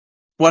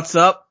What's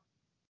up?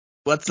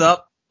 What's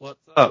up?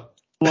 What's up?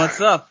 What's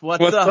up?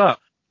 What's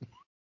up?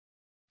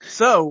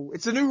 So,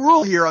 it's a new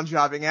rule here on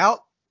Jobbing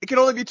Out. It can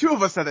only be two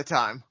of us at a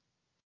time.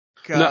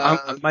 No,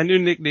 my new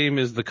nickname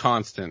is The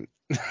Constant.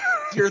 Now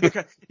you're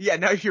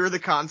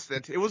the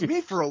constant. It was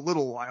me for a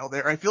little while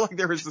there. I feel like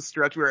there was a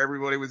stretch where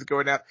everybody was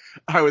going out.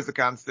 I was the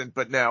constant,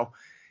 but no.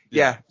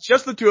 Yeah, it's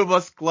just the two of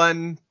us.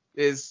 Glenn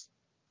is,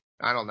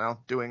 I don't know,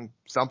 doing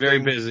something.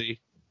 Very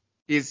busy.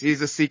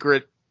 He's a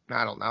secret,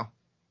 I don't know.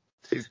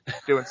 He's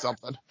doing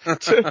something.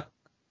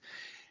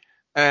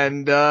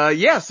 And, so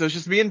it's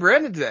just me and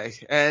Brandon today.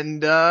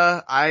 And,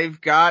 I've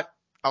got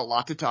a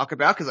lot to talk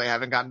about because I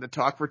haven't gotten to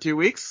talk for 2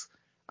 weeks.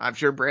 I'm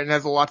sure Brandon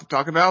has a lot to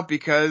talk about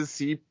because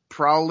he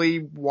probably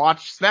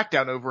watched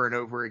Smackdown over and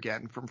over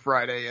again from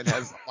Friday and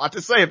has a lot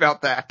to say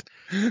about that.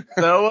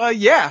 So,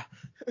 yeah.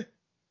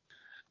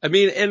 I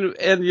mean,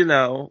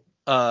 and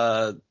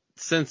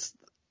since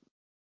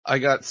I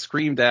got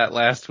screamed at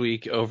last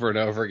week over and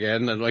over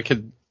again and I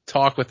could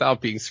talk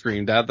without being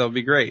screamed at, that would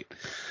be great.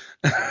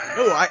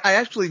 I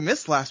actually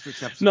missed last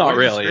week's episode. Not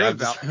really.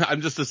 I'm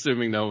just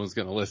assuming no one's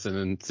going to listen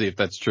and see if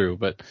that's true,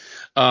 but,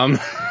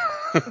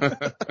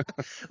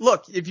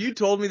 Look, if you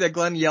told me that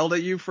Glenn yelled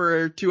at you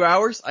for 2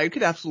 hours, I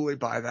could absolutely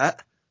buy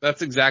that.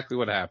 That's exactly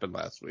what happened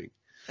last week.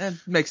 It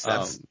makes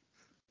sense.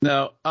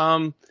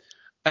 I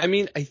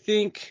mean, I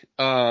think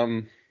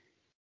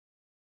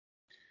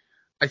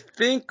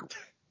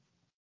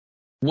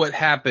what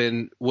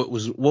happened, what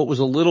was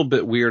a little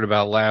bit weird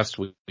about last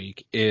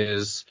week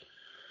is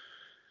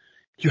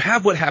you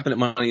have what happened at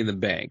Money in the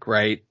Bank,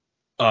 right?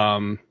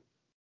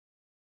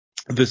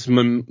 This,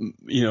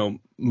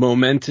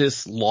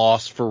 momentous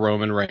loss for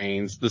Roman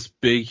Reigns, this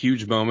big,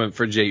 huge moment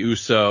for Jey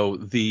Uso,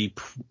 the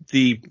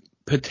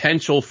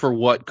potential for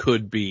what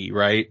could be,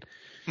 right?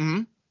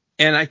 Mm-hmm.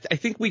 And I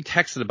think we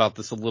texted about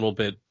this a little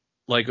bit,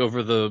 like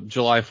over the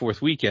July 4th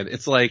weekend.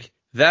 It's like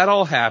that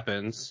all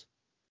happens.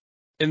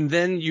 And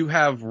then you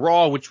have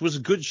Raw, which was a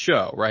good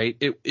show, right?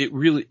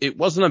 It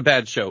wasn't a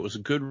bad show. It was a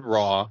good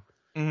Raw,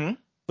 mm-hmm.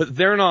 but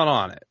they're not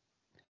on it.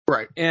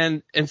 Right.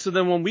 And so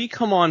then when we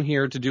come on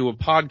here to do a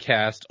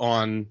podcast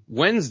on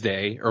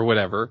Wednesday or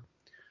whatever,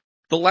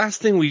 the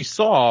last thing we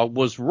saw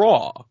was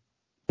Raw,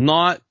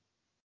 not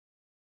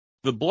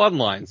the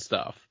Bloodline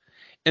stuff.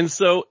 And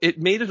so it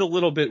made it a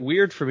little bit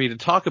weird for me to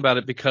talk about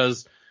it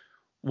because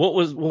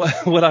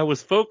what I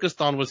was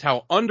focused on was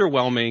how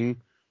underwhelming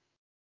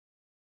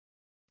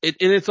and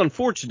it's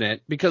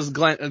unfortunate because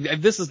Glenn,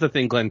 this is the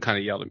thing Glenn kind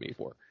of yelled at me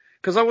for.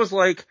 Cause I was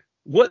like,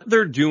 what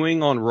they're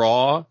doing on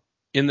Raw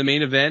in the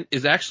main event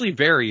is actually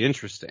very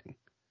interesting.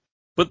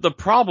 But the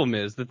problem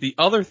is that the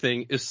other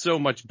thing is so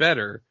much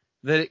better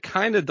that it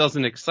kind of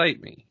doesn't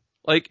excite me.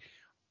 Like,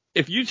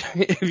 if you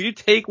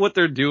take what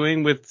they're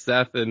doing with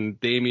Seth and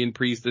Damian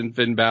Priest and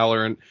Finn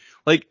Balor and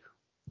like,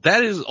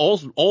 that is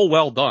all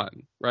well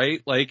done,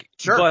 right? Like,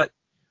 sure.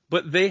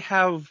 But they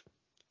have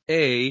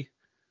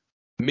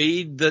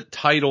made the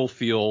title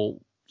feel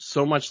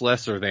so much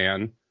lesser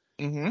than,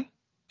 mm-hmm.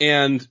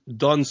 and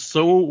done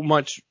so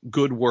much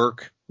good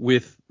work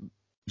with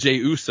Jey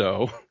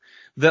Uso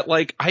that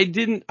like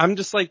I'm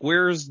just like,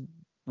 where's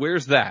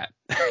that?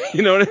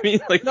 You know what I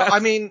mean? Like, no, I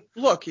mean,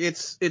 look,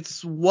 there's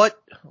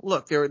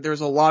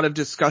a lot of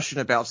discussion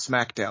about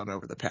Smackdown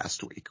over the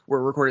past week.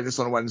 We're recording this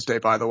on Wednesday,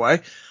 by the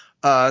way.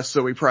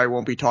 So we probably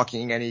won't be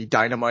talking any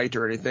Dynamite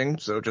or anything.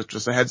 So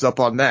just a heads up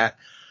on that.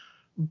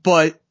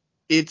 But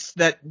it's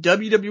that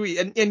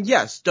WWE and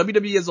yes,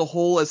 WWE as a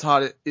whole is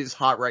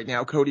hot right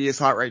now. Cody is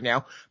hot right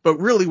now. But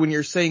really, when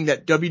you're saying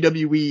that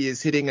WWE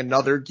is hitting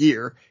another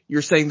gear,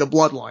 you're saying the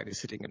Bloodline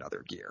is hitting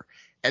another gear.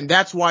 And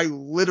that's why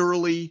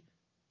literally,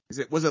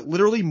 was it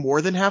literally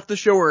more than half the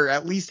show or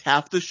at least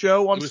half the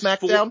show on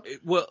SmackDown?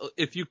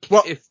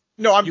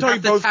 I'm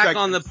talking both segments.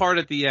 On the part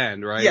at the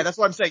end, right? Yeah, that's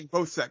what I'm saying,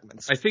 both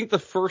segments. I think the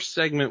first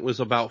segment was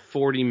about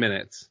 40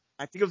 minutes.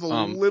 I think it was a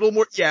little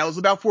more. Yeah, it was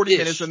about 40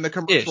 minutes and the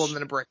commercial and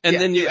then a break. And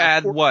then you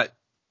add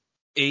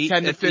 8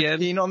 10 to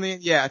 15 on the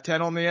end? Yeah,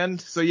 10 on the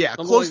end. So yeah,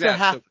 something close like to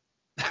half.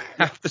 So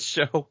half the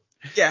show.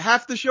 Yeah,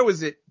 half the show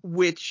is it,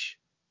 which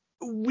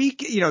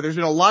there's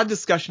been a lot of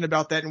discussion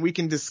about that and we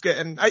can discuss,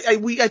 and I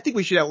think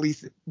we should at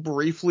least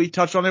briefly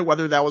touch on it,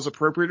 whether that was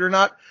appropriate or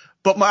not.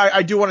 But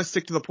I do want to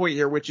stick to the point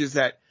here, which is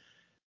that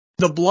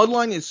the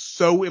Bloodline is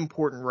so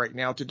important right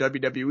now to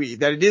WWE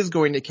that it is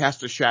going to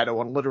cast a shadow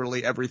on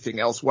literally everything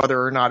else,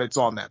 whether or not it's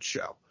on that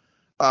show.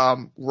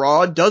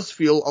 Raw does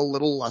feel a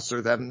little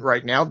lesser than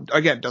right now.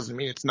 Again, doesn't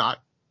mean it's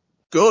not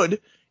good.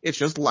 It's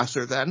just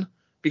lesser than,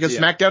 because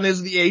SmackDown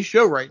is the A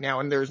show right now,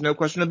 and there's no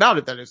question about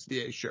it that it's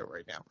the A show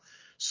right now.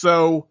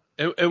 So.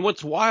 And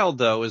what's wild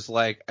though is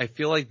like, I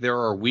feel like there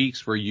are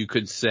weeks where you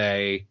could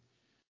say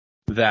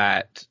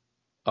that,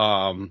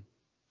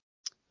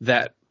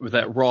 that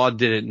Raw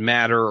didn't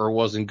matter or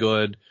wasn't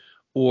good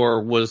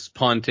or was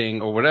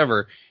punting or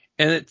whatever.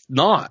 And it's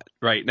not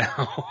right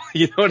now.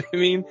 You know what I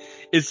mean?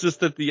 It's just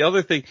that the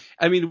other thing,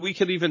 I mean, we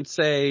could even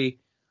say,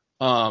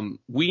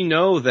 we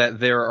know that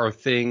there are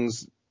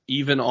things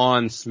even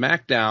on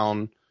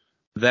SmackDown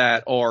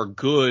that are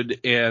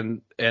good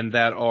and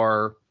that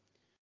are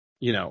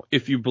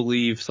if you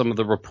believe some of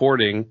the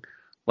reporting,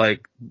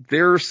 like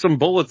there's some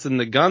bullets in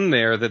the gun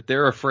there that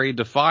they're afraid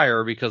to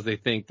fire because they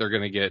think they're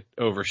going to get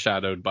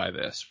overshadowed by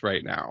this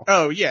right now.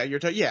 Oh yeah,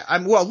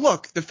 well,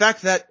 look, the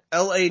fact that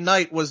LA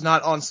Knight was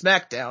not on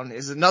SmackDown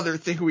is another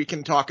thing we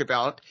can talk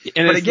about.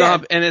 And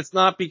but it's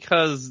not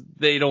because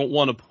they don't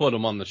want to put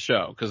him on the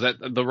show, because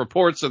the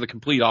reports are the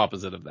complete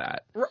opposite of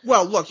that.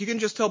 Well, look, you can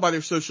just tell by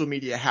their social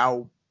media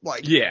how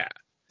yeah.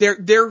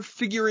 They're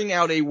figuring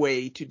out a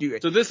way to do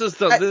it. So this is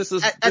the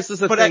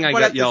thing I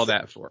got yelled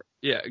at for.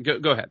 Yeah,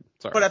 go ahead.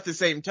 Sorry. But at the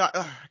same time,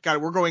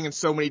 God, we're going in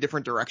so many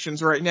different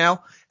directions right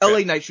now.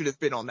 LA Knight should have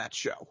been on that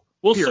show.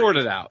 We'll sort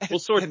it out. We'll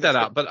sort that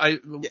out. But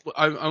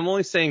I'm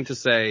only saying to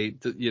say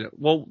that,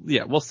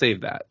 we'll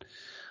save that.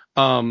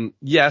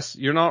 Yes,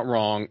 you're not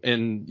wrong.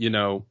 And,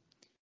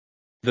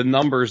 the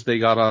numbers they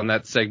got on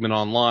that segment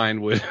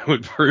online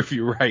would prove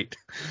you right.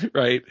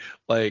 Right?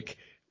 Like,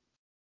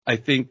 I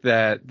think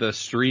that the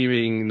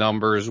streaming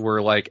numbers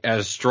were like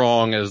as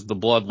strong as the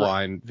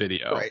Bloodline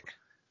video. Right.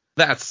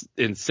 That's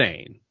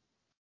insane.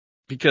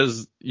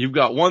 Because you've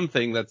got one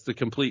thing that's the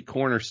complete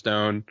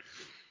cornerstone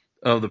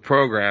of the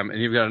program,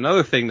 and you've got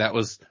another thing that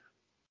was,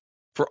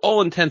 for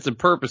all intents and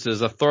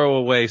purposes, a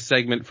throwaway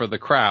segment for the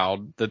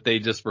crowd that they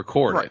just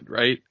recorded,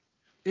 right?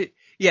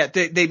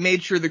 They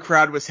made sure the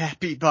crowd was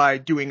happy by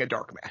doing a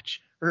dark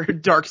match or a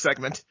dark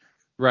segment.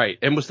 Right.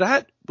 And was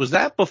that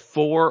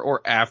before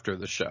or after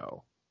the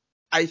show?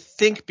 I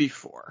think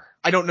before.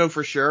 I don't know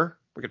for sure.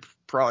 We could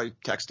probably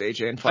text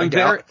AJ and find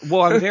out.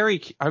 Well,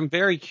 I'm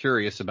very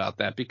curious about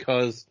that,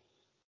 because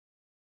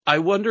I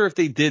wonder if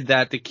they did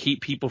that to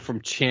keep people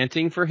from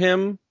chanting for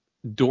him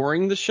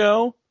during the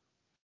show.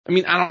 I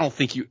mean, I don't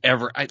think you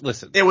ever.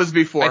 Listen. It was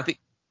before. I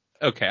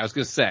was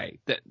gonna say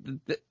that.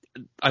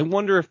 I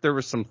wonder if there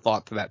was some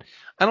thought to that.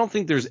 I don't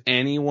think there's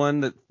anyone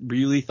that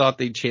really thought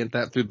they'd chant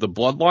that through the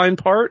Bloodline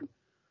part,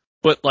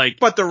 but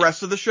the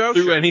rest of the show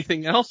through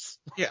anything else.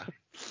 Yeah.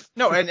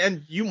 No,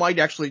 and you might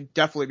actually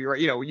definitely be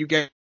right. You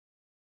get,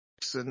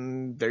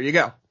 and there you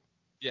go.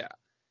 Yeah.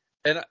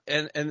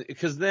 And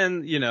because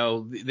then,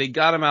 they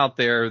got him out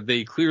there.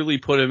 They clearly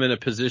put him in a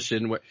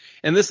position where,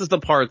 and this is the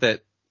part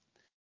that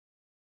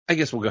I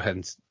guess we'll go ahead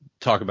and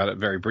talk about it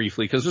very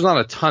briefly, because there's not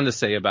a ton to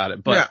say about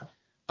it. But,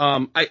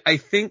 I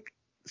think,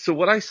 so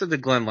what I said to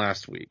Glenn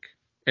last week,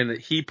 and that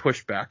he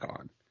pushed back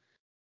on,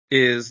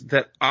 is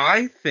that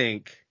I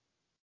think,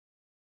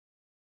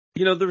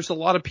 there's a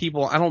lot of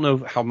people, I don't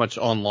know how much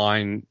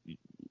online,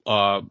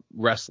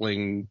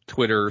 wrestling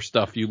Twitter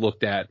stuff you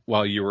looked at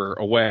while you were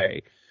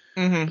away.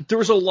 Mm-hmm. There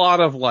was a lot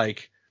of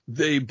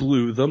they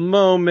blew the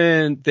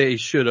moment, they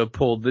should have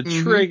pulled the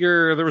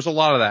trigger. There was a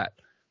lot of that.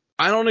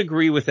 I don't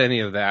agree with any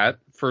of that,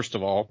 first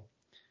of all.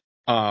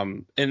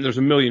 And there's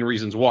a million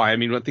reasons why. I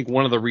mean, I think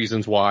one of the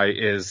reasons why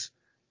is,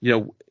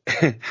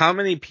 how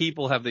many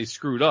people have they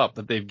screwed up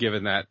that they've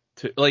given that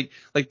to, like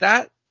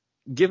that,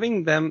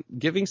 giving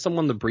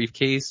someone the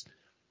briefcase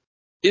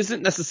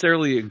isn't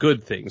necessarily a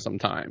good thing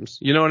sometimes.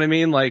 You know what I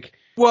mean? Look,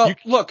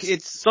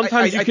 it's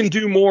sometimes you can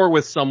do more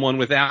with someone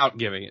without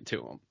giving it to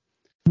them.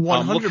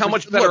 100%. Look how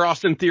much better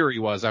Austin Theory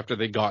was after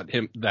they got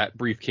him that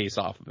briefcase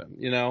off of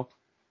him.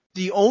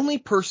 The only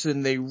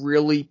person they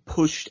really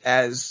pushed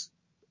as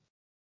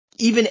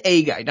even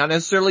a guy, not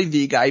necessarily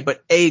the guy,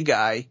 but a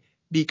guy,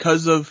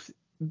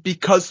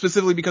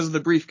 specifically because of the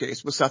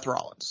briefcase, was Seth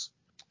Rollins.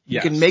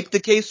 Yes. You can make the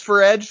case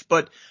for Edge,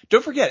 but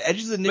don't forget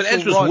Edge's initial But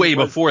Edge was way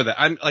before that.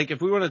 I'm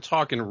if we want to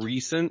talk in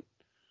recent.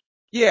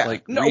 Yeah.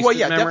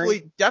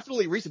 Memory.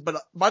 Definitely recent.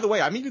 But by the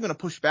way, I'm even going to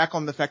push back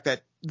on the fact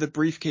that the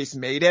briefcase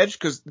made Edge,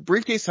 because the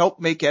briefcase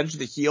helped make Edge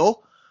the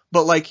heel.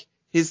 But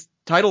his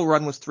title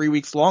run was 3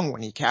 weeks long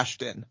when he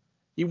cashed in.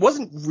 He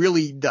wasn't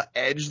really the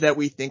Edge that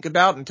we think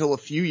about until a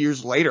few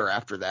years later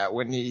after that,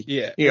 when he,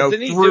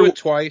 didn't he do it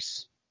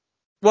twice?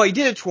 Well, he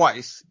did it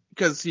twice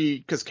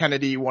because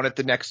Kennedy won it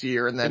the next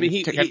year, and then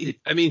he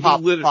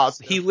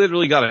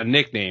literally got a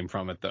nickname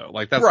from it though.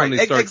 That's when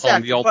they started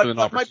calling the Ultimate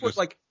Opportunist.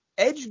 My point,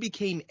 Edge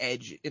became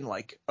Edge in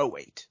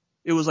 2008.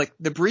 It was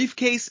the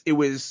briefcase. It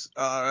was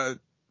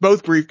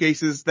both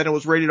briefcases. Then it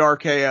was rated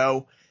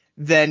RKO.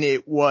 Then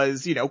it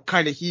was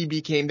he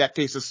became that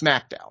face of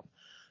SmackDown.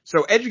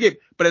 So Edge became,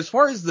 but as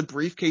far as the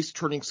briefcase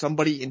turning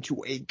somebody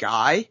into a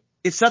guy,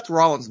 it's Seth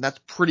Rollins, and that's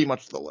pretty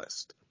much the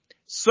list.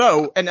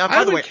 So, and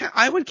by the way,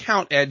 I would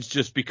count Edge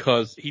just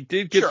because he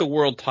did get the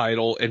world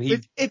title, and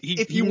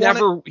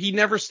he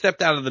never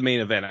stepped out of the main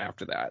event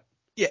after that.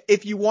 Yeah,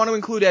 if you want to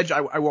include Edge,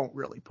 I won't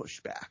really push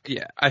back.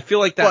 Yeah, I feel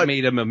like that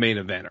made him a main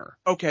eventer.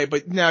 Okay,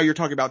 but now you're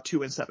talking about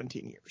 2 and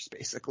 17 years,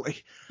 basically.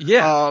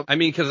 Yeah,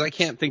 because I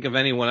can't think of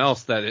anyone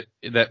else that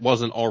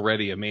wasn't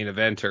already a main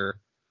eventer,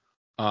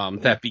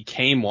 that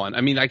became one.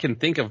 I mean, I can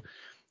think of.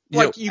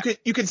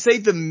 You could say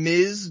the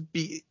Miz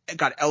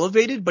got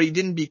elevated, but he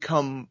didn't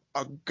become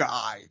a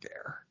guy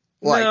there.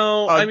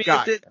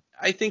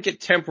 I think it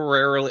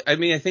temporarily. I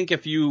mean, I think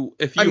if you.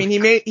 he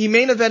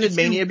main evented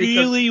Mania because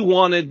really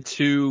wanted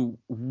to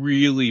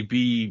really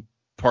be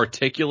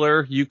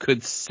particular, you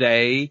could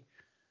say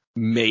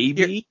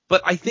maybe.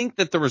 But I think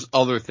that there was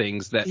other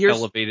things that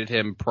elevated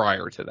him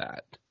prior to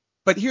that.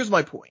 But here's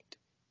my point.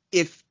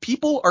 If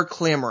people are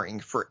clamoring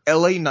for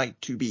LA Knight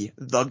to be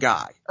the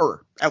guy,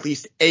 or at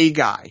least a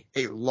guy,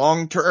 a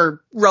long-term,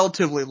 or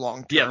relatively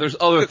long-term. Yeah, there's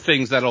other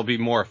things that'll be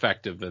more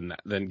effective than that,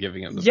 than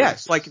giving him the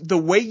Yes, briefcase. like the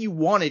way you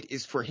want it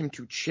is for him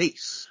to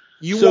chase.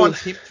 You want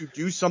him to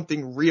do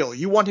something real.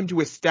 You want him to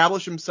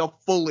establish himself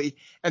fully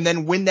and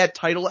then win that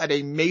title at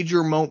a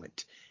major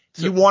moment.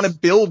 You want to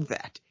build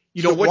that.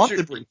 You don't want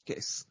the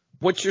briefcase.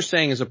 What you're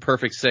saying is a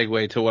perfect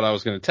segue to what I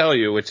was going to tell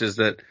you, which is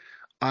that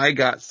I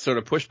got sort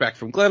of pushback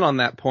from Glenn on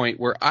that point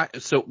where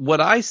so what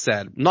I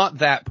said, not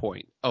that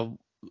point of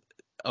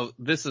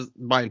this is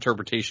my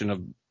interpretation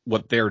of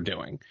what they're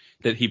doing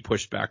that he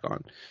pushed back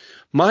on.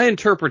 My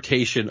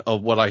interpretation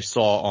of what I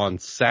saw on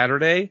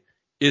Saturday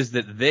is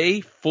that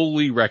they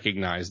fully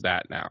recognize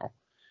that now,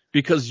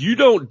 because you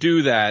don't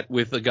do that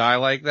with a guy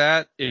like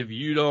that if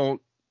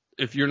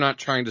you're not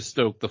trying to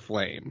stoke the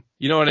flame.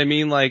 You know what I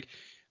mean? Like,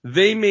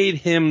 they made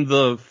him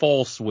the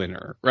false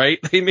winner, right?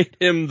 They made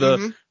him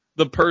the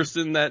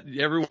person that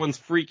everyone's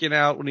freaking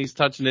out when he's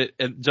touching it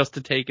and just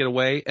to take it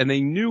away. And they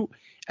knew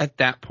at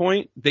that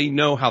point, they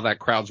know how that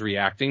crowd's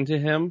reacting to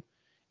him.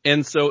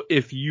 And so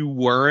if you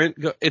weren't,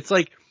 it's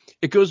like,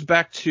 it goes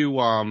back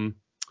to,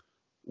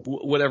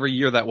 whatever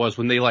year that was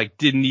when they like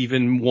didn't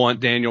even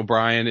want Daniel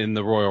Bryan in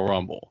the Royal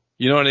Rumble.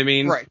 You know what I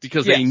mean? Right.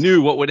 Because they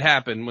knew what would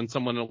happen when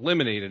someone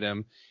eliminated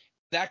him.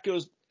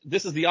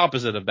 This is the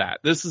opposite of that.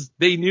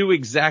 They knew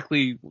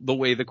exactly the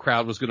way the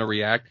crowd was going to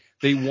react.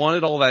 They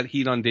wanted all that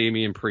heat on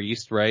Damian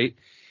Priest, right?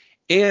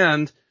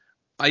 And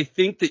I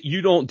think that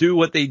you don't do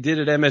what they did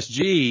at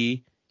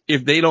MSG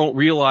if they don't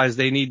realize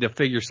they need to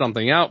figure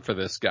something out for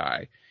this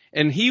guy.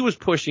 And he was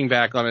pushing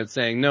back on it,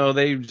 saying, no,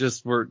 they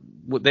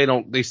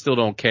still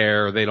don't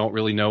care. They don't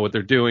really know what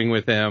they're doing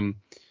with him.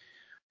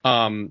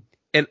 And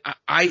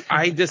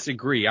I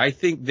disagree. I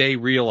think they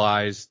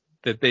realize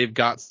that they've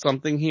got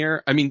something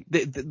here. I mean,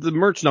 the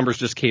merch numbers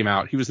just came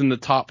out. He was in the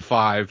top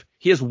 5.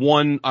 He has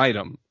one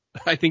item.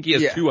 I think he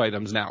has 2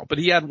 items now, but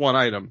he had one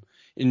item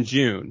in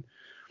June.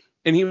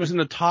 And he was in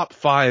the top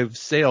 5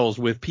 sales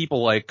with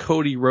people like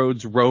Cody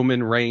Rhodes,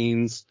 Roman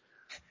Reigns,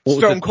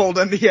 Stone Cold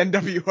and the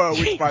NWO,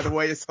 which by the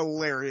way is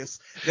hilarious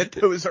that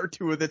those are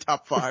 2 of the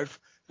top 5.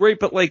 Right,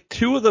 but like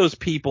 2 of those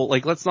people,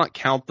 like let's not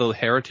count the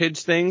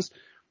heritage things.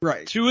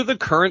 Right. 2 of the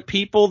current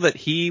people that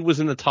he was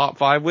in the top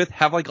 5 with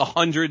have like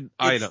 100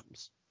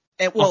 items.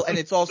 And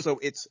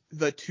it's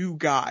the 2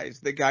 guys,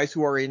 the guys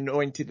who are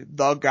anointed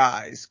the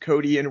guys,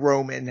 Cody and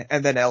Roman,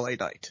 and then LA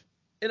Knight.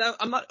 And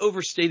I'm not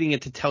overstating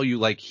it to tell you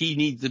like he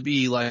needs to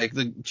be like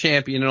the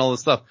champion and all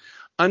this stuff.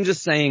 I'm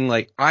just saying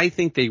like I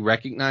think they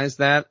recognize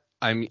that.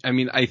 I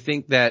mean, I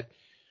think that,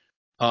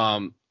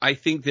 I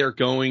think they're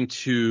going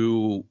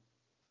to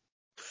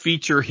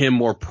feature him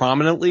more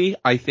prominently.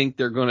 I think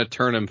they're going to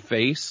turn him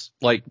face,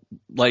 like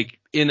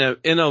in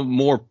a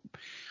more,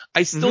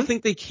 I still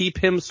think they keep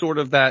him sort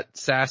of that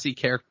sassy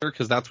character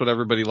because that's what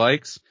everybody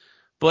likes.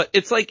 But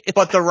it's like,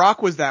 but The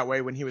Rock was that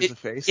way when he was the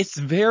face. It's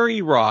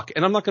very Rock.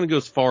 And I'm not going to go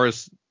as far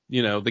as,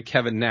 the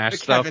Kevin Nash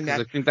stuff because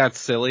I think that's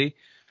silly.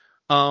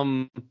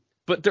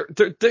 But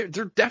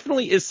there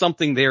definitely is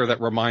something there that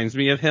reminds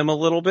me of him a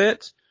little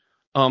bit.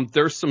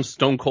 There's some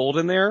Stone Cold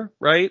in there,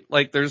 right?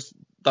 Like there's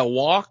the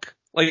walk,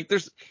 like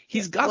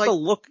he's got the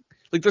look,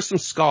 like there's some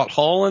Scott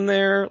Hall in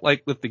there,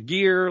 like with the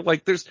gear,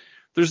 like there's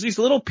these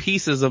little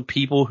pieces of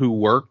people who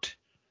worked,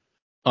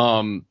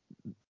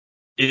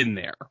 in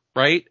there,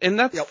 right? And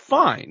that's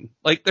fine.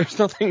 Like there's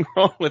nothing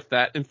wrong with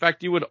that. In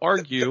fact, you would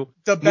argue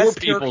the more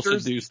people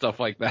should do stuff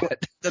like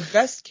that. The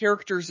best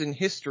characters in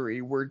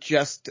history were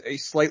just a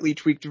slightly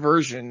tweaked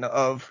version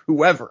of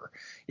whoever.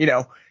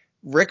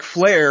 Ric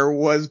Flair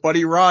was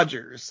Buddy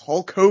Rogers.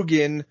 Hulk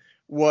Hogan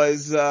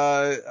was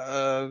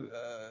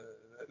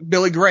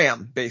Billy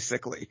Graham,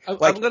 basically.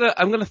 I'm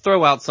gonna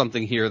throw out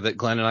something here that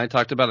Glenn and I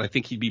talked about. I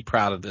think he'd be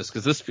proud of this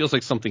because this feels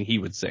like something he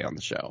would say on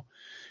the show.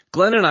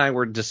 Glenn and I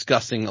were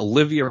discussing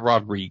Olivia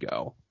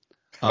Rodrigo,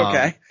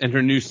 and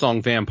her new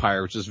song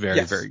Vampire, which is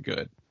very, very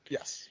good.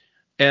 Yes.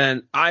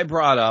 And I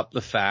brought up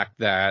the fact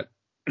that,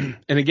 and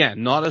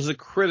again, not as a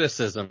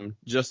criticism,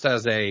 just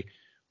as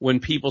when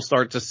people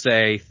start to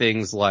say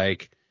things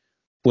like,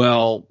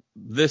 well,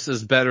 this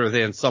is better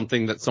than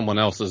something that someone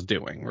else is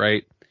doing,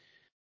 right?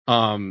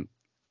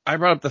 I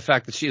brought up the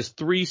fact that she has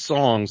 3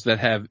 songs that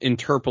have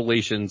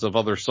interpolations of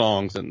other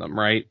songs in them,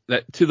 right?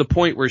 That to the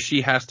point where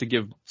she has to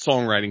give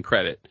songwriting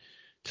credit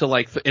to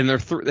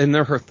and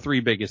they're her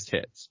 3 biggest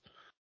hits.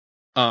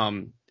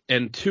 And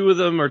 2 of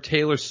them are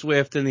Taylor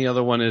Swift and the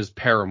other one is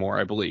Paramore,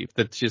 I believe,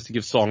 that she has to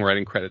give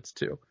songwriting credits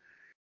to.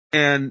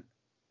 And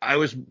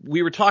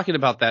we were talking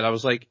about that. I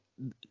was like,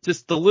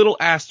 just the little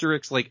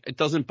asterisks, like it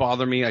doesn't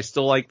bother me. I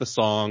still like the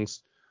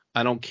songs.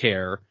 I don't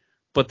care.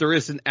 But there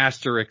is an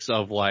asterisk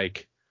of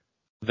like,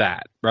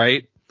 that,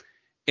 right?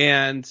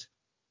 And,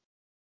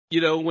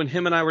 when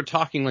him and I were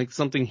talking, like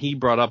something he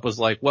brought up was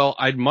like, well,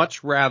 I'd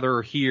much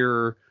rather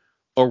hear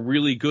a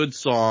really good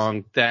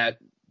song that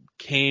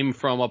came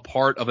from a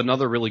part of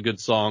another really good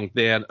song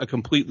than a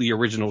completely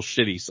original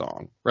shitty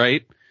song,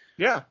 right?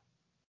 Yeah.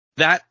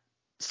 That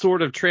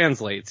sort of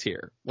translates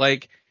here.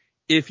 Like,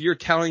 if you're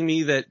telling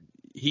me that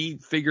he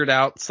figured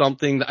out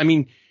something, I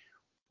mean,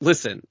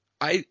 listen,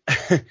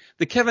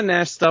 the Kevin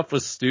Nash stuff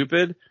was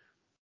stupid,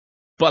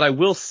 but I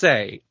will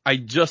say, I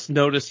just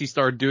noticed he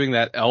started doing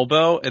that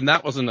elbow, and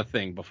that wasn't a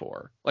thing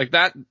before. Like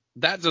that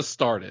just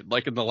started,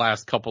 like in the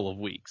last couple of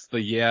weeks.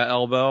 The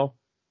elbow.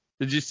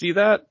 Did you see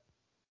that?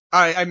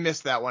 I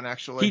missed that one,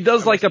 actually. He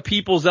does like a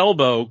people's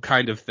elbow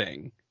kind of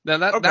thing. Now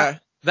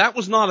that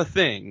was not a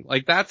thing.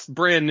 Like that's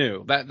brand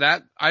new.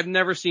 That I've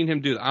never seen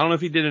him do that. I don't know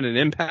if he did it in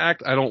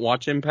Impact. I don't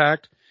watch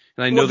Impact.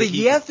 And I know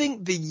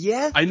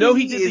I know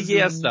he did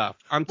the stuff.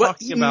 I'm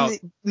talking about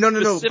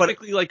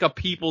specifically like a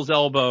people's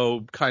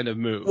elbow kind of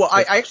move. Well,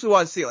 I actually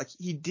want to say, like,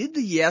 he did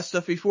the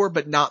stuff before,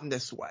 but not in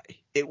this way.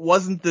 It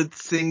wasn't the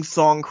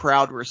sing-song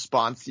crowd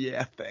response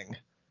thing.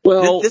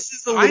 Well, this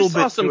is a little bit.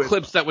 I saw some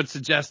clips that would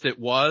suggest it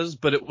was,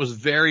 but it was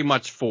very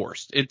much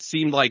forced. It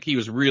seemed like he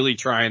was really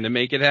trying to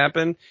make it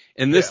happen,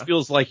 and this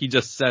feels like he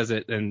just says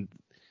it, and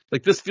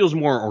like this feels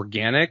more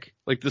organic.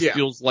 Like this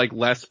feels like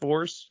less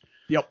force.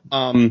 Yep.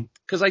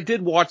 Because I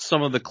did watch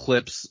some of the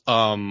clips.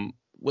 I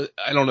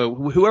don't know,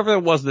 whoever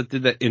it was that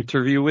did that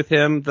interview with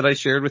him that I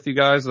shared with you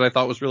guys that I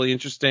thought was really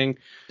interesting,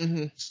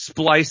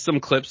 spliced some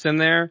clips in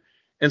there.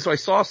 And so I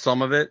saw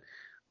some of it,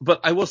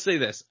 but I will say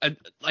this,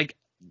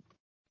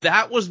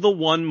 that was the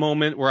one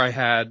moment where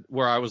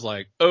I was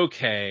like,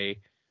 okay,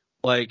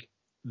 like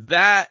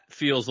that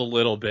feels a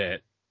little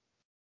bit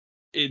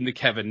in the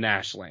Kevin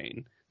Nash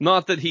lane.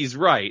 Not that he's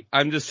right.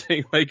 I'm just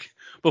saying, like,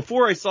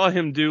 before I saw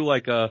him do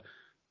like a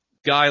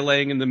guy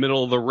laying in the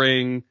middle of the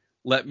ring,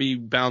 let me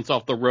bounce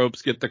off the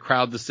ropes, get the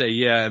crowd to say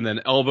yeah, and then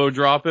elbow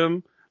drop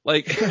him.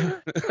 Like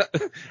at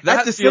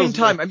the same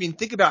time, I mean,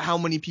 think about how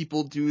many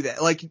people do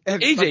that. Like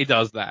AJ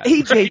does that.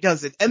 AJ right?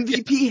 does it.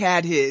 MVP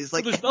had his.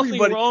 Like, so there's nothing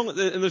wrong with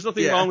it, and there's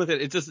nothing wrong with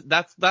it. It's just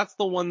that's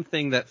the one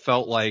thing that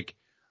felt like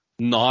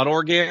not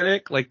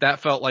organic. Like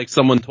that felt like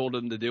someone told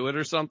him to do it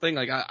or something.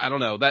 Like I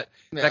don't know, that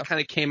kind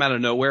of came out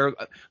of nowhere.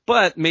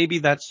 But maybe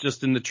that's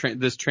just in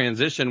this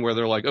transition where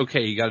they're like,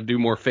 okay, you got to do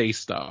more face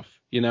stuff,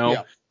 you know?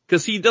 Yeah.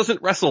 Because he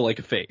doesn't wrestle like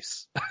a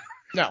face.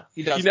 No,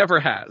 he doesn't. He never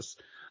has.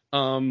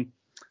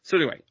 So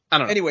anyway, I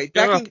don't know. Anyway,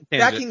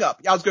 backing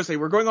up. I was going to say,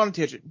 we're going on a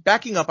tangent.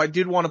 Backing up, I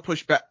did want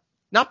to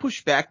not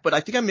push back, but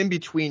I think I'm in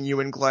between you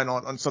and Glenn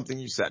on something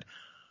you said.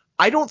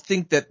 I don't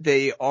think that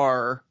they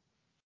are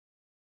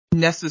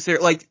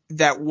necessarily, like,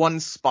 that one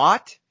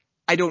spot,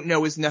 I don't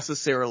know is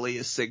necessarily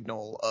a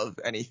signal of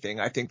anything.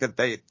 I think that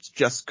they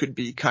just could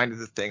be kind of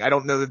the thing. I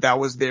don't know that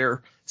was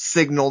their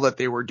signal that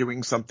they were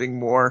doing something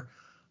more.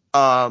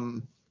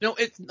 No,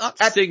 it's not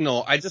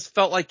signal. I just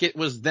felt like it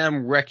was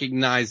them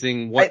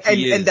recognizing what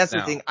he is. And that's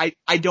now. The thing.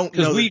 I don't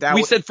know that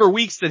we said for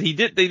weeks that they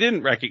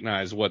didn't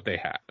recognize what they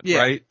had,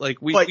 right?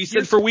 Like we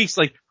said for weeks,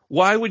 like,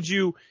 why would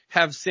you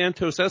have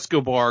Santos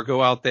Escobar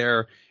go out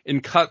there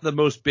and cut the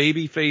most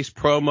babyface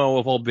promo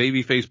of all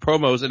babyface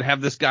promos and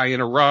have this guy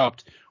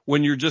interrupt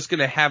when you're just going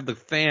to have the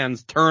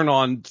fans turn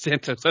on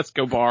Santos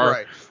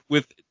Escobar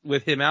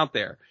with him out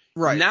there?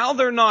 Right. Now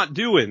they're not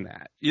doing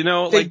that. You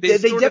know, they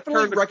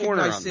definitely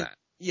recognize him.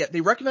 Yeah,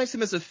 they recognize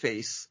him as a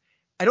face.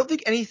 I don't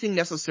think anything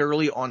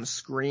necessarily on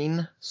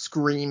screen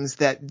screams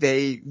that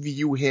they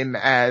view him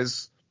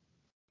as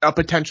a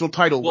potential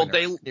title winner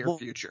in the near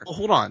future. Well,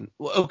 hold on.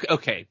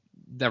 Okay,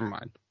 never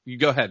mind. You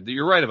go ahead.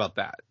 You're right about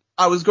that.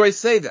 I was going to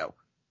say, though,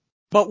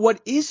 but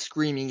what is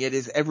screaming it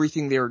is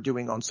everything they're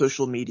doing on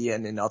social media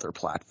and in other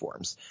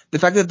platforms. The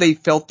fact that they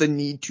felt the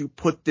need to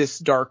put this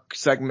dark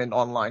segment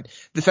online.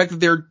 The fact that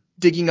they're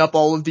digging up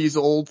all of these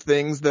old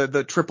things,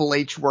 the Triple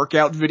H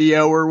workout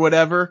video or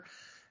whatever.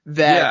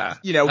 That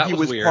he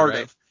was weird, part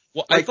right? of.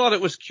 Well, like, I thought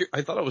it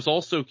was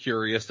also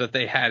curious that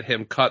they had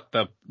him cut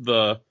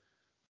the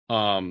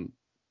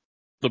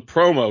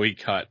promo he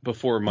cut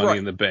before Money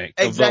in the Bank.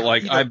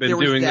 Exactly. I've been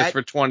doing this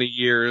for 20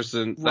 years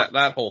and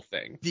that whole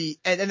thing.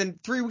 And then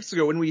 3 weeks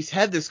ago when we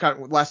had this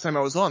last time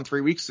I was on 3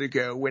 weeks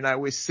ago when I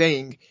was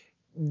saying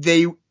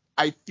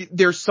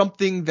there's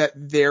something that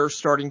they're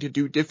starting to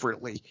do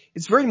differently.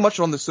 It's very much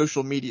on the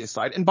social media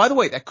side. And by the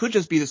way, that could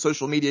just be the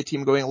social media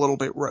team going a little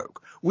bit rogue.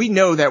 We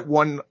know that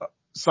one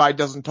side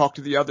doesn't talk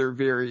to the other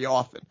very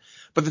often.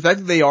 But the fact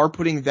that they are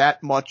putting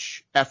that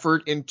much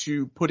effort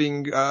into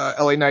putting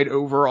LA Knight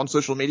over on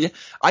social media,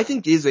 I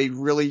think is a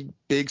really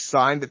big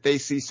sign that they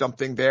see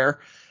something there.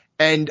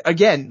 And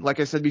again, like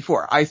I said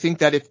before, I think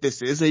that if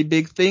this is a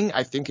big thing,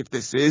 I think if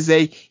this is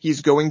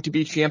he's going to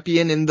be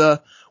champion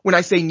when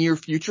I say near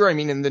future, I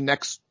mean in the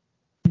next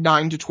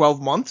 9 to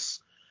 12 months,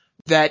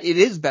 that it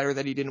is better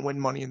that he didn't win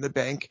Money in the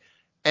Bank.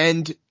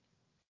 And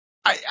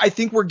I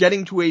think we're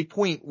getting to a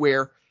point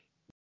where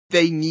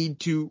they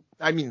need to,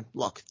 I mean,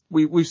 look,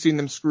 we've seen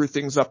them screw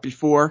things up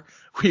before.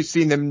 We've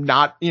seen them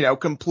not,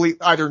 complete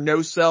either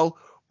no sell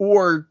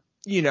or,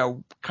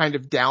 kind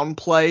of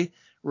downplay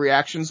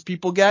reactions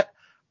people get.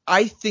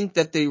 I think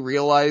that they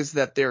realize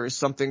that there is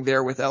something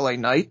there with LA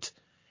Knight,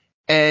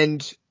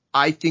 and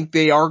I think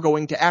they are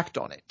going to act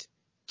on it.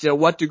 To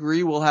what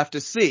degree, we'll have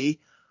to see,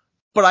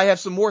 but I have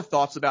some more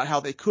thoughts about how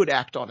they could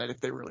act on it if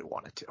they really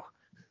wanted to.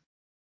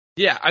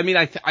 Yeah, I mean,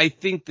 I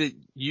think that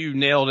you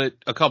nailed it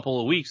a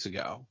couple of weeks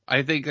ago.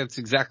 I think that's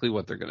exactly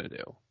what they're going to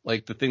do.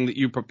 Like the thing that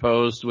you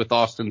proposed with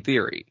Austin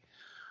Theory.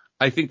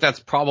 I think that's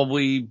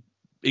probably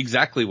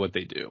exactly what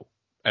they do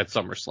at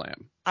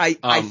SummerSlam. I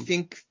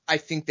think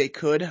they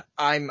could.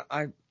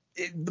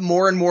 The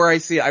more and more I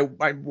see, I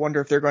wonder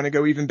if they're going to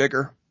go even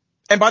bigger.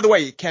 And by the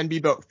way, it can be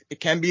both. It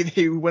can be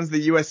who wins the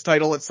U.S.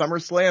 title at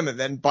SummerSlam, and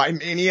then by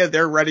Mania,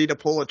 they're ready to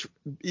pull a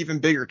even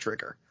bigger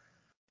trigger.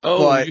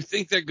 Oh, but, you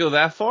think they go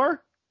that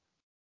far?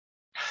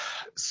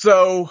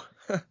 So,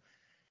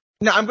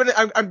 no,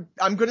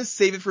 I'm gonna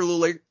save it for a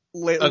little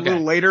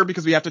little later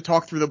because we have to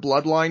talk through the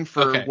Bloodline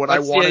for what I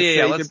want to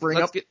say to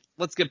bring up.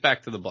 Let's get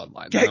back to the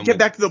Bloodline. Get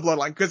back to the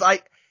Bloodline because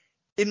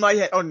in my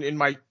head, in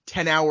my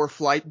 10-hour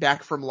flight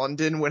back from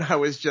London when I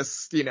was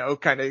just,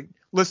 kind of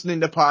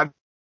listening to podcasts,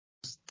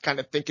 kind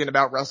of thinking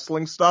about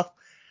wrestling stuff,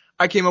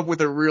 I came up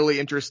with a really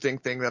interesting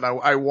thing that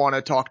I want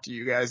to talk to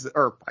you guys,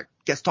 or I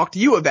guess talk to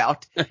you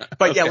about.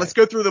 But yeah, let's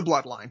go through the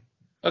Bloodline.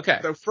 Okay.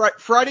 So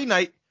Friday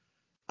night,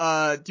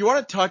 do you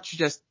want to touch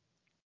just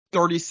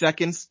 30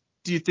 seconds?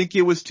 Do you think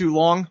it was too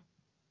long?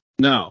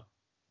 No.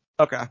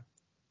 Okay.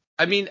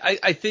 I mean,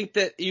 I think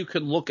that you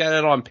could look at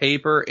it on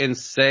paper and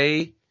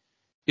say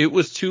it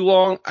was too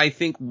long. I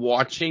think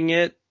watching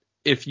it,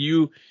 if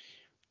you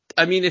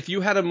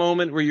had a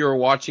moment where you were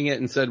watching it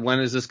and said,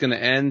 when is this going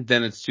to end?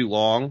 Then it's too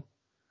long.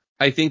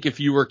 I think if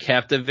you were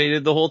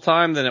captivated the whole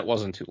time, then it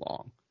wasn't too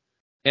long.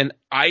 And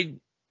I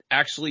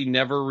actually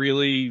never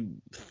really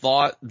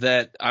thought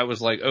that I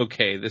was like,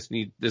 okay, this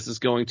is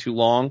going too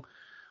long,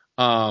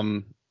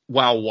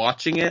 while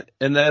watching it.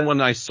 And then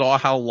when I saw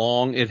how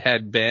long it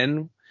had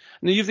been,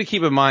 and you have to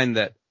keep in mind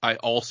that I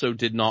also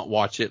did not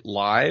watch it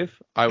live.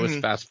 I was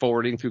fast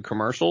forwarding through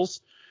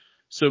commercials.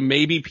 So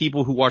maybe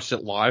people who watched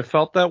it live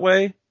felt that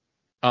way.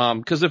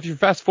 Cause if you're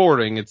fast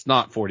forwarding, it's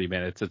not 40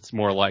 minutes. It's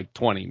more like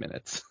 20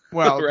 minutes.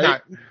 Well,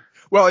 right?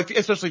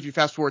 Especially if you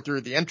fast forward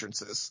through the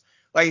entrances.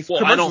 Like,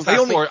 I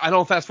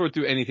don't fast forward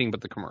through anything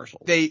but the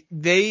commercials.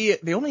 They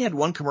only had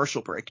one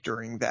commercial break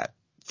during that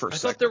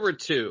first segment. I thought there were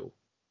two.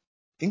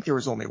 I think there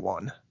was only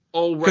one.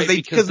 Oh, right.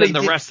 Because then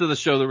the rest of the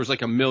show, there was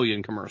like a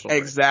million commercials.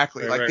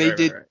 Exactly. They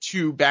did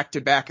two back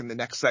to back in the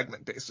next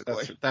segment,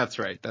 basically. That's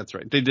right.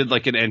 They did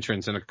like an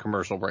entrance and a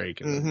commercial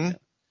break.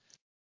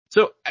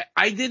 So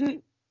I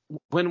didn't,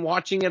 when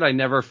watching it, I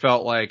never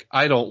felt like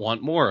I don't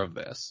want more of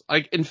this.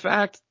 Like, in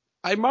fact,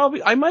 I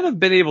might have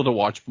been able to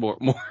watch more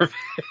of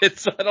it.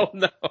 So I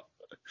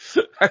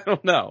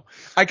don't know.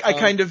 I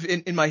kind of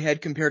in my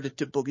head compared it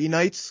to Boogie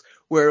Nights,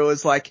 where it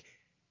was like,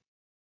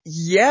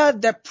 yeah,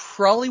 that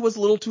probably was a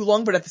little too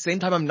long, but at the same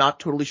time, I'm not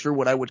totally sure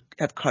what I would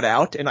have cut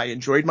out, and I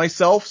enjoyed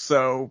myself,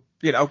 so,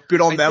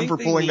 good on them for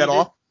pulling that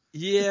off.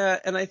 Yeah,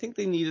 and I think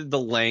they needed the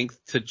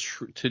length to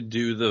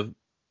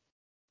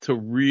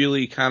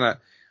really kind of,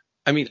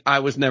 I mean, I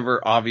was never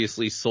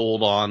obviously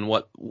sold on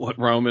what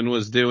Roman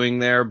was doing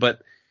there,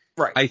 but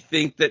right. I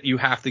think that you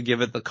have to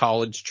give it the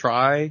college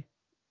try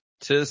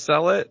to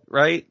sell it,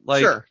 right?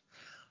 Like, sure.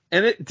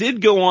 And it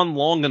did go on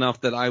long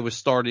enough that I was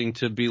starting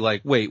to be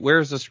like, wait, where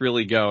is this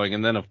really going?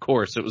 And then, of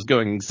course, it was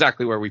going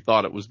exactly where we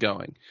thought it was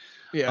going.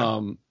 Yeah.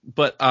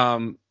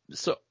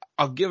 So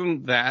I'll give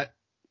them that,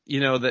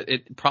 that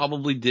it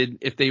probably did,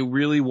 if they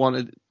really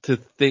wanted to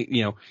think,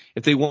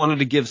 if they wanted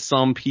to give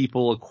some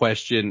people a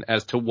question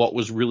as to what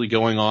was really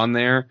going on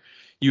there,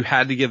 you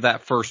had to give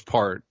that first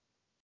part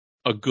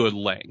a good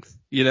length,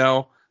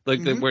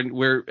 like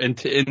we're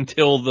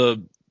until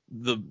the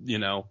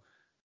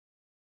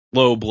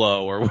low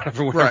blow or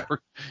whatever. Right.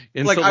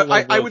 Like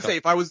I would say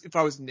if I was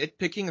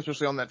nitpicking,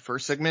 especially on that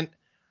first segment,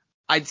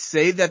 I'd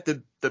say that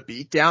the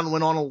beatdown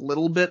went on a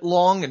little bit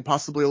long and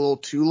possibly a little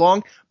too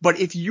long.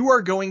 But if you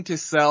are going to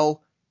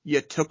sell,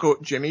 you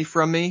took Jimmy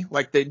from me,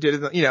 like they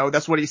did,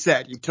 that's what he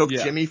said. You took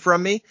Jimmy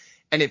from me.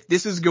 And if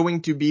this is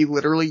going to be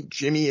literally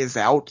Jimmy is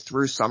out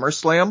through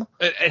SummerSlam.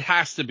 It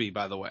has to be,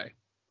 by the way.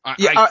 I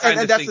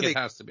think it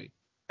has to be.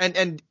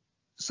 And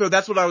so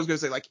that's what I was going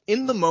to say. Like,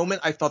 in the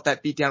moment, I thought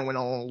that beatdown went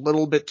on a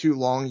little bit too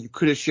long. You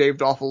could have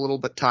shaved off a little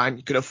bit time.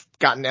 You could have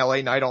gotten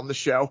LA Knight on the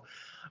show.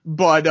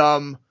 But,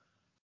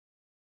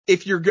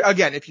 if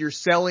you're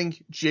selling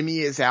Jimmy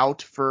is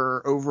out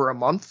for over a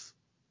month,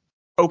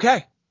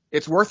 okay,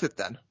 it's worth it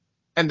then.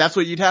 And that's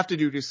what you'd have to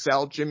do to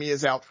sell Jimmy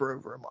is out for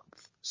over a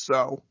month.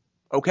 So,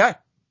 okay.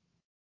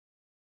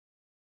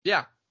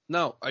 Yeah,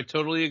 no, I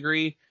totally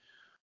agree.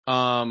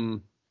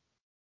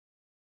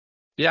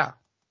 Yeah,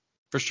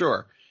 for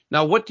sure.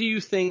 Now, what do you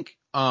think,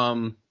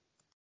 the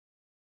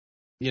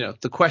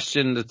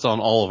question that's on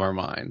all of our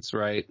minds,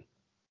 right?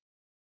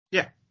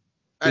 Yeah.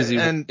 Is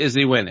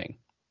he winning?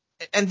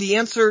 And the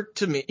answer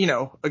to me,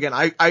 again,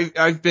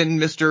 I've been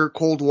Mr.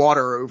 Cold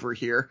Water over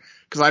here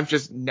because I've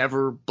just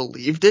never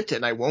believed it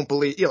and I won't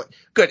believe,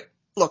 good.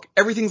 Look,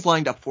 everything's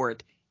lined up for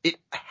it. It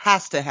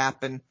has to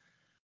happen.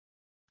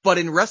 But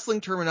in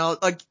wrestling terminology,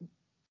 like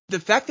the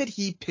fact that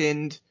he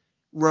pinned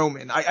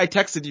Roman, I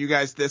texted you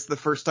guys this the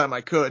first time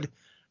I could.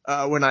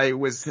 When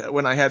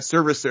I had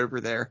service over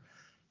there,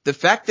 the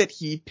fact that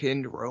he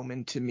pinned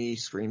Roman to me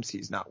screams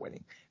he's not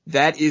winning.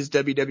 That is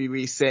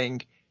WWE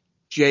saying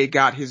Jay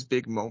got his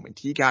big moment.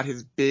 He got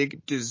his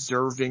big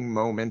deserving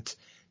moment.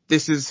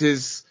 This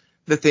is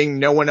the thing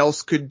no one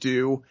else could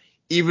do.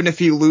 Even if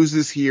he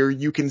loses here,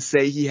 you can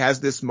say he has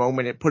this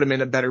moment. It put him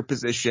in a better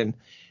position.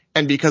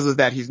 And because of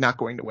that, he's not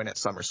going to win at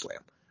SummerSlam.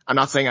 I'm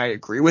not saying I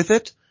agree with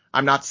it.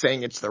 I'm not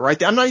saying it's the right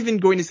thing. I'm not even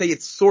going to say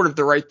it's sort of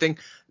the right thing.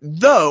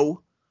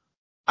 Though,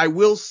 I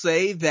will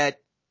say that,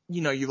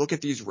 you look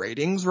at these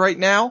ratings right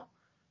now,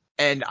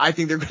 and I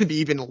think they're going to be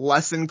even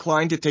less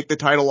inclined to take the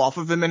title off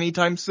of him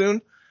anytime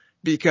soon,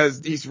 because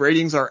these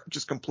ratings are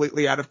just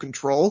completely out of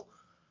control.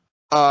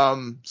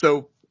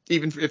 So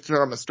even if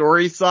from a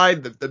story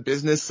side, the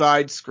business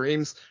side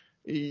screams,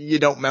 you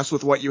don't mess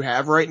with what you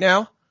have right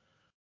now.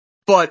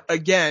 But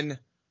again,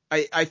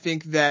 I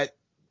think that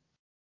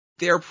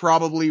they're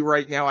probably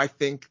right now, I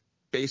think,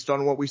 based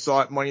on what we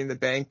saw at Money in the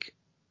Bank.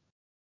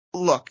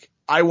 Look,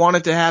 I want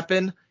it to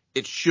happen.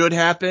 It should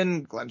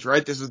happen. Glenn's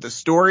right. This is the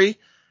story.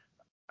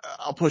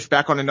 I'll push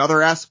back on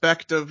another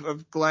aspect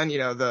of Glenn.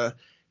 The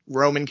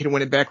Roman can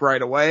win it back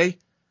right away.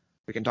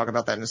 We can talk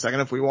about that in a second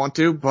if we want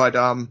to. But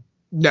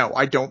no,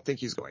 I don't think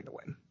he's going to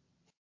win.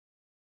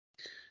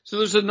 So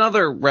there's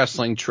another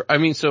wrestling.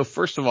 So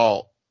first of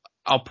all,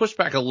 I'll push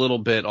back a little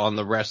bit on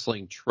the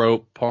wrestling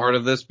trope part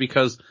of this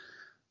because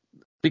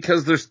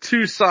there's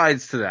two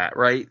sides to that,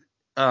 right?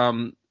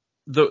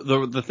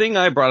 The thing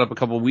I brought up a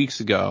couple of weeks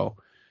ago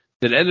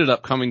that ended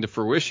up coming to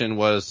fruition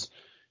was,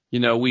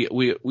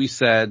 we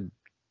said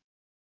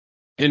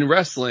in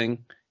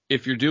wrestling,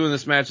 if you're doing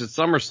this match at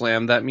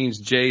SummerSlam, that means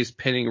Jay's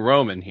pinning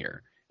Roman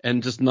here.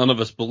 And just none of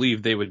us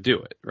believed they would do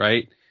it,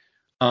 right?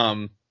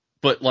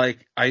 But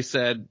like I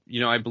said,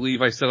 I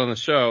believe I said on the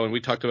show, and we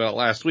talked about it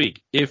last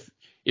week, if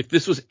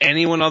this was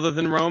anyone other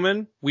than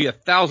Roman, we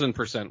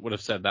 1,000% would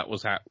have said that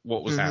was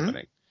what was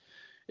happening.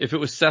 If it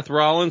was Seth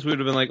Rollins, we would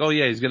have been like, oh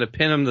yeah, he's going to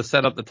pin him to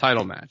set up the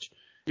title match.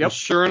 Yep. And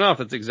sure enough,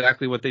 that's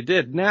exactly what they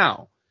did.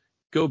 Now,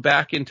 go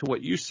back into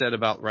what you said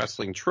about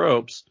wrestling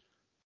tropes.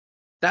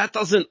 That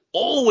doesn't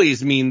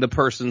always mean the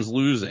person's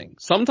losing.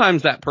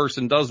 Sometimes that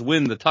person does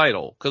win the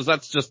title because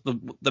that's just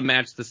the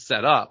match that's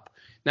set up.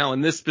 Now,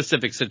 in this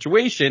specific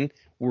situation,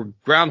 we're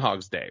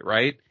Groundhog's Day,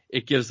 right?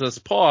 It gives us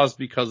pause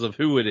because of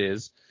who it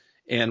is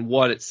and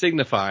what it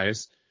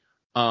signifies.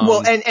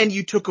 Well, and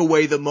you took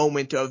away the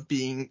moment of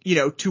being,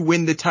 to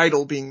win the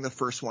title being the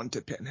first one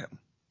to pin him.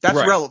 That's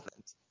right. Relevant.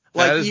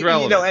 That is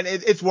relevant. And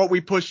it's what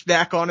we pushed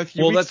back on a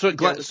few weeks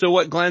ago.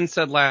 What Glenn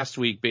said last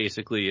week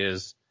basically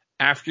is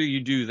after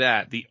you do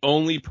that, the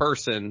only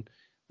person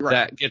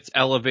that gets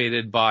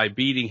elevated by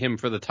beating him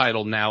for the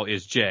title now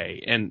is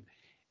Jay. And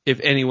if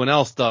anyone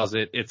else does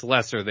it, it's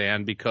lesser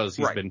than because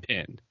he's been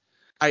pinned.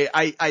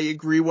 I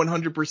agree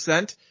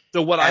 100%.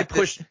 So what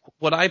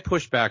I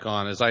pushed back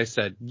on is I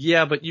said,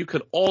 yeah, but you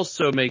could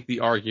also make the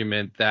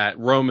argument that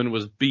Roman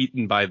was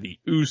beaten by the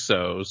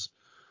Usos,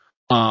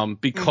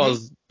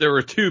 because there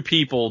were two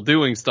people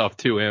doing stuff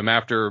to him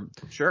after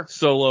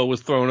Solo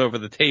was thrown over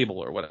the table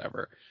or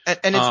whatever.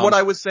 And it's what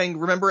I was saying.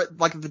 Remember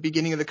at the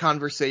beginning of the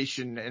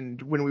conversation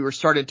and when we were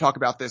starting to talk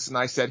about this, and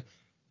I said,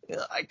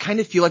 I kind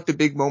of feel like the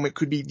big moment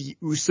could be the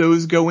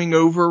Usos going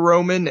over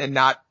Roman and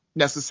not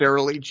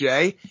necessarily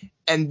Jay.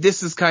 And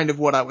this is kind of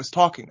what I was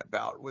talking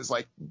about, was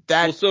like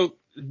that. Well,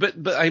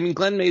 but I mean,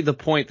 Glenn made the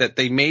point that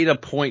they made a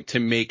point to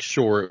make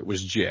sure it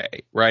was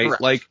Jay, right?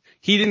 Correct. Like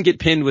he didn't get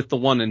pinned with the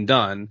one and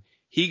done.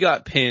 He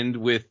got pinned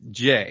with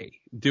Jay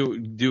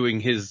doing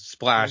his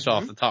splash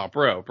off the top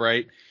rope,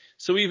 right?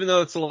 So even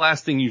though it's the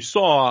last thing you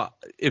saw,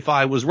 if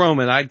I was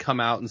Roman, I'd come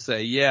out and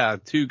say, yeah,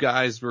 two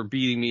guys were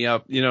beating me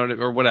up,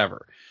 or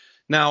whatever.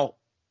 Now,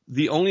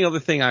 the only other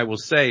thing I will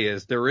say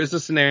is there is a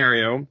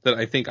scenario that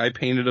I think I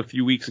painted a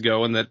few weeks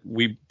ago and that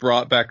we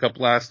brought back up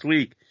last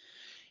week.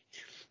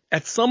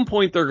 At some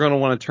point, they're going to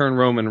want to turn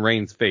Roman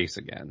Reigns face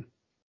again,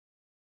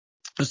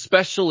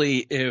 especially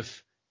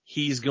if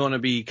he's going to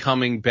be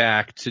coming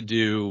back to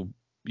do,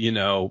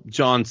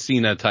 John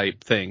Cena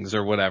type things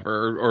or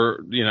whatever,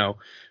 or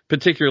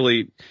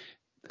particularly,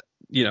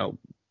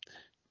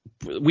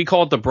 we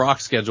call it the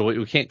Brock schedule.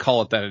 We can't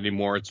call it that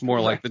anymore. It's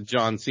more like the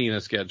John Cena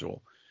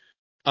schedule.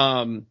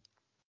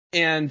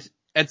 And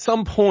at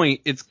some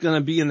point, it's going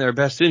to be in their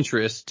best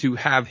interest to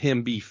have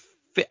him be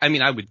fit. I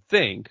mean, I would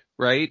think,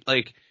 right?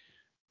 Like,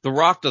 The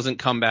Rock doesn't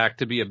come back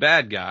to be a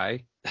bad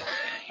guy,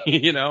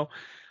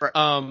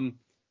 Right.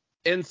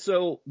 And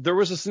so there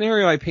was a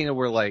scenario I painted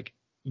where, like,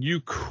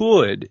 you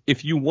could,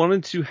 if you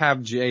wanted to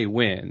have Jay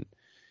win,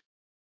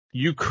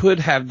 you could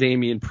have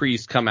Damian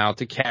Priest come out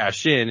to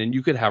cash in, and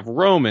you could have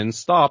Roman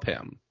stop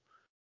him.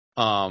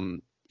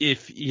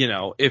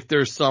 If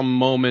there's some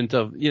moment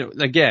of,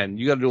 again,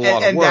 you got to do a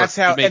lot of work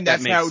to make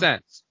that make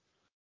sense.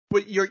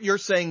 But you're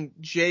saying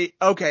Jay,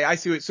 okay, I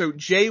see it. So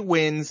Jay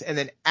wins and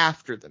then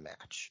after the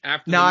match.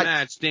 After the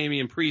match,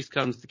 Damian Priest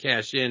comes to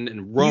cash in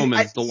and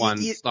Roman's the one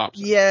that stops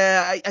him.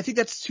 Yeah, I think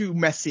that's too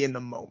messy in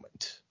the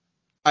moment.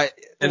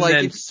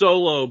 Then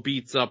Solo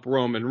beats up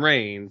Roman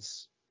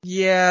Reigns.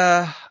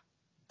 Yeah.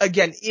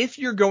 Again, if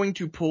you're going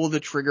to pull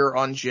the trigger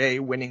on Jay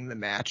winning the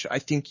match, I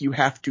think you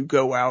have to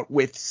go out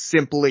with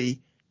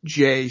simply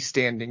Jay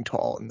standing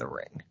tall in the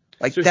ring.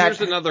 Like so that.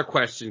 Here's another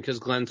question, because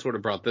Glenn sort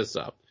of brought this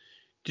up.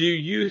 Do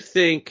you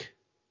think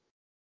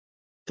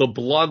the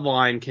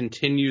Bloodline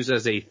continues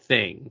as a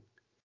thing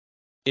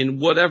in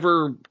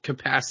whatever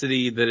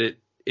capacity that it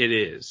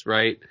is,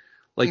 right?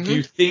 Like, do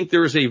you think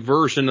there's a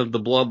version of the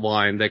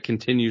Bloodline that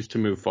continues to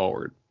move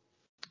forward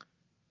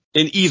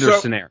in either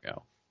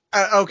scenario?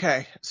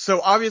 Okay. So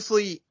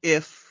obviously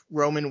if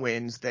Roman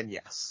wins, then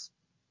yes,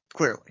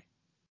 clearly.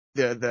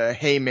 The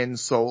Heyman,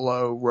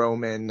 Solo,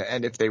 Roman,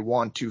 and if they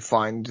want to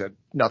find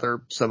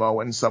another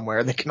Samoan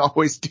somewhere, they can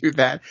always do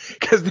that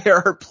because there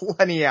are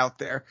plenty out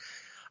there.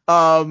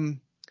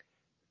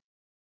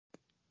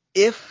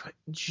 If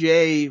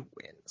Jay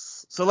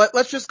wins, so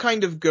let's just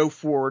kind of go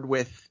forward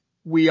with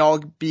we all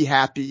be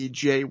happy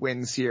Jay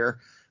wins here,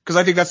 because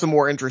I think that's a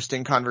more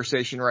interesting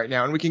conversation right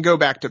now, and we can go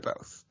back to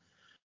both.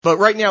 But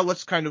right now,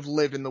 let's kind of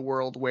live in the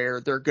world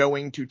where they're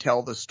going to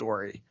tell the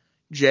story.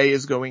 Jay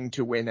is going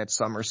to win at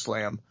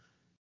SummerSlam.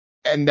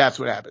 And that's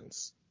what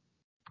happens.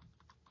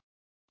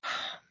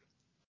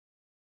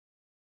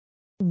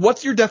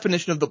 What's your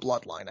definition of the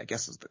Bloodline, I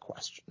guess is the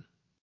question.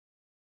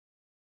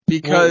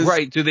 Because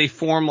right, do they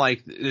form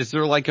is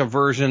there like a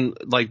version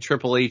like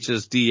Triple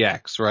H's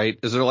DX, right?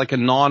 Is there like a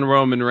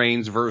non-Roman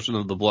Reigns version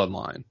of the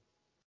Bloodline?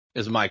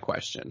 Is my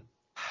question.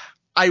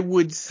 I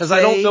would say, because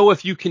I don't know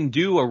if you can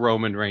do a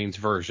Roman Reigns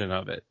version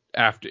of it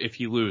if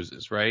he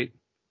loses, right?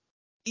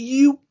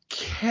 You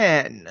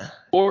can.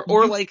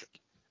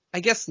 I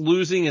guess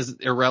losing is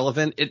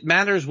irrelevant. It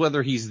matters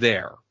whether he's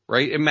there,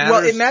 right? It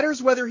matters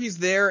whether he's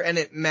there, and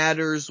it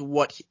matters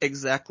what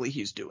exactly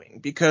he's doing.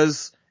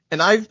 Because,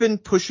 and I've been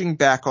pushing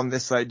back on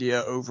this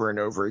idea over and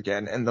over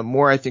again, and the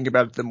more I think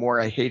about it, the more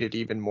I hate it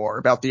even more,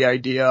 about the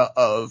idea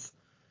of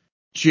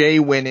Jay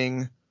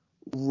winning,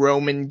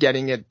 Roman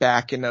getting it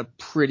back in a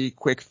pretty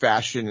quick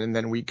fashion, and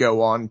then we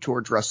go on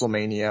towards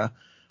WrestleMania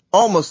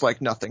almost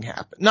like nothing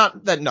happened.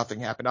 Not that nothing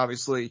happened,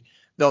 obviously.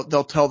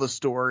 They'll tell the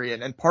story,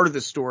 and part of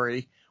the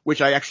story,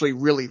 which I actually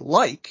really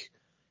like,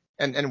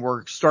 and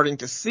we're starting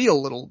to see a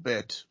little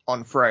bit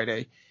on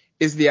Friday,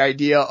 is the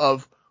idea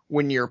of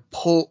when you're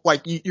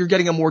you're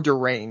getting a more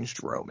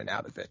deranged Roman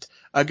out of it.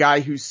 A guy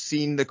who's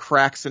seen the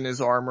cracks in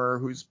his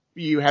armor,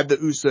 you had the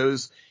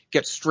Usos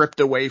get stripped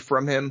away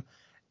from him.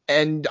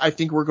 And I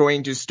think we're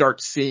going to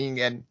start seeing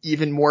an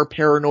even more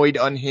paranoid,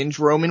 unhinged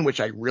Roman, which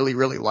I really,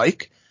 really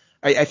like.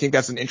 I think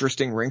that's an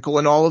interesting wrinkle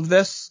in all of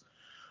this.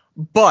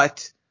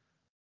 But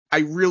I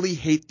really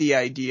hate the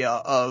idea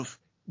of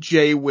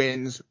Jay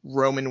wins,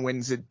 Roman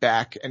wins it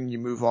back, and you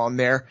move on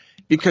there.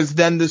 Because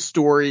then the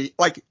story,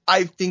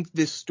 I think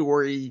this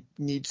story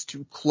needs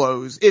to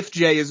close. If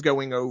Jay is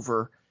going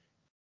over,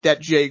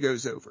 that Jay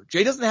goes over.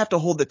 Jay doesn't have to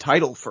hold the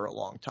title for a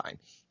long time.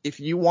 If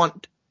you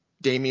want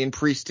Damian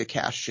Priest to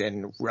cash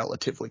in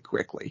relatively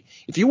quickly,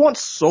 if you want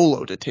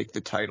Solo to take the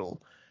title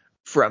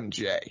from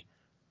Jay,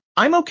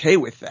 I'm okay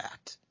with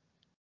that.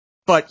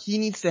 But he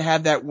needs to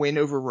have that win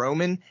over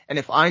Roman. And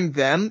if I'm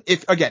them,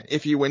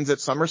 if he wins at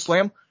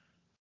SummerSlam,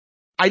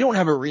 I don't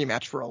have a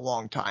rematch for a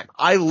long time.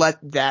 I let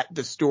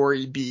the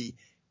story be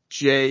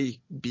Jay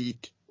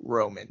beat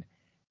Roman.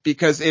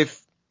 Because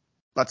if,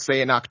 let's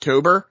say in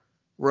October,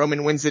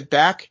 Roman wins it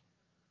back,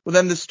 well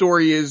then the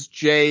story is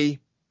Jay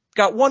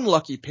got one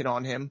lucky pin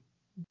on him,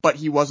 but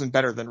he wasn't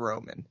better than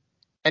Roman.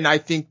 And I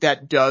think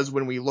that does,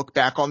 when we look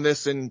back on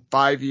this in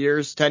 5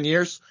 years, 10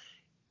 years,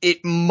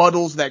 it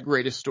muddles that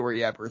greatest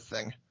story ever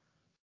thing.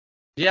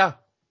 Yeah.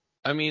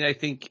 I mean, I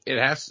think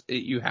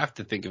you have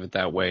to think of it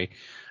that way.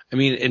 I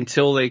mean,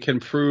 until they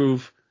can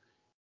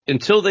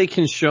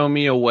show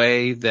me a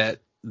way that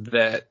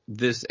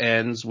this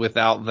ends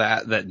without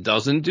that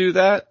doesn't do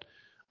that,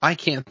 I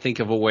can't think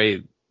of a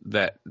way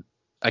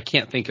I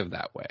can't think of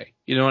that way.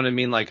 You know what I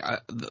mean?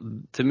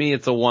 To me,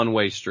 it's a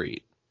one-way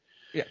street.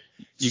 Yeah.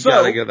 You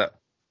gotta go that.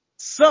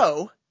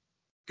 So,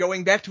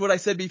 going back to what I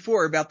said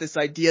before about this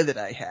idea that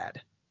I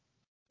had,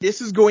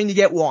 this is going to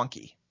get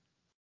wonky,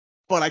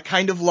 but I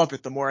kind of love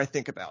it the more I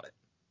think about it.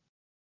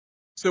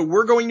 So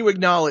we're going to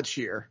acknowledge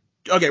here,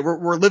 okay,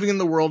 we're living in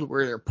the world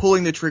where they're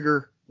pulling the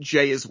trigger,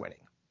 Jay is winning.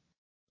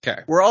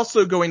 Okay. We're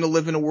also going to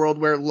live in a world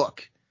where,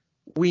 look,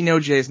 we know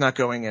Jay's not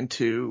going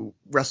into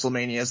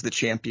WrestleMania as the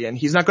champion.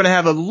 He's not going to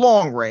have a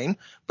long reign,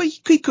 but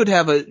he could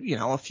have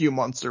a few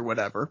months or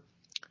whatever.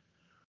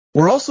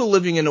 We're also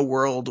living in a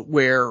world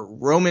where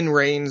Roman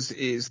Reigns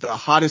is the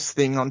hottest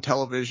thing on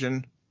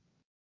television,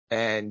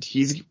 and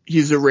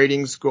he's a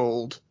ratings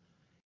gold.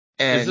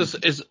 And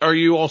are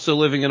you also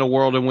living in a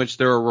world in which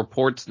there are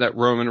reports that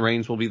Roman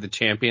Reigns will be the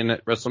champion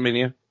at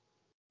WrestleMania?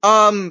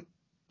 Are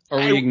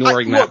we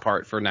ignoring that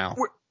part for now?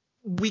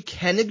 We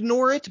can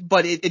ignore it,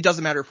 but it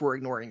doesn't matter if we're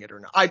ignoring it or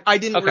not. I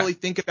didn't really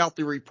think about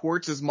the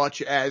reports as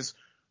much as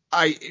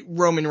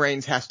Roman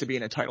Reigns has to be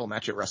in a title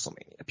match at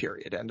WrestleMania,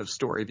 period. End of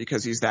story,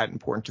 because he's that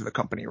important to the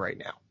company right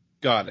now.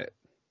 Got it.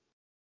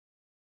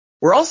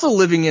 We're also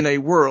living in a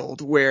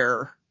world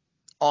where,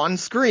 on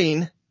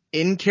screen,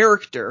 in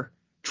character,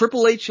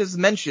 Triple H has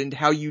mentioned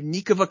how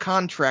unique of a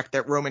contract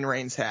that Roman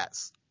Reigns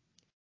has.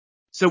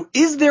 So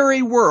is there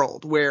a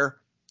world where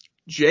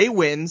Jay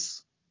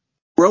wins,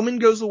 Roman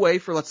goes away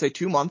for, let's say,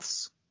 2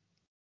 months.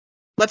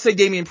 Let's say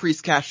Damian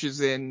Priest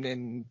cashes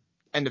in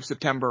end of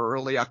September,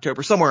 early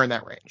October, somewhere in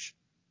that range.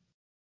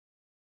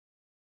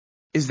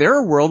 Is there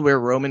a world where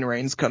Roman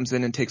Reigns comes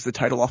in and takes the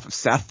title off of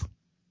Seth?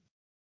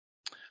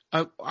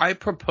 I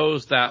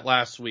proposed that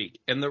last week,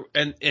 and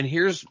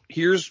here's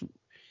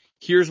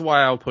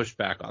why I'll push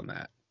back on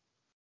that.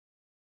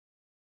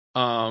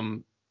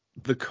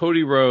 The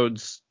Cody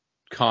Rhodes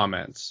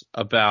comments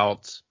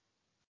about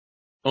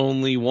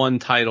only one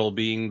title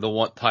being the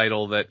one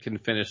title that can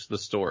finish the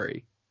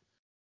story.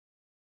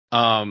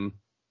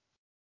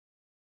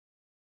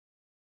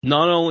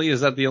 Not only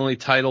is that the only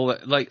title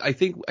that, like, I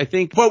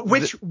think. But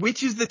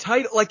which is the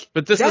title? Like,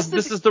 but this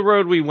is the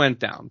road we went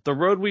down. The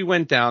road we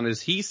went down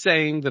is he's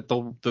saying that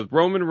the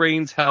Roman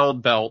Reigns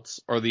held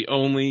belts are the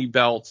only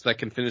belts that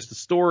can finish the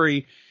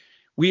story.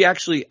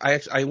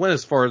 I went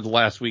as far as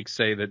last week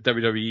say that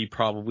WWE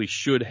probably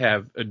should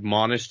have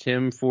admonished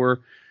him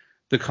for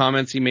the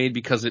comments he made,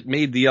 because it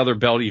made the other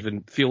belt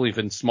feel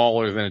even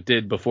smaller than it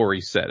did before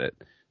he said it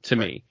to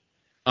me.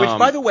 Which,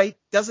 by the way,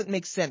 doesn't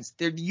make sense.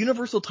 The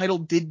Universal title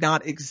did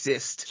not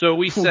exist. So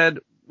we said,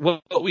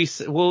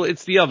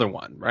 it's the other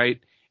one, right?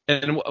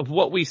 And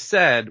what we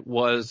said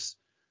was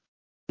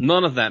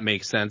none of that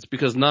makes sense,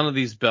 because none of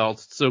these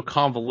belts, it's so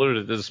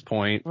convoluted at this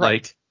point. Right.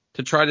 Like,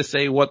 to try to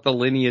say what the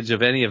lineage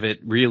of any of it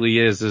really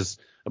is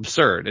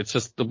absurd. It's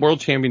just the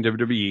world champion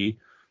WWE.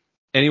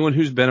 Anyone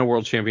who's been a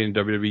world champion in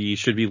WWE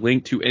should be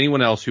linked to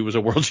anyone else who was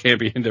a world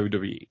champion in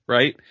WWE,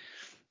 right?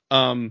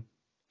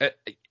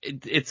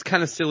 It's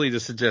kind of silly to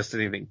suggest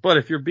anything, but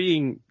if you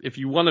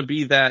want to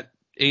be that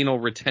anal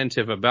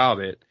retentive about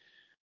it,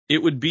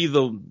 it would be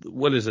the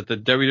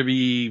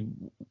WWE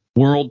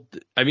world.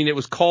 I mean, it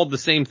was called the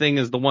same thing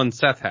as the one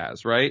Seth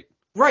has, right?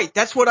 Right.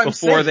 That's what I'm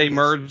saying. Before they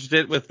merged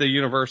it with the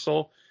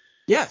Universal.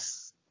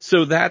 Yes.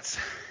 So that's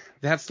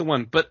the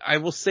one. But I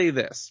will say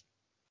this.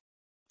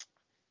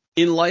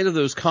 In light of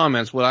those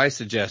comments, what I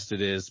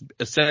suggested is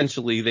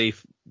essentially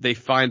they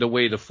find a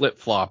way to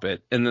flip-flop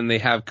it, and then they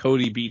have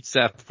Cody beat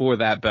Seth for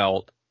that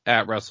belt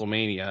at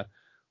WrestleMania,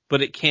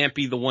 but it can't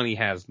be the one he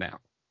has now.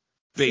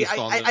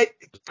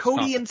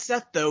 Cody and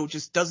Seth, though,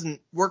 just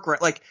doesn't work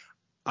right. Like,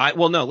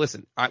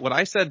 listen, what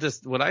I said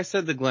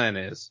to Glenn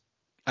is,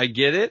 I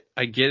get it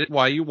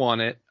why you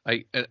want it.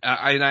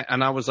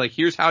 I was like,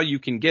 here's how you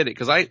can get it,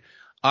 because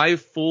I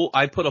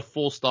put a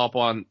full stop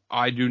on,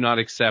 I do not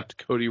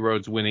accept Cody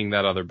Rhodes winning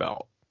that other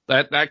belt.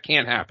 That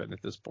can't happen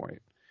at this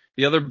point.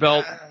 The other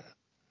belt,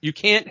 you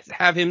can't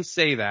have him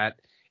say that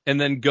and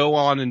then go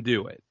on and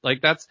do it.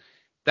 Like, that's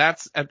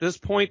at this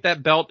point,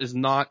 that belt is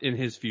not in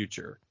his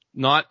future.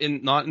 Not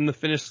in the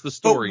finish of the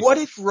story. But what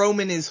if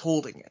Roman is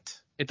holding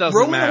it? It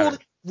doesn't matter.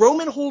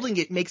 Roman holding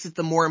it makes it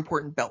the more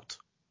important belt.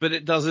 But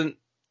it doesn't.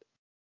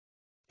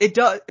 It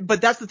does,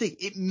 but that's the thing.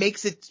 It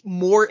makes it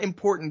more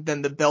important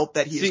than the belt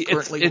that he is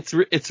currently.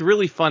 It's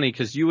really funny,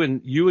 because you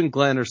and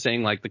Glenn are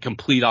saying like the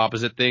complete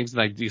opposite things,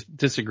 and I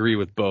disagree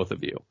with both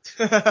of you.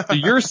 So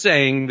you're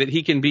saying that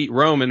he can beat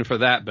Roman for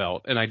that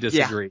belt, and I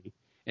disagree. Yeah.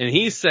 And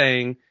he's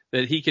saying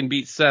that he can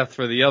beat Seth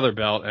for the other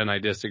belt, and I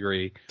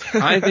disagree.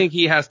 I think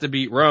he has to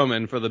beat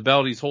Roman for the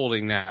belt he's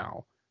holding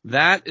now.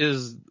 That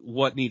is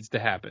what needs to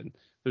happen.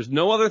 There's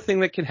no other thing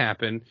that can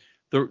happen.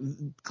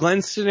 The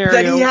Glenn's scenario.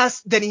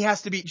 Then he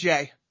has to beat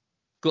Jay.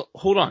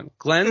 Hold on.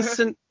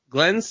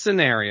 Glenn's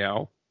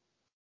scenario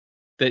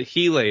that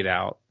he laid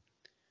out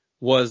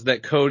was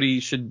that Cody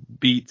should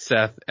beat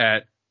Seth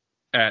at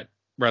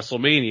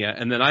WrestleMania,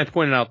 and then I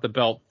pointed out the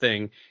belt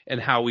thing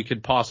and how we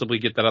could possibly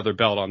get that other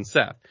belt on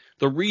Seth.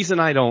 The reason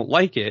I don't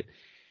like it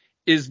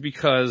is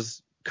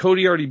because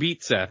Cody already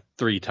beat Seth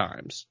 3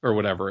 times, or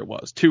whatever it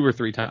was, 2 or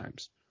 3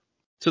 times.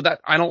 So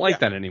that I don't like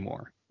that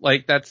anymore.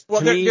 Like, that's,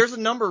 to me, there's a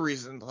number of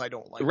reasons I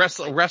don't like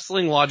it.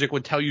 Wrestling logic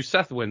would tell you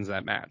Seth wins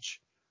that match.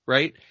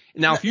 Right?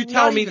 Now, if you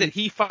tell me that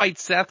he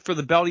fights Seth for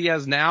the belt he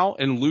has now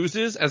and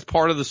loses as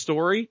part of the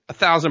story,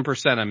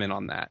 1,000% I'm in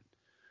on that.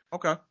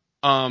 Okay.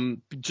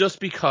 Just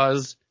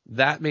because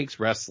that makes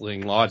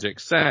wrestling logic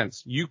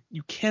sense. You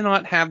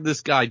cannot have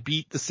this guy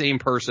beat the same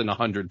person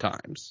 100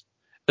 times,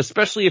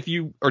 especially if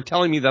you are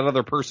telling me that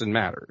other person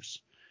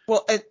matters.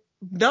 Well,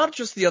 not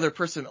just the other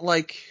person,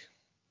 like,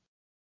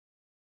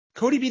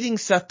 Cody beating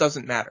Seth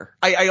doesn't matter.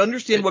 I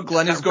understand what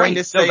Glenn is going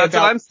to say. That's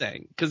what I'm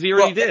saying, because he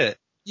already did it.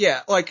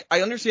 Yeah, like,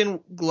 I understand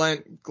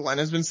Glenn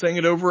has been saying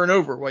it over and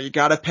over. Well, you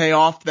gotta pay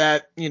off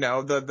that,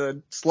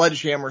 the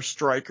sledgehammer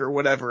strike or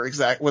whatever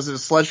was it a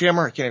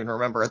sledgehammer? I can't even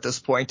remember at this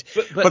point.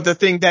 But the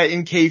thing that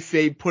in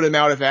kayfabe put him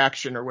out of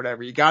action or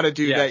whatever. You gotta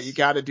do that, you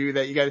gotta do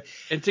that,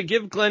 And to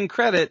give Glenn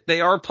credit,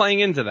 they are playing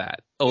into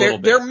that a little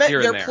bit.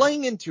 They're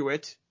playing into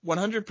it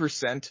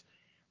 100%.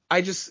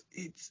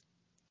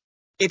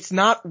 It's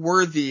not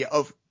worthy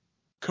of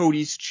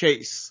Cody's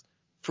chase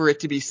for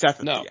it to be Seth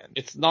at the end.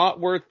 It's not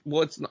worth,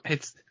 it's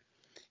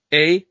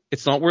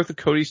not worth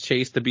Cody's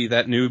chase to be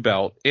that new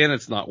belt, and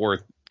it's not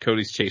worth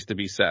Cody's chase to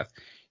be Seth.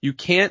 You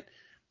can't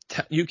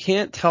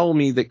tell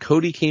me that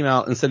Cody came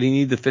out and said he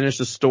needed to finish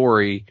the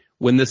story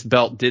when this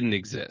belt didn't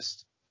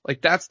exist.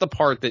 Like, that's the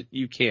part that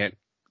you can't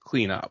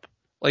clean up.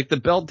 Like, the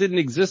belt didn't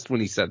exist when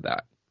he said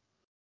that.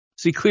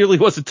 So he clearly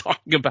wasn't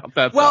talking about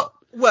that belt.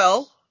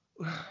 Well,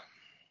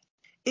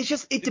 it's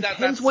just, it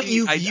depends what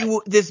you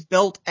view this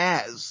belt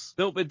as.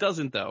 No, it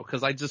doesn't though,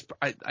 because I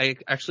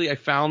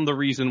found the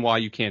reason why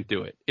you can't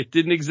do it. It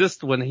didn't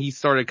exist when he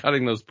started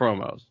cutting those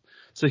promos.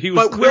 So he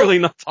was clearly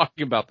not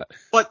talking about that.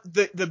 But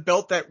the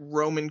belt that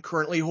Roman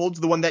currently holds,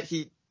 the one that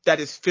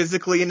is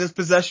physically in his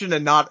possession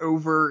and not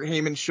over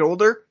Heyman's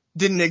shoulder,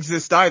 didn't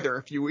exist either.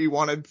 If we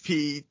want to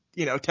be,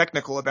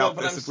 technical about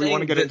this, if we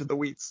want to get into the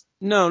weeds.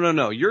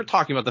 No. You're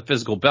talking about the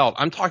physical belt.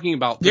 I'm talking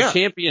about the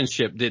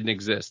championship didn't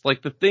exist.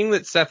 Like, the thing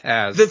that Seth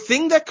has. The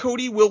thing that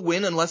Cody will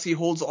win unless he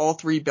holds all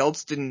three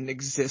belts didn't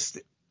exist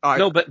either.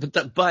 No, but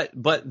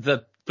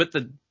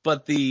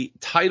the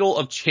title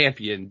of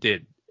champion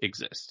did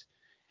exist.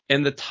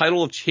 And the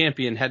title of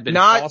champion had been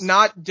not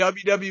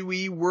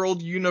WWE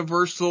World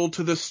Universal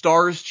to the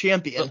Stars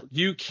champion.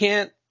 You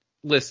can't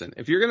listen.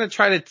 If you're going to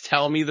try to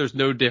tell me there's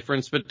no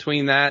difference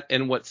between that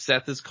and what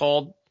Seth is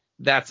called,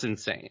 that's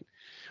insane.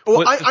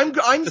 Well, I'm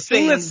the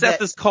saying thing that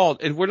Seth is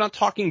called, and we're not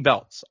talking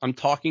belts. I'm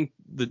talking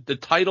the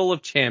title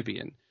of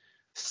champion.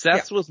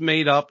 Seth's was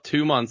made up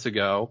 2 months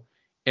ago,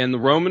 and the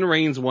Roman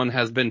Reigns one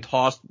has been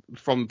tossed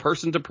from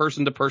person to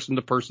person to person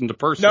to person to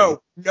person.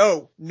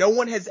 No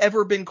one has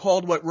ever been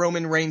called what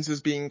Roman Reigns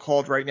is being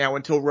called right now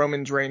until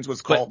Roman Reigns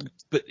was called.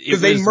 But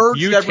because they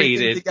merged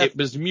everything together. It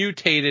was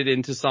mutated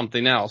into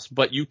something else,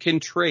 but you can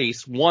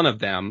trace one of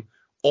them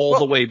all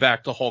the way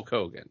back to Hulk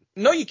Hogan.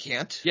 No, you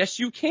can't. Yes,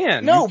 you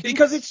can. No,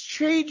 because it's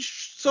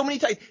changed so many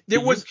times.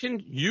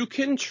 You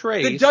can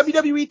trace. The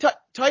WWE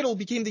title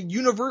became the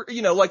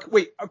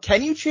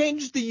can you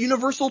change the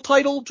Universal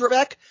title,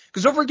 Drabek?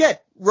 Because don't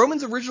forget,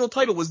 Roman's original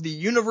title was the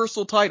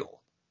Universal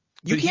title.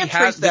 You can't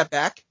trace that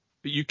back.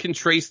 But you can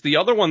trace the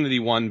other one that he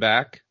won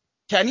back.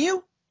 Can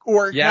you?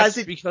 Or has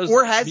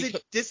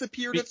it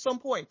disappeared at some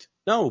point?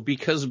 No,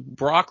 because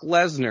Brock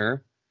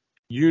Lesnar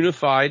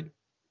unified.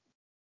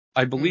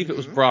 I believe it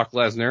was Brock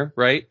Lesnar,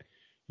 right?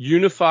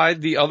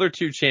 Unified the other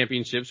two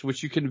championships,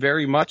 which you can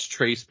very much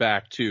trace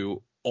back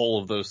to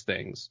all of those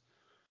things.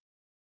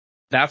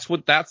 That's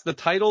the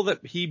title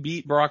that he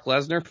beat Brock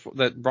Lesnar for,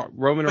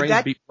 Roman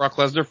Reigns beat Brock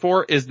Lesnar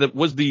for, it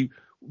was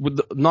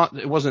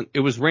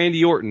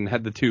Randy Orton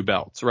had the two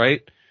belts,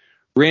 right?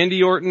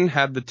 Randy Orton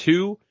had the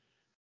two.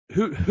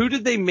 Who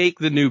did they make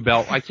the new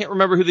belt? I can't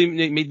remember who they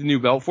made the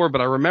new belt for,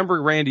 but I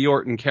remember Randy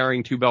Orton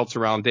carrying two belts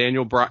around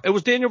Daniel Bryan. It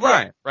was Daniel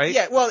Bryan, right?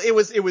 Yeah, well, it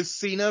was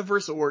Cena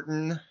versus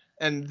Orton,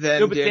 and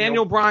then no, but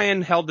Daniel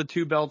Bryan held the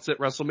two belts at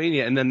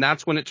WrestleMania, and then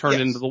that's when it turned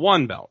into the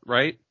one belt,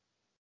 right?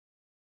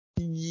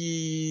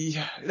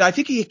 Yeah, I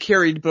think he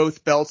carried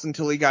both belts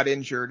until he got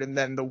injured, and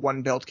then the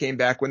one belt came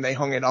back when they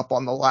hung it up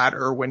on the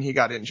ladder when he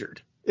got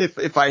injured.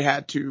 If I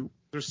had to.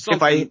 There's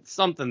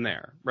something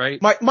there,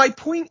 right? My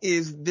point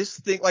is this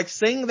thing, like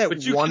saying that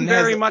but you can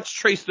very much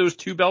trace those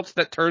two belts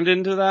that turned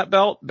into that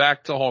belt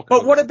back to Hulk Hogan.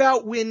 But what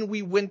about when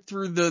we went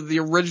through the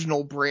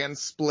original brand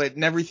split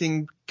and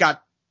everything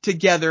got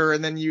together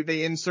and then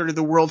they inserted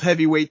the World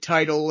Heavyweight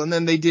title and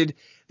then they did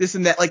this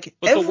and that, like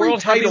but every the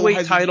World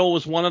Heavyweight title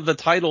was one of the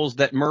titles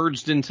that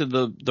merged into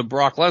the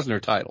Brock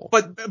Lesnar title.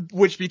 But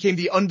which became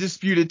the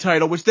Undisputed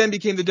title, which then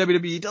became the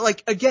WWE.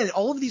 Like again,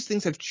 all of these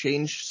things have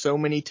changed so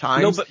many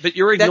times. No, but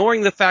you're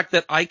ignoring the fact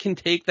that I can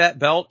take that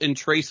belt and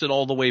trace it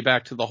all the way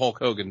back to the Hulk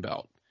Hogan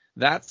belt.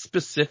 That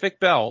specific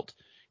belt,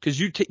 because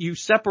you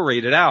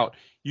separate it out.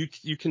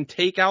 You can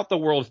take out the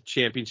World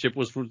Championship,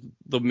 was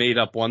the made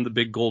up one, the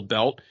big gold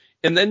belt.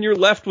 And then you're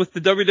left with the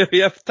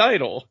WWF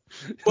title.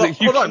 Well,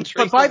 hold on.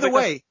 But by the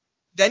way,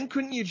 then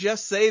couldn't you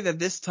just say that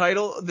this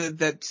title,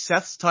 that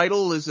Seth's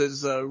title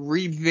is a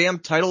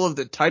revamped title of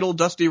the title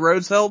Dusty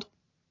Rhodes held?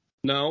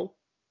 No.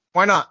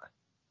 Why not?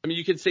 I mean,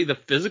 you could say the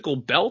physical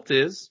belt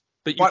is,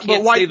 but you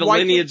can't say the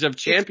lineage of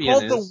champion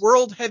is. It's called the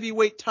World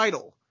Heavyweight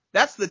title.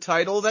 That's the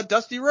title that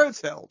Dusty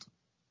Rhodes held.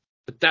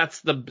 But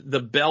that's the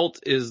belt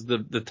is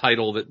the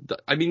title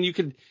that, I mean, you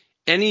could,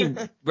 any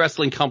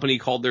wrestling company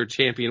called their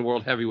champion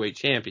World Heavyweight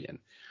Champion.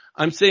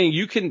 I'm saying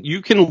you can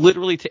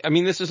literally I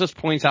mean, this just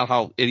points out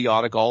how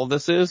idiotic all of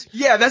this is.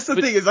 Yeah, that's the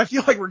thing is I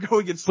feel like we're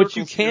going in circles. But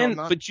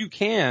you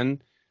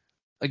can,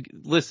 like,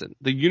 listen,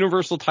 the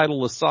Universal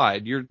title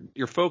aside,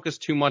 you're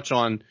focused too much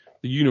on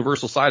the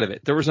Universal side of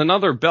it. There was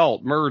another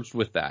belt merged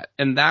with that,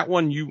 and that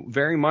one you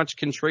very much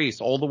can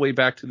trace all the way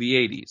back to the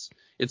 80s.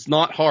 It's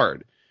not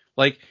hard.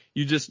 Like,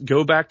 you just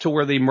go back to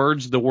where they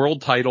merged the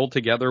world title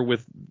together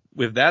with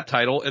that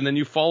title, and then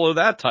you follow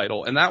that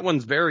title. And that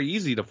one's very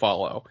easy to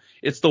follow.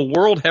 It's the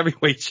World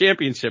Heavyweight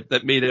Championship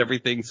that made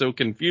everything so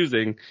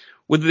confusing.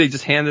 Whether they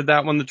just handed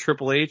that one to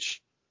Triple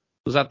H?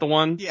 Was that the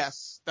one?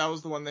 Yes, that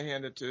was the one they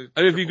handed to.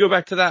 I mean, if you go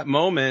back to that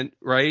moment,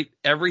 right,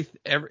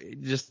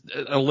 just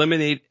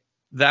eliminate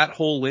that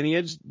whole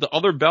lineage. The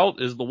other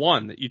belt is the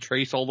one that you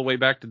trace all the way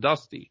back to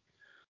Dusty.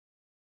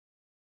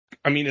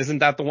 I mean, isn't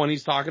that the one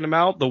he's talking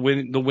about? The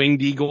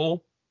winged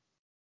eagle?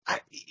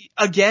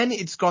 Again,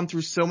 it's gone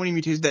through so many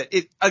mutations that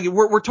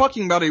we're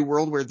talking about a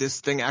world where this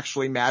thing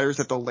actually matters,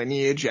 that the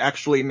lineage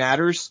actually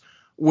matters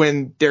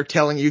when they're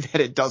telling you that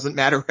it doesn't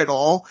matter at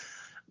all.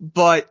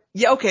 But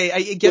yeah, okay,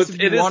 I guess if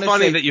it you is want to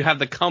funny say that you have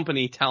the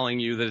company telling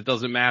you that it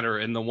doesn't matter,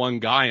 and the one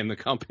guy in the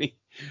company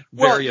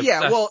well, very yeah,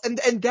 upset. well,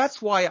 and that's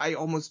why I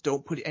almost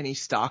don't put any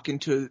stock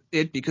into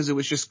it because it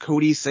was just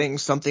Cody saying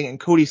something, and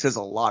Cody says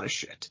a lot of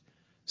shit.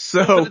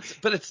 So,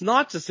 But it's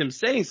not just him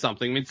saying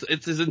something. I mean,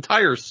 it's his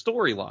entire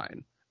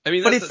storyline. I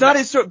mean, but it's not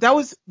his. That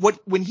was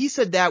when he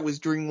said that was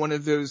during one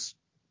of those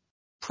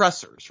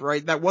pressers,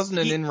 right? That wasn't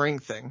an in-ring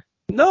thing.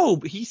 No,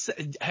 he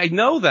said, I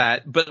know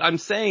that, but I'm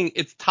saying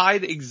it's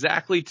tied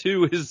exactly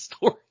to his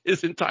story,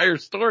 his entire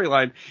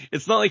storyline.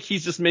 It's not like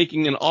he's just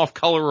making an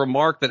off-color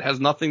remark that has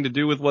nothing to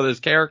do with what his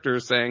character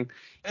is saying.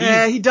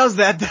 He does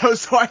that though,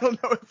 so I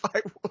don't know if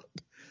I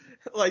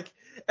would. Like,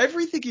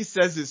 everything he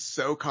says is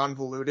so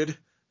convoluted.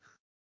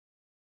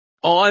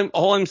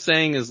 All I'm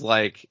saying is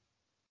like,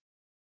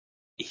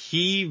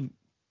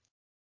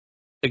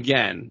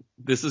 again,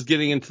 this is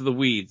getting into the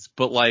weeds,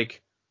 but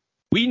like,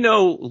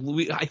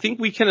 I think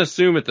we can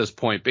assume at this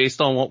point, based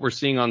on what we're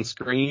seeing on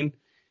screen,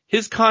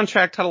 his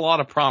contract had a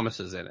lot of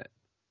promises in it.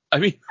 I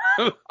mean,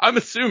 I'm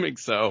assuming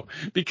so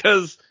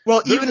because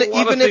even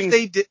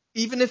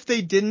if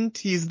they didn't,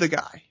 he's the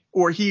guy,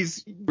 or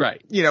he's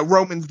right.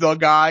 Roman's the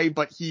guy,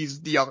 but he's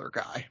the other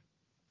guy.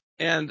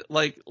 And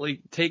like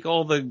take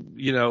all the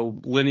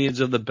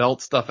lineage of the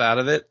belt stuff out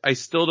of it. I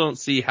still don't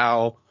see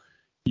how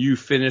you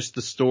finish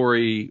the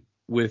story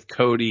with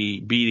Cody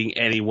beating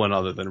anyone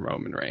other than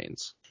Roman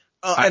Reigns.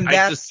 And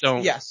I just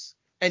don't. Yes.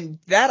 And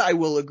that I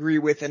will agree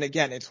with. And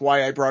again, it's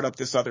why I brought up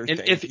this other thing.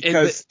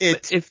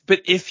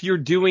 But if you're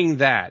doing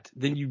that,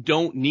 then you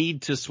don't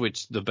need to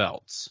switch the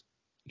belts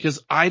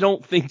because I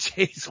don't think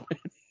Jay's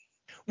winning.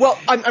 Well,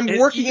 I'm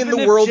working in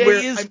the world Jay where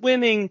is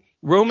winning,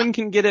 Roman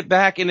can get it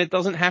back and it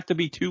doesn't have to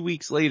be 2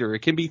 weeks later.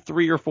 It can be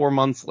 3 or 4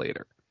 months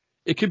later.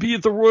 It could be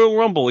at the Royal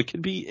Rumble. It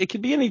could be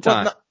any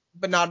time.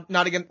 But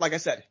not against, like I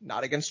said,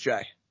 not against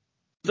Jay.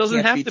 It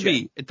doesn't have to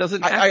be. It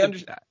doesn't have to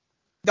be that.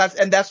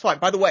 That's fine.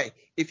 By the way,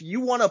 if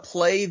you want to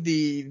play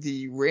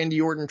the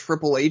Randy Orton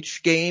Triple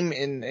H game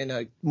in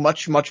a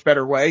much, much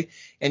better way,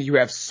 and you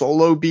have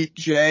Solo beat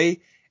Jay,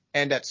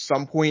 and at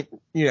some point,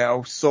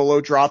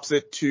 Solo drops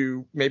it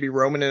to maybe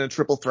Roman in a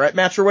triple threat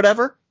match or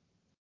whatever,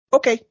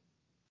 okay.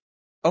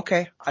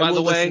 I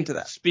will listen to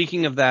that.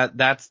 Speaking of that,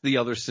 that's the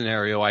other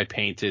scenario I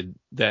painted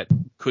that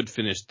could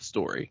finish the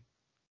story,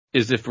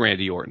 is if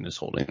Randy Orton is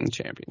holding the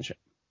championship.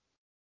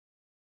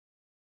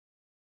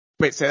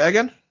 Wait, say that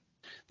again?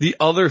 The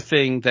other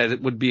thing that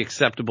it would be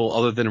acceptable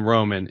other than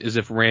Roman is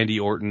if Randy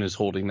Orton is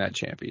holding that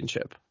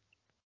championship.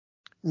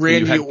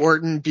 Randy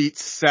Orton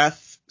beats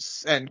Seth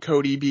and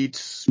Cody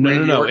beats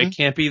Randy Orton? It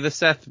can't be the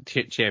Seth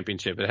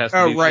championship. It has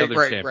to be the other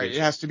championship. Right. It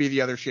has to be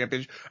the other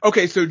championship.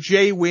 Okay, so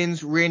Jay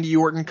wins, Randy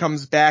Orton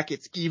comes back,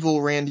 it's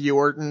evil Randy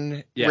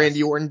Orton. Yes.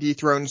 Randy Orton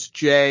dethrones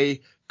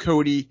Jay,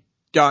 Cody,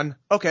 done.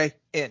 Okay,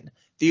 in.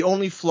 The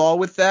only flaw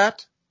with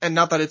that, and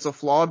not that it's a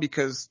flaw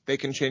because they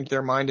can change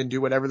their mind and do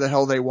whatever the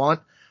hell they want,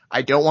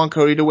 I don't want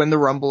Cody to win the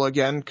Rumble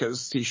again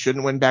because he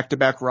shouldn't win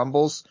back-to-back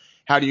Rumbles.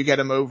 How do you get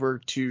him over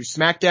to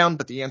SmackDown?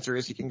 But the answer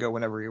is he can go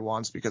whenever he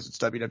wants because it's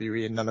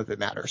WWE and none of it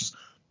matters.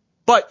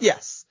 But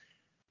yes,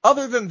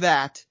 other than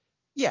that,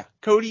 yeah,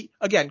 Cody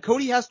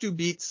has to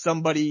beat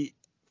somebody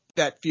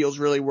that feels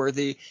really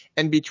worthy.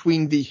 And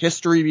between the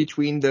history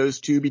between those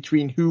two,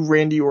 between who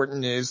Randy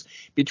Orton is,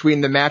 between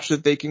the match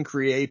that they can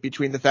create,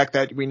 between the fact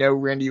that we know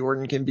Randy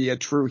Orton can be a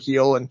true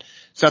heel and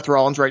Seth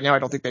Rollins right now, I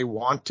don't think they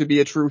want to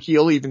be a true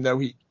heel, even though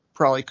he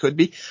probably could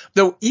be.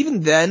 Though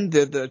even then,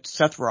 the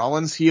Seth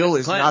Rollins heel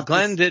is not.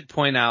 Glenn did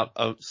point out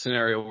a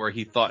scenario where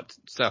he thought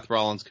Seth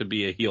Rollins could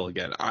be a heel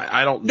again.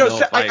 I don't know.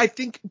 No, I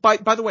think by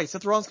the way,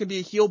 Seth Rollins can be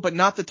a heel, but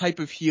not the type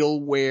of heel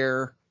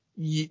where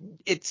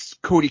it's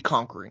Cody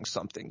conquering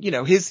something.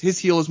 His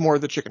heel is more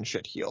the chicken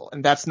shit heel,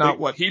 and that's not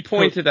what he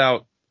pointed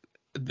out.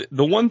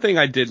 The one thing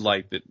I did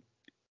like that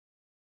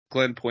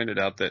Glenn pointed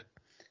out that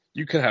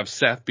you could have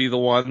Seth be the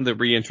one that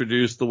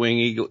reintroduced the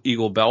Wing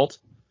Eagle belt.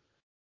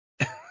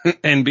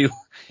 And be,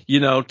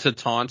 to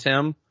taunt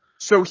him.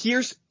 So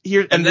here's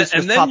and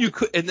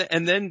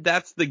then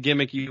that's the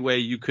gimmicky way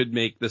you could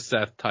make the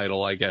Seth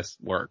title, I guess,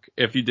 work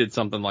if you did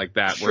something like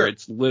that, sure, where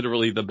it's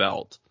literally the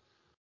belt.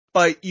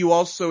 But you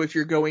also, if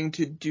you're going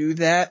to do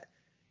that,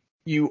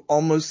 you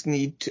almost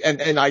need to,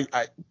 and I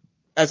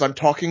as I'm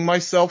talking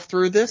myself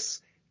through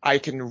this, I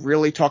can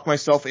really talk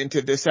myself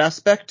into this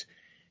aspect.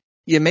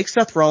 You make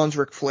Seth Rollins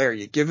Ric Flair.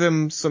 You give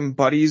him some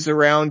buddies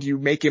around. You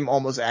make him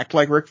almost act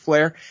like Ric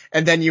Flair.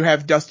 And then you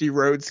have Dusty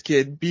Rhodes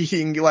Kid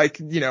beating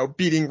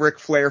Ric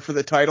Flair for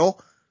the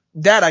title.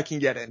 That I can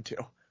get into.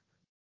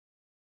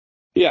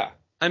 Yeah.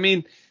 I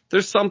mean,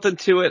 there's something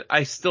to it.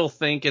 I still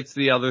think it's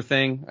the other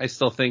thing. I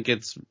still think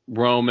it's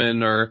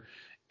Roman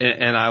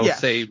and I would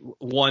say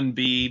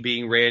 1B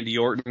being Randy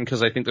Orton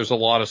because I think there's a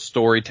lot of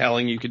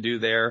storytelling you could do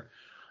there.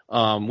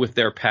 With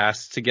their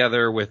past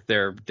together, with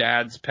their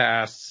dad's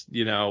past,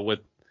 with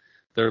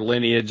their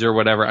lineage or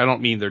whatever. I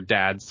don't mean their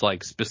dads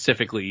like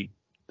specifically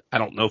I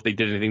don't know if they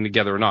did anything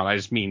together or not. I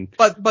just mean,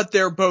 but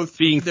they're both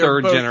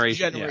third both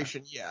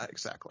generation. Yeah,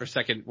 exactly. Or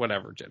second,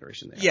 whatever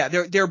generation they are.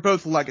 Yeah, they're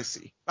both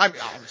legacy. I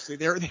mean, obviously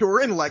they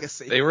were in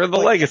legacy. They were in the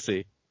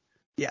legacy.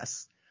 Yeah.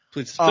 Yes.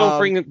 Please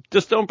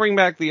don't bring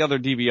back the other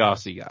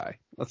DiBiase guy.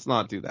 Let's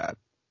not do that.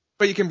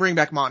 But you can bring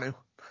back Manu.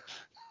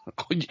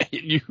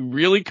 You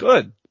really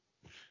could.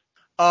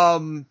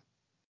 Boy,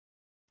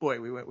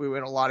 we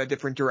went a lot of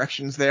different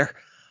directions there.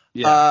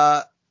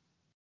 Yeah.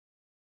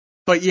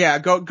 But yeah,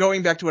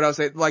 going back to what I was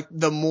saying, like,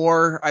 the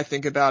more I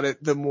think about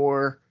it, the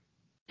more,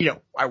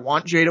 I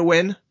want Jay to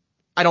win.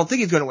 I don't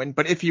think he's going to win,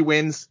 but if he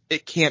wins,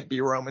 it can't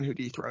be Roman who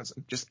dethrones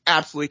him. Just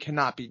absolutely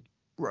cannot be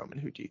Roman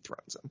who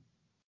dethrones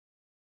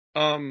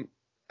him.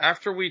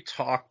 After we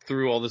talked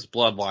through all this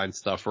Bloodline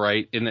stuff,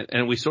 right?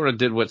 And we sort of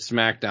did what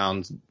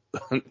SmackDown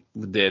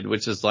did,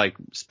 which is like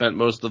spent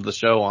most of the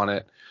show on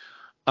it.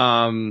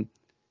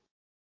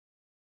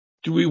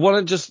 Do we want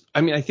to just,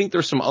 I think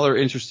there's some other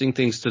interesting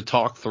things to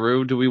talk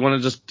through. Do we want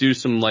to just do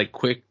some like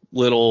quick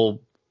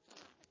little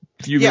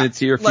few minutes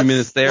here, few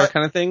minutes there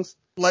kind of things?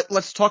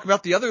 Let's talk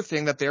about the other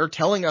thing that they're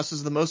telling us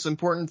is the most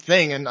important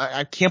thing. And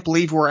I can't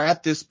believe we're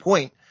at this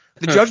point.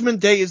 The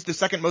Judgment Day is the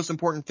second most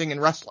important thing in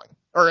wrestling,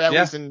 or at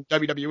least in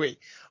WWE.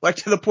 Like,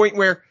 to the point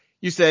where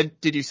you said,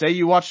 did you say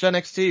you watched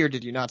NXT or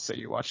did you not say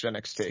you watched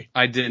NXT?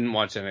 I didn't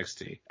watch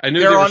NXT. I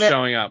knew they were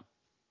showing up.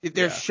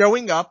 They're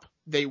showing up.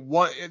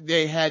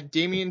 They had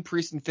Damian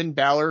Priest and Finn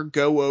Balor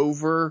go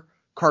over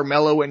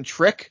Carmelo and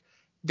Trick.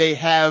 They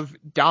have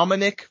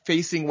Dominic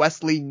facing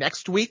Wesley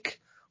next week.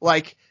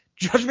 Like,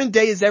 Judgment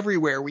Day is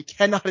everywhere. We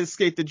cannot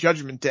escape the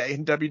Judgment Day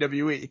in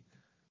WWE.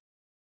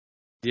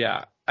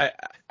 Yeah.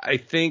 I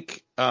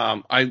think,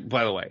 by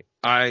the way,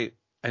 I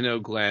know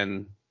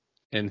Glenn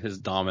and his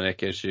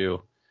Dominic issue.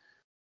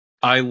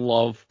 I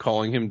love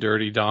calling him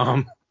Dirty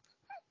Dom.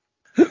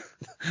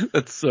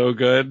 That's so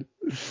good.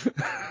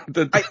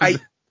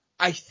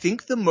 I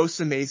think the most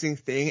amazing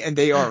thing, and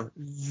they are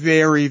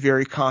very,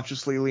 very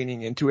consciously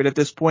leaning into it at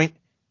this point,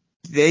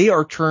 they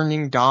are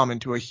turning Dom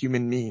into a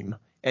human meme.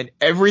 And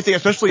everything,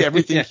 especially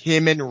everything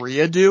him and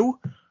Rhea do,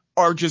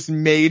 are just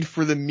made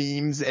for the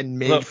memes and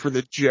made for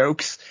the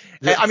jokes.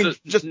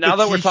 Just now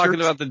that we're talking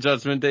about the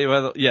Judgment Day,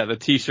 the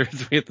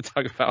t-shirts we have to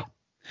talk about.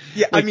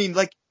 Yeah,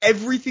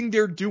 everything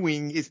they're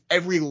doing is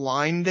every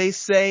line they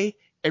say,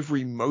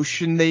 every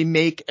motion they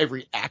make,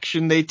 every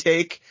action they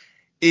take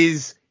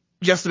is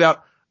just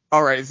about,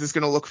 all right, is this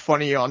going to look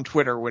funny on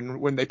Twitter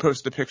when they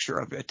post a picture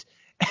of it?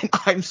 And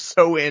I'm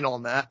so in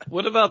on that.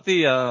 What about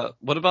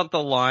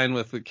the line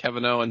with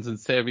Kevin Owens and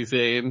Sami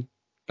Zayn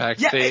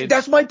backstage? Yeah,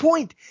 that's my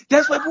point.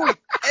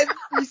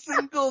 Every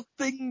single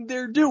thing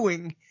they're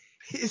doing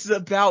is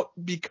about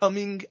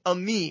becoming a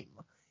meme.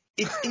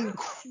 It's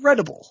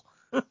incredible.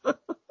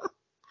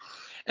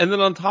 And then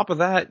on top of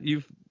that,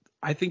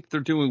 I think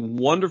they're doing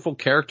wonderful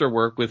character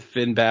work with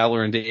Finn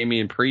Balor and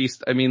Damian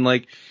Priest.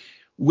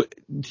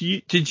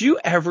 Did you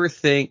ever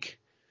think,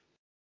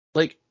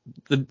 like,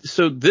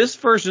 so this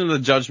version of the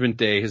Judgment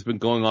Day has been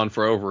going on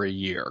for over a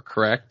year,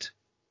 correct?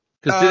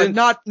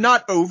 Not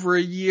over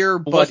a year,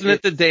 but wasn't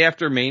it the day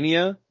after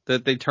Mania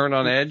that they turned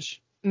on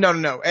Edge?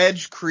 No.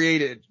 Edge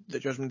created the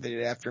Judgment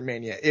Day after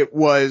Mania. It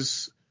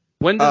was.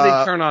 When did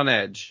they turn on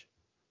Edge?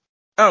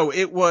 Oh,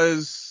 it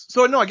was.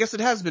 So no, I guess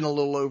it has been a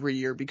little over a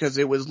year because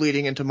it was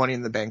leading into Money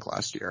in the Bank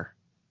last year.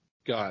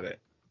 Got it.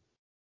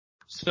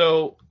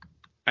 So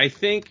I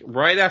think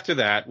right after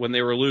that, when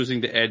they were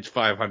losing to Edge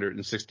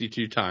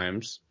 562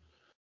 times,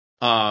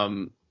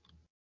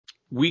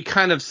 we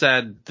kind of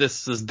said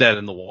this is dead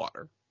in the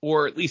water,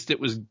 or at least it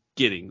was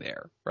getting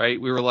there,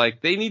 right? We were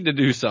like, they need to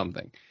do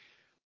something.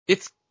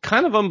 It's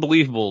kind of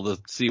unbelievable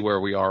to see where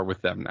we are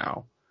with them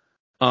now.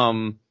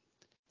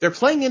 They're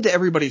playing into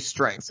everybody's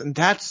strengths, and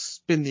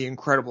that's been the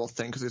incredible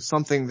thing, because it's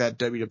something that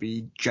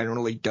WWE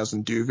generally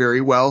doesn't do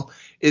very well,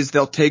 is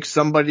they'll take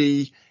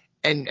somebody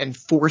and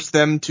force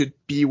them to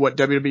be what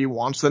WWE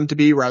wants them to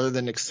be rather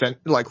than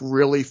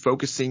really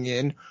focusing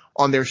in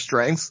on their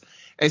strengths.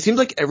 And it seems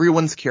like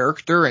everyone's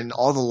character and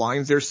all the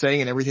lines they're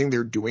saying and everything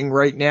they're doing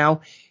right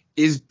now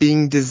is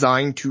being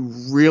designed to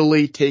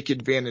really take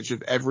advantage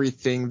of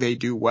everything they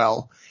do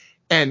well.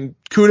 And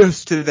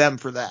kudos to them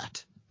for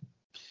that.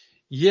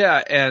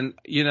 Yeah, and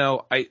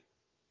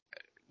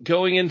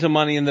going into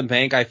Money in the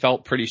Bank, I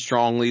felt pretty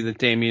strongly that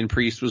Damian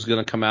Priest was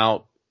going to come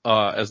out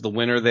as the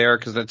winner there,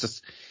 because that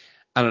just,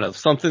 I don't know,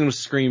 something was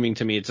screaming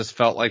to me. It just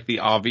felt like the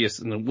obvious,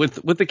 and with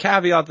the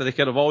caveat that they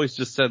could have always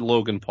just said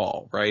Logan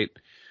Paul, right?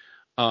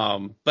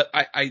 But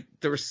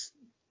there was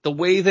the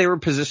way they were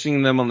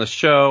positioning them on the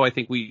show. I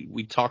think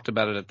we talked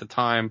about it at the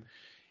time,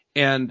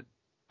 and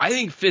I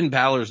think Finn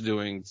Balor's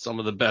doing some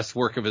of the best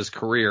work of his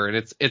career,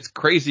 and it's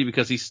crazy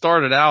because he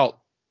started out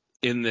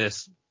in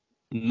this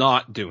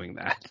not doing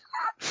that.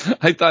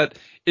 I thought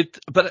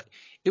but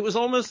it was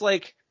almost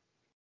like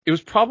it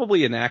was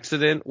probably an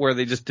accident where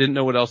they just didn't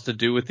know what else to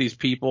do with these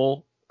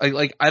people.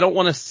 I don't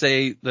want to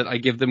say that I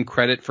give them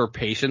credit for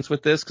patience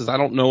with this, because I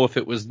don't know if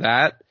it was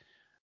that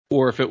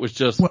or if it was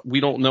just we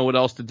don't know what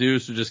else to do,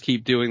 so just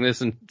keep doing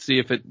this and see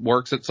if it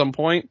works at some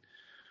point.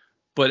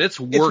 but it's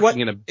working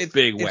in a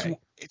big way. way.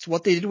 It's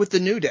what they did with the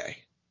New Day.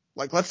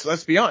 Like,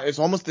 let's be honest. It's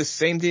almost the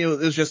same deal. It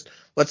was just,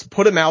 let's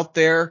put him out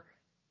there.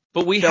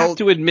 But we have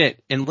to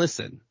admit, and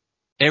listen,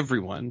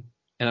 everyone,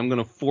 and I'm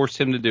going to force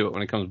him to do it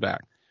when it comes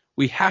back.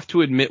 We have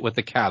to admit what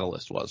the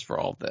catalyst was for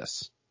all of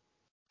this.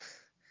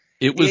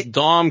 It was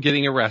Dom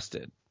getting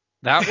arrested.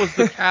 That was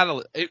the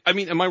catalyst. I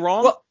mean, am I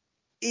wrong? Well,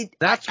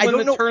 that's when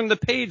they turned the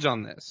page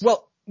on this.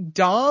 Well,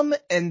 Dom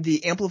and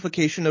the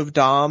amplification of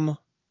Dom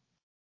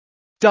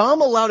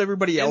allowed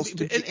everybody else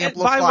to be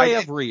amplified. By way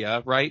of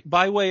Rhea, right?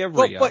 By way of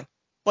Rhea.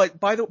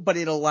 But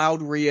it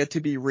allowed Rhea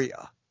to be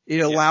Rhea. It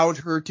allowed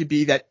her to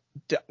be that,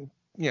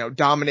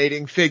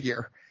 dominating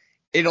figure.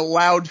 It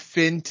allowed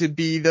Finn to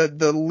be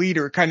the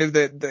leader, kind of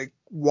the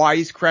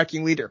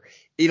wisecracking leader.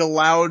 It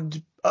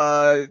allowed,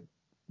 I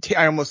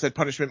almost said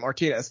Punishment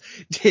Martinez,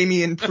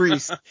 Damian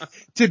Priest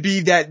to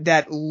be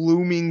that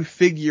looming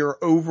figure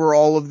over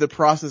all of the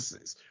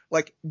processes.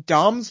 Like,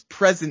 Dom's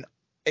presence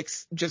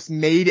just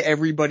made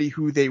everybody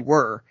who they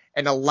were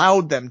and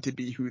allowed them to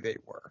be who they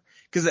were.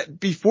 Because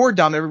before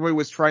Dom, everybody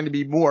was trying to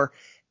be more,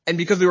 and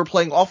because they were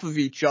playing off of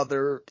each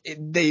other,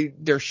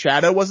 their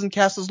shadow wasn't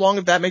cast as long,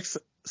 if that makes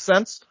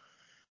sense.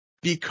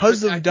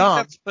 Because of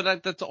Dom.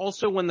 But that's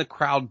also when the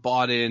crowd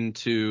bought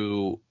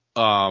into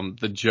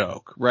the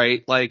joke,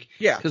 right? Like,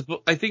 yeah. Because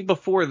I think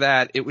before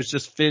that, it was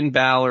just Finn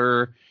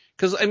Balor.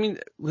 Because, I mean,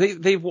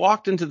 they've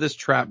walked into this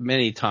trap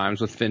many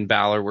times with Finn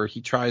Balor where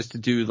he tries to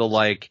do the,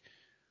 like,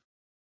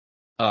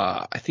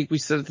 I think we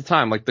said at the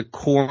time, like the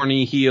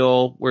corny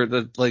heel where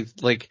the,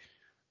 like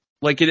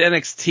at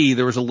NXT,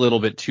 there was a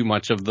little bit too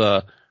much of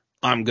the,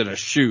 I'm gonna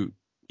shoot,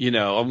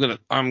 I'm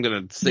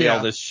gonna say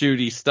all this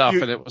shooty stuff,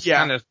 and it was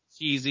kind of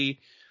cheesy.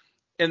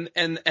 And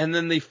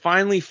then they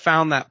finally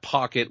found that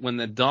pocket when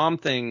the Dom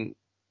thing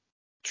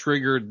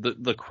triggered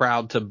the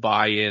crowd to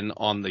buy in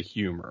on the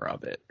humor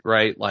of it,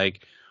 right?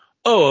 Like,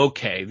 oh,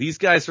 okay, these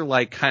guys are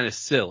like kind of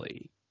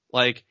silly.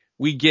 Like,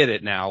 we get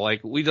it now.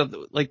 Like, we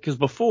don't, like, cause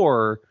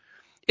before,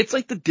 it's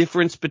like the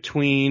difference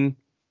between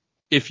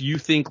if you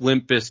think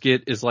Limp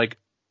Bizkit is like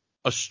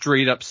a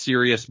straight up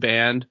serious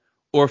band,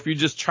 or if you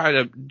just try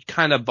to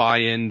kind of buy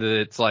in that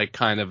it's like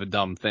kind of a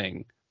dumb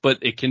thing, but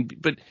it can be,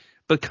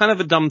 but kind of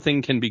a dumb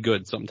thing can be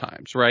good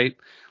sometimes, right?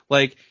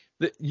 Like,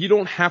 you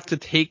don't have to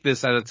take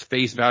this at its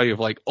face value of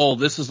like, oh,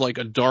 this is like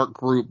a dark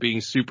group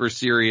being super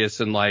serious,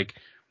 and like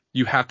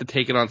you have to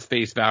take it on its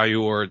face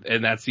value,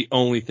 and that's the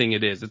only thing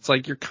it is. It's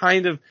like you're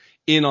kind of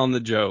in on the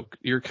joke.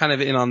 You're kind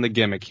of in on the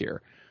gimmick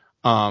here.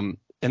 And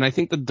I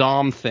think the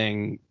Dom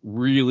thing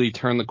really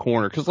turned the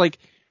corner, because like,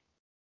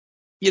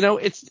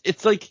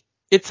 it's like,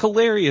 it's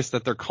hilarious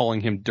that they're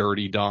calling him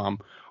Dirty Dom.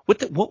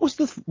 What was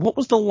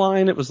the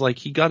line? It was like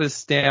he got his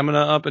stamina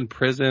up in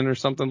prison or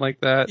something like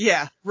that.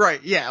 Yeah,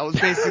 right. Yeah, it was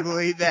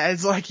basically that.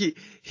 It's like he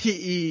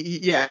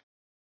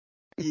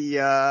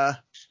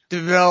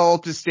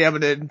developed his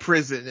stamina in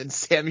prison, and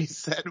Sammy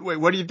said, "Wait,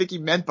 what do you think he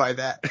meant by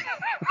that?"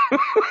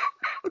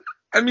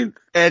 I mean,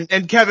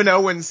 and Kevin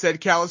Owens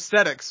said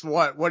calisthenics.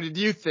 What did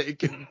you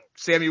think? And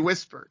Sammy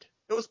whispered.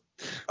 It was,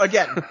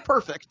 again,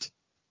 perfect.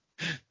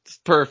 It's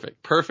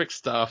perfect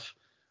stuff.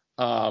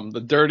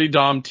 The Dirty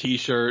Dom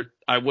t-shirt,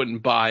 I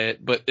wouldn't buy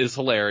it, but is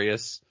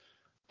hilarious.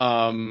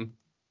 Now,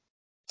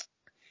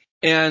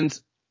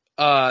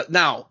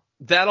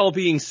 that all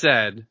being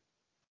said,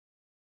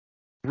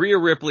 Rhea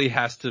Ripley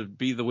has to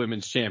be the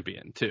women's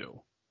champion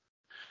too.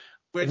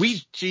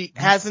 Which she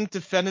hasn't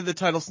defended the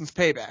title since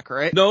Payback,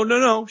 right?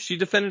 No. She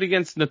defended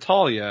against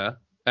Natalya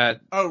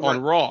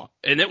on Raw,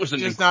 and it was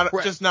just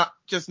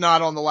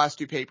not on the last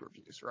two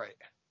pay-per-views, right?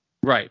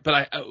 Right,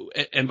 but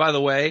and by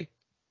the way,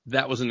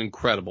 that was an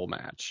incredible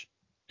match.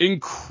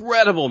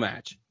 Incredible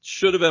match.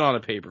 Should have been on a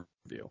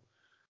pay-per-view.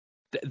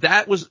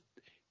 That was.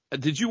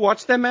 Did you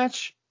watch that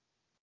match?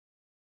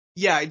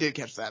 Yeah, I did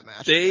catch that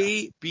match.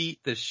 They beat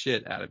the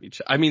shit out of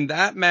each other. I mean,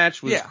 that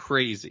match was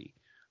crazy.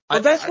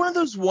 Well, that's one of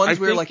those ones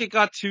where, like, it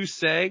got 2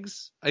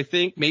 segs. I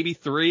think maybe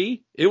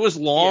 3. It was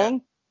long. Yeah.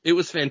 It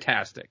was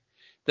fantastic.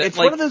 It's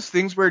one of those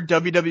things where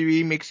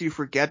WWE makes you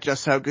forget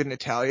just how good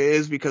Natalya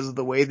is because of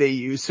the way they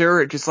use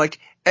her. It's just like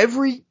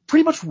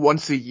pretty much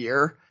once a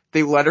year,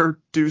 they let her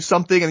do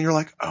something, and you're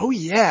like, oh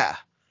yeah,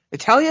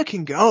 Natalya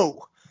can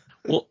go.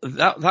 Well,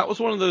 that was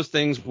one of those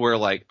things where,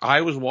 like,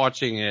 I was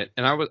watching it,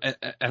 and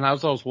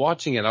as I was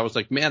watching it, I was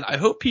like, man, I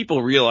hope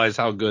people realize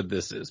how good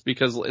this is,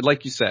 because,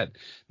 like you said,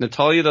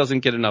 Natalya doesn't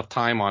get enough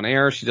time on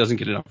air. She doesn't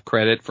get enough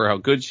credit for how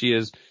good she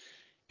is.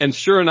 And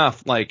sure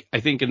enough, like,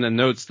 I think in the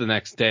notes the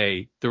next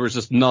day, there was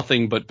just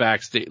nothing but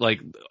backstage, like,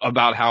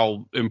 about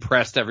how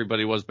impressed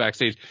everybody was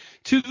backstage,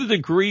 to the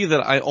degree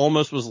that I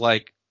almost was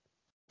like,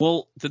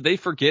 well, did they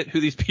forget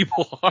who these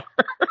people are?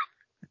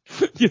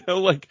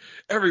 Like,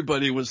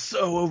 everybody was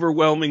so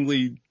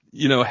overwhelmingly,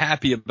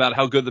 happy about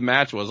how good the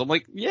match was. I'm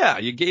like, yeah,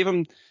 you gave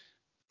them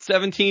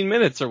 17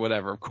 minutes or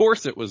whatever. Of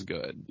course it was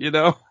good,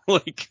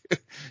 like,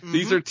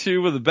 These are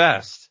two of the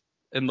best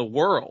in the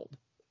world.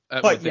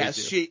 But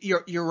yes,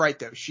 you're right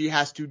though. She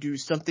has to do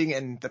something,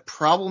 and the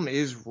problem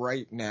is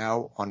right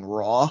now on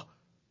Raw,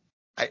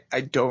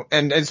 I don't,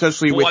 and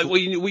especially with,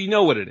 we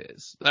know what it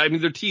is. I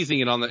mean, they're teasing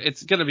it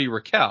it's going to be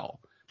Raquel,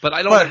 but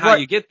I don't know how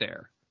you get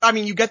there. I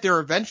mean, you get there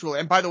eventually.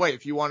 And by the way,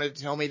 if you wanted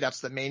to tell me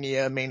that's the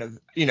Mania the Mania.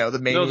 No,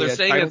 they're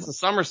saying title, it's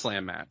a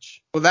SummerSlam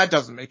match. Well, that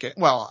doesn't make it.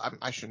 Well,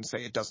 I shouldn't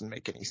say it doesn't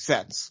make any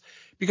sense,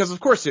 because of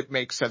course it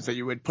makes sense that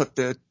you would put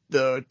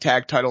the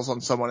tag titles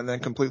on someone and then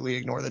completely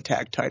ignore the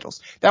tag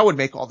titles. That would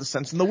make all the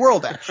sense in the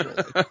world,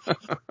 actually.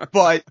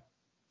 But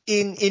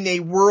in a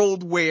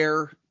world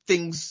where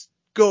things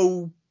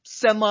go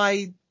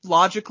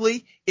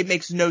semi-logically, it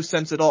makes no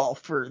sense at all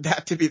for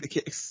that to be the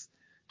case.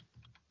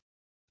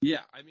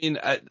 Yeah, I mean,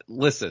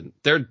 listen,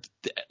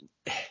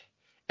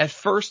 at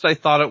first I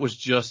thought it was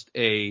just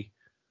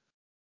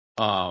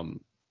one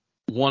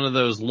of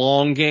those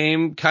long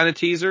game kind of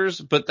teasers,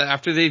 but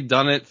after they've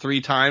done it 3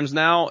 times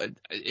now,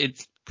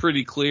 it's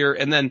pretty clear.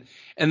 And then,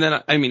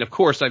 I mean, of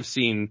course I've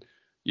seen,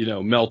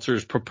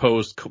 Meltzer's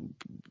proposed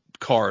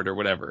card or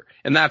whatever,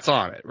 and that's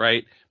on it,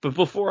 right? But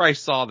before I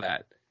saw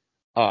that,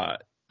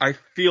 I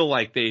feel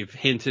like they've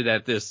hinted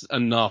at this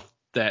enough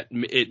that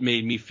it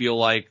made me feel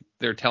like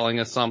they're telling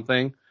us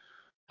something.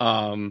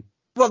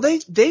 Well,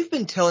 they've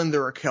been telling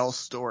the Raquel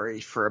story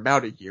for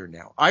about a year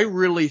now. I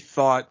really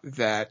thought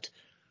that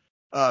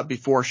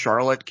before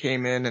Charlotte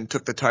came in and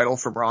took the title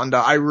from Ronda,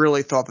 I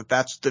really thought that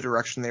that's the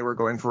direction they were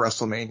going for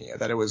WrestleMania,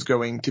 that it was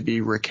going to be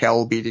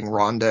Raquel beating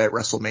Ronda at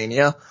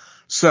WrestleMania.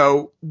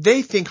 So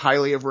they think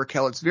highly of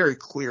Raquel. It's very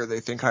clear they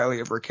think highly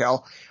of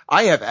Raquel.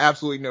 I have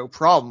absolutely no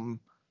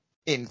problem,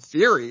 in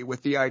theory,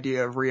 with the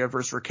idea of Rhea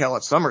versus Raquel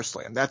at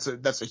SummerSlam.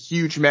 That's a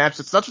huge match.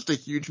 It's not just a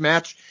huge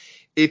match.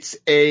 It's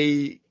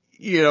a,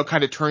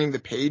 kind of turning the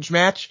page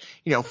match.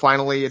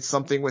 Finally it's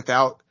something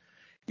without,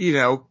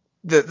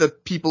 the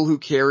people who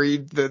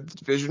carried the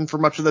division for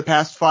much of the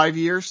past 5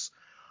 years.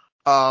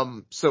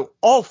 So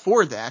all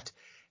for that,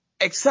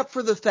 except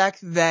for the fact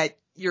that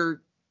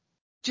you're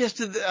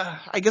just,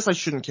 I guess I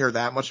shouldn't care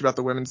that much about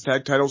the women's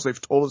tag titles. They've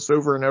told us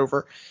over and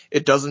over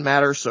it doesn't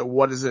matter. So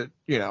what is it,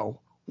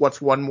 what's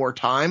one more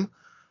time?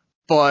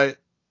 But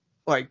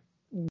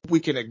we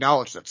can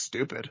acknowledge that's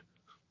stupid.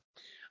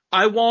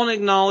 I won't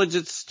acknowledge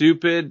it's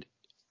stupid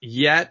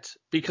yet,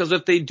 because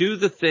if they do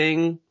the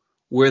thing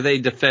where they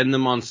defend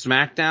them on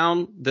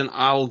SmackDown, then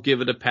I'll give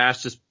it a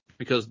pass, just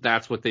because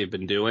that's what they've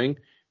been doing.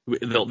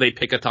 They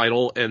pick a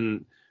title,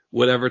 and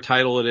whatever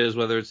title it is,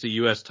 whether it's the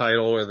U.S.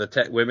 title or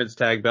the women's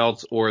tag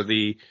belts or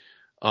the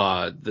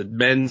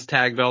men's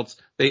tag belts,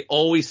 they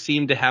always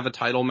seem to have a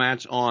title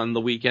match on the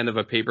weekend of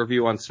a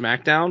pay-per-view on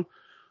SmackDown.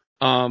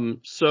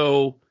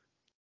 So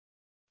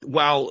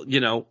while,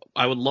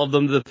 I would love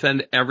them to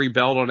defend every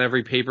belt on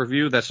every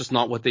pay-per-view, that's just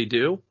not what they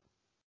do.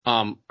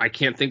 I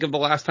can't think of the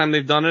last time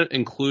they've done it,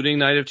 including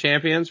Night of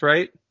Champions,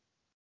 right?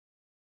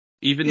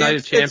 Even Night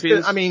of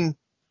Champions.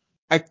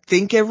 I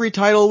think every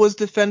title was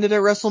defended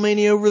at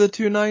WrestleMania over the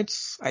 2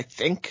 nights. I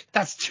think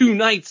that's 2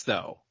 nights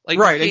though.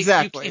 Right,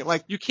 exactly.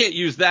 You can't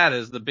use that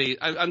as the base.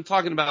 I'm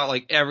talking about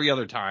every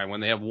other time when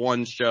they have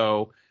one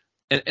show,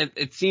 and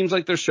it seems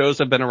like their shows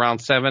have been around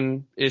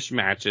 7-ish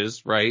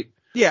matches, right?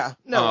 Yeah,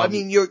 no,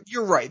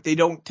 you're right. They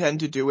don't tend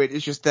to do it.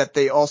 It's just that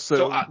they also.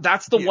 So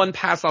that's the one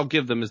pass I'll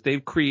give them, is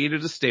they've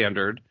created a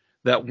standard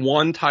that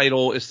one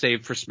title is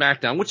saved for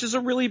SmackDown, which is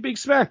a really big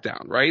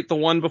SmackDown, right? The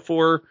one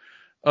before,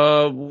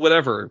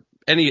 whatever,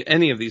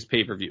 any of these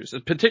pay-per-views,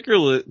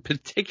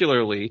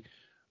 particularly,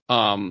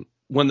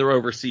 when they're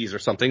overseas or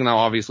something. Now,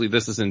 obviously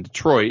this is in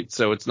Detroit,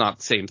 so it's not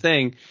the same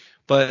thing,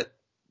 but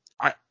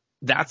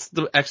that's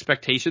the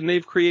expectation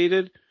they've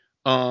created.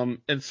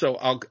 And so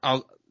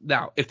I'll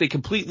now, if they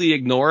completely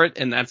ignore it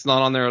and that's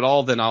not on there at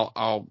all, then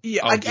I'll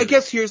I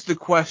guess here's the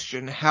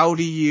question. How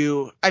do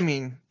you,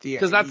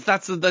 because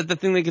that's the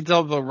thing they can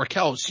tell about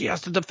Raquel. She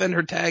has to defend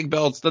her tag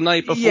belts the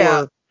night before.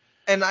 Yeah.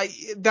 And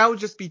that would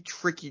just be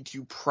tricky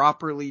to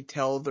properly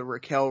tell the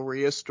Raquel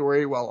Rhea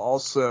story while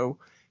also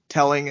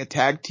telling a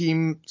tag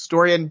team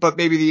story. But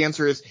maybe the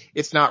answer is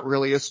it's not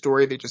really a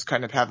story. They just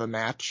kind of have a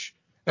match.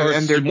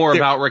 And they're more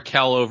about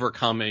Raquel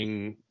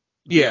overcoming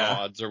the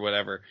odds or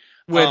whatever.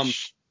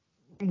 Which,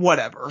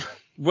 whatever,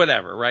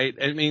 right?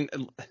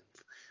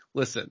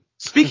 Listen.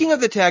 Speaking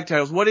of the tag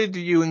titles, what did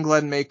you and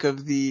Glenn make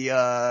of the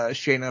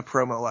Shayna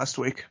promo last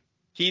week?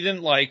 He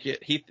didn't like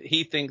it.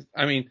 He thinks,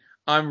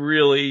 I'm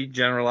really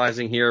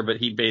generalizing here, but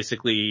he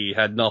basically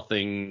had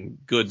nothing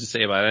good to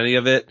say about any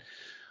of it.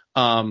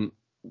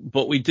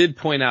 But we did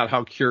point out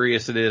how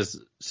curious it is.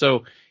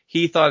 So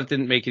he thought it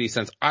didn't make any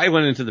sense. I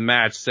went into the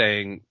match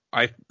saying,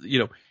 I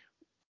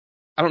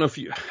don't know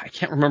I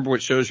can't remember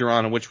what shows you're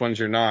on and which ones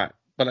you're not,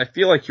 but I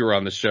feel like you were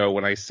on the show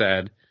when I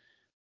said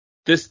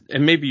this,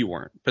 and maybe you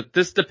weren't, but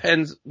this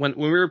depends when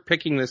we were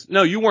picking this.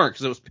 No, you weren't,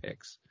 because it was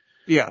picks.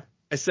 Yeah.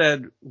 I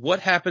said, what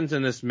happens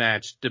in this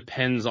match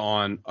depends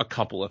on a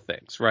couple of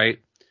things, right?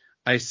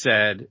 I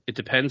said, it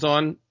depends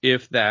on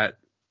if that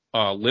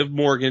Liv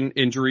Morgan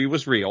injury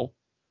was real,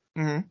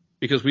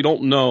 because we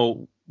don't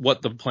know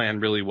what the plan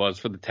really was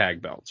for the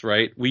tag belts,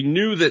 right? We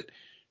knew that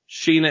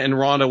Shayna and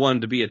Ronda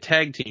wanted to be a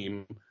tag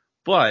team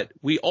But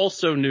we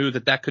also knew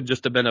that that could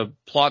just have been a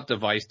plot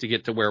device to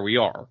get to where we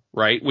are,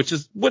 right? Which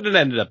is what it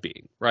ended up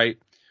being, right?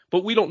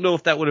 But we don't know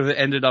if that would have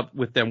ended up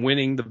with them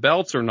winning the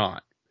belts or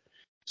not.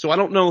 So I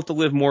don't know if the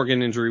Liv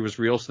Morgan injury was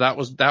real. So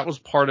that was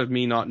part of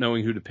me not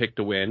knowing who to pick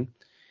to win.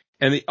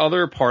 And the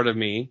other part of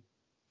me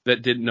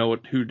that didn't know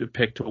who to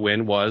pick to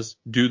win was,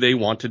 do they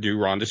want to do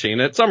Ronda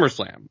Shayna at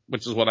SummerSlam?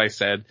 Which is what I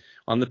said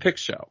on the pick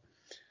show.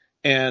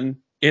 And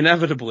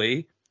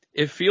inevitably,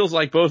 it feels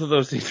like both of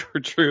those things were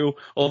true,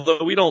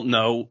 although we don't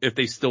know if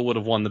they still would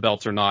have won the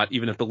belts or not,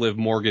 even if the Liv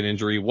Morgan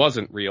injury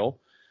wasn't real.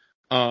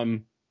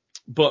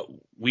 But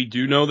we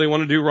do know they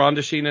want to do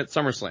Ronda Shayna at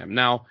SummerSlam.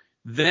 Now,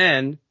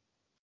 then,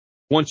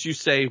 once you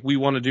say we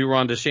want to do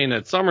Ronda Shayna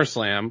at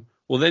SummerSlam,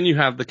 well, then you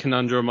have the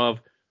conundrum of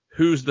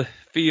who's the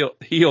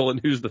heel and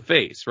who's the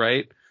face,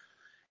 right?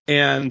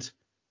 And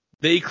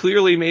they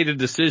clearly made a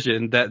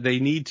decision that they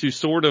need to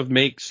sort of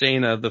make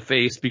Shayna the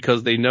face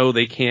because they know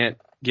they can't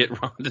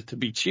get Ronda to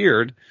be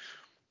cheered,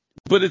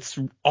 but it's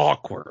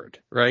awkward,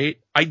 right?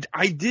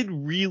 I did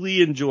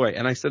really enjoy,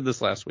 and I said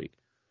this last week,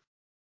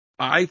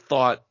 I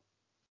thought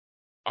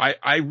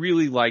I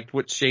really liked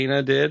what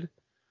Shayna did,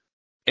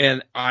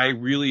 and I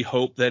really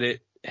hope that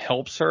it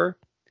helps her.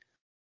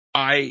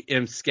 I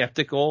am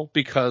skeptical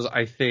because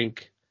I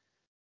think,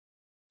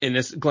 and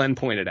this Glenn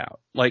pointed out,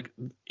 like,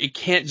 it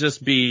can't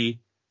just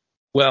be,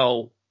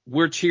 well,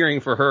 we're cheering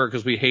for her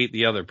because we hate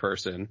the other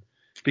person.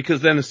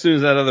 Because then as soon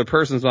as that other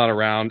person's not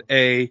around,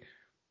 A,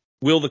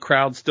 will the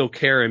crowd still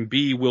care? And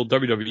B, will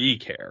WWE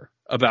care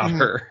about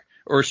her?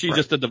 Or is she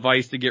just a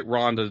device to get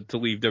Ronda to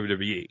leave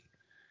WWE?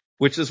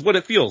 Which is what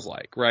it feels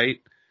like,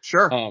 right?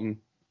 Sure.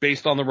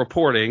 Based on the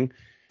reporting.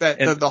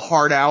 That the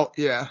hard out,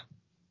 yeah.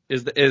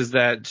 Is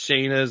that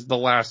Shayna's the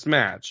last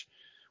match.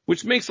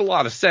 Which makes a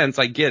lot of sense,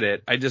 I get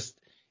it.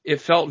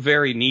 It felt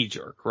very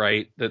knee-jerk,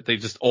 right? That they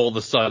just all of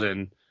a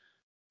sudden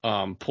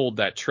pulled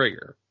that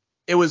trigger.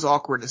 It was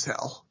awkward as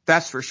hell.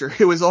 That's for sure.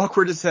 It was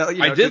awkward as hell.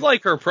 I did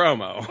like her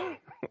promo,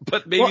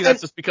 but maybe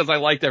that's just because I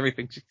liked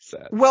everything she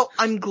said. Well,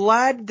 I'm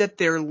glad that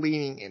they're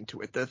leaning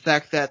into it. The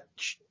fact that,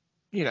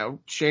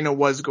 Shayna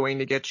was going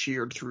to get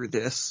cheered through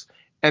this,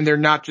 and they're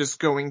not just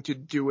going to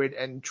do it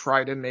and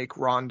try to make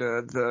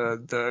Ronda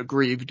the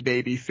aggrieved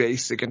baby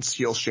face against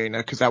heel Shayna,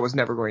 because that was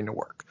never going to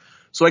work.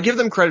 So I give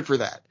them credit for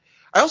that.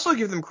 I also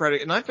give them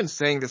credit, and I've been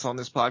saying this on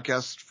this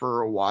podcast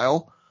for a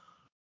while.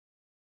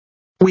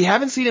 We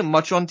haven't seen it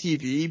much on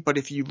TV, but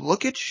if you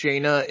look at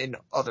Shayna in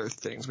other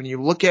things, when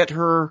you look at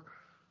her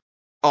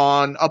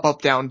on Up,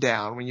 Up, Down,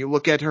 Down, when you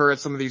look at her at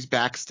some of these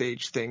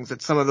backstage things,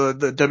 at some of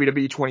the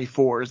WWE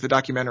 24s, the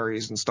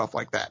documentaries and stuff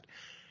like that,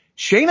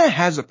 Shayna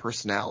has a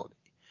personality.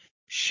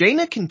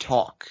 Shayna can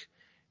talk.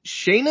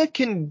 Shayna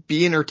can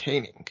be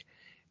entertaining.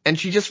 And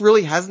she just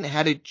really hasn't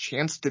had a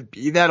chance to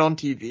be that on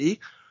TV.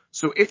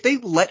 So if they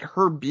let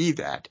her be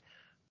that,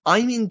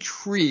 I'm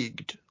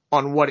intrigued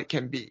on what it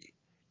can be.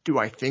 Do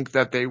I think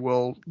that they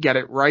will get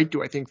it right?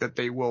 Do I think that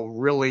they will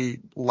really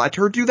let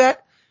her do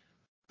that?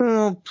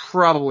 Well,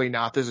 probably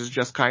not. This is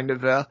just kind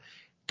of a,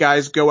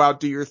 guys, go out,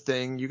 do your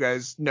thing. You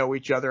guys know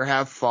each other,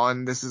 have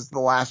fun. This is the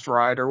last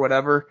ride or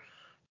whatever.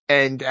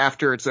 And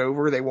after it's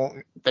over, they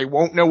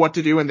won't know what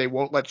to do, and they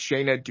won't let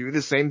Shayna do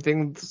the same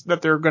things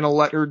that they're going to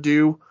let her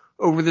do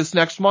over this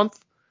next month.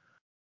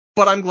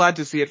 But I'm glad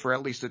to see it for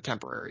at least a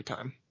temporary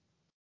time.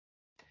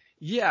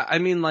 Yeah, I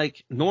mean,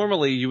 like,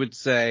 normally you would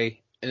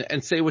say,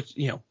 and say what,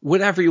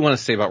 whatever you want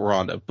to say about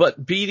Ronda,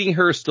 but beating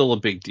her is still a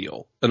big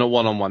deal in a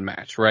one-on-one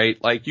match, right?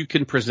 Like, you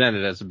can present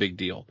it as a big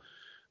deal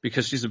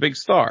because she's a big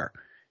star.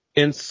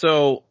 And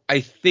so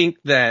I think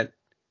that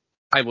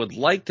I would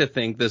like to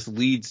think this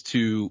leads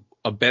to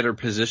a better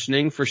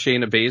positioning for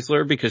Shayna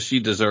Baszler because she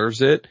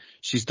deserves it.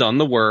 She's done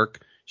the work.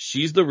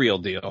 She's the real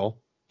deal.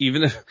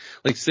 Even if,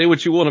 like, say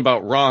what you want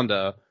about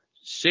Ronda,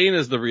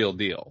 Shayna's the real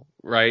deal,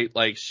 right?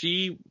 Like,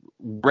 she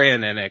ran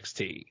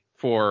NXT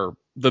for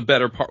the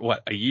better part,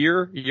 a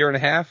year and a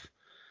half?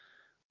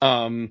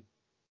 I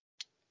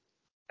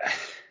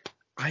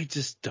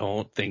just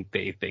don't think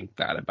they think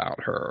that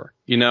about her.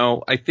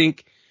 I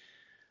think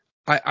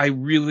I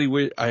really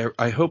would,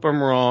 I hope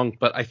I'm wrong,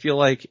 but I feel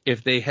like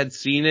if they had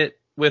seen it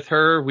with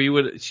her,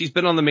 she's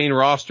been on the main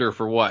roster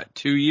for what,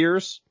 2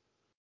 years?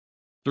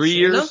 3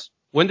 years?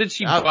 When did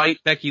she bite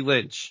Becky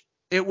Lynch?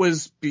 It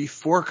was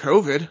before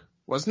COVID,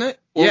 wasn't it?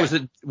 Or was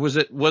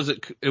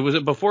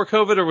it before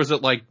COVID, or was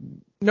it like?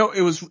 No,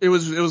 it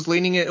was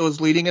leading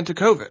into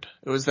COVID.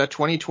 It was that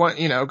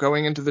 2020,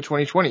 going into the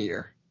 2020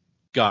 year.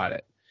 Got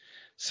it.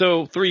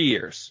 So 3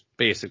 years,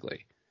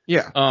 basically.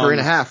 Yeah.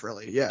 3.5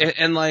 really. Yeah.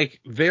 And like,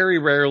 very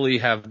rarely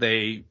have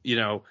they,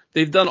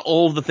 they've done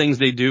all of the things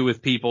they do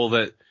with people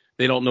that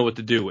they don't know what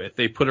to do with.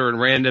 They put her in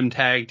random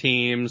tag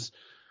teams.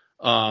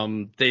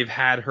 They've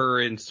had her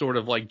in sort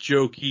of like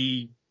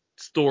jokey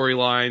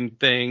storyline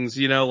things,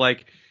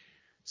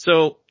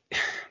 so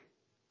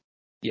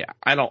yeah,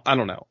 I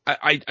don't know.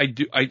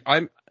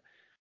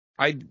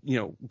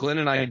 Glenn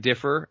and I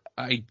differ.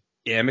 I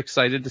am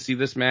excited to see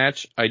this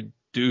match. I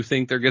do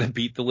think they're going to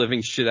beat the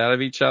living shit out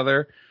of each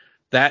other.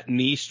 That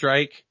knee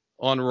strike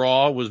on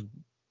Raw was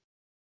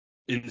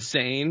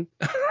insane.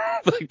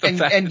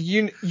 And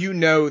you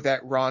know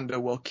that Ronda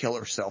will kill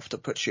herself to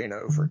put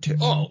Shayna over too.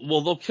 Oh,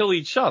 well, they'll kill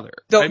each other.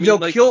 They'll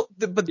kill,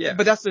 but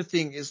that's the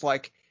thing is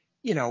like,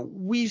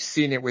 we've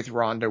seen it with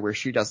Ronda where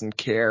she doesn't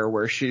care,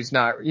 where she's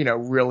not,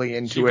 really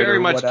into it. She very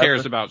much whatever.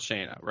 cares about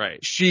Shayna, right?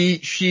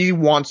 She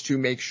wants to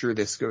make sure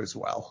this goes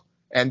well,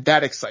 and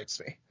that excites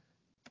me.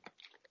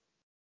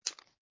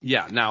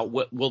 Yeah. Now,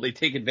 will they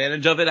take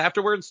advantage of it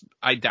afterwards?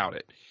 I doubt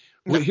it.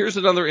 No. Well, here's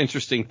another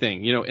interesting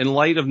thing. In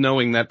light of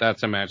knowing that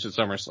that's a match at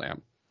SummerSlam,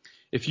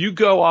 if you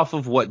go off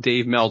of what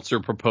Dave Meltzer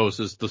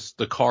proposes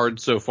the card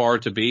so far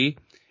to be,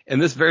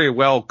 and this very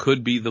well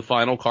could be the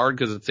final card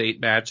because it's 8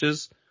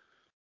 matches.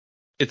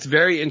 It's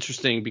very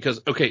interesting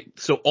because, okay,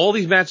 so all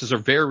these matches are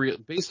very,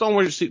 based on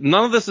what you see,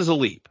 none of this is a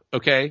leap,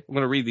 okay? I'm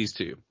going to read these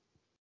to you.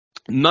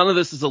 None of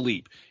this is a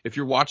leap. If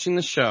you're watching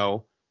the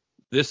show,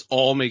 this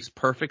all makes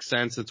perfect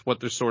sense. It's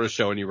what they're sort of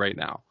showing you right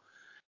now.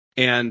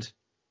 And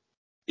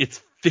it's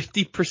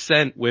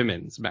 50%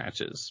 women's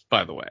matches,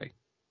 by the way,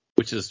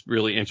 which is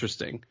really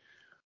interesting.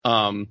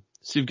 So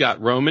you've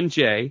got Roman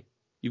J,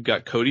 you've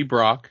got Cody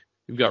Brock,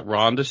 you've got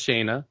Ronda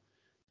Shayna,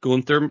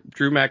 Gunther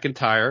Drew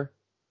McIntyre,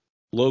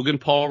 Logan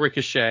Paul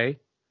Ricochet,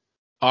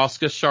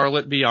 Asuka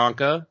Charlotte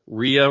Bianca,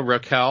 Rhea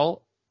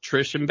Raquel,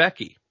 Trish and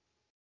Becky.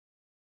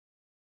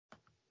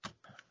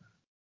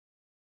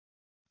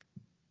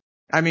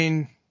 I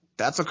mean,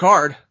 that's a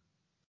card.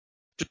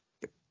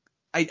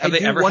 Have they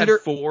ever had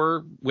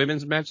 4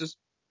 women's matches?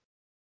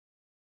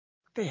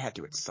 They had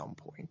to at some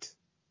point.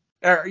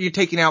 Are you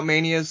taking out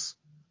Manias?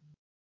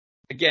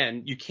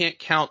 Again, you can't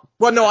count.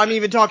 Well, no,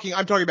 I'm talking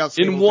about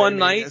in one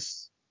night.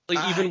 Manias.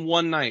 Even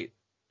one night.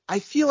 I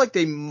feel like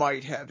they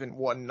might have in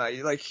one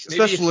night, like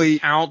maybe especially if you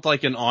count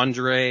like an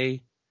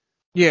Andre.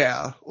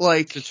 Yeah,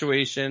 like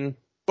situation.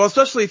 Well,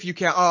 especially if you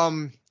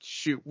count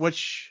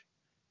which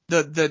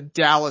the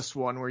Dallas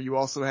one where you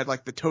also had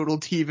like the Total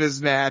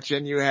Divas match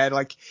and you had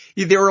like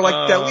there were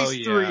like at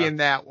least 3 in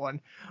that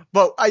one.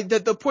 But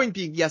the point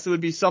being, yes, it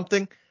would be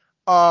something.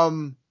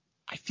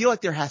 I feel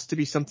like there has to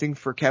be something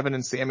for Kevin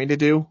and Sami to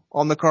do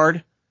on the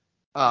card.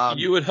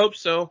 You would hope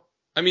so.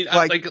 I mean,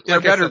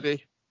 there better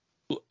be.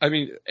 I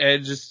mean,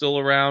 Edge is still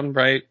around,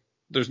 right?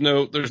 There's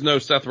no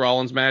Seth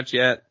Rollins match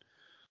yet.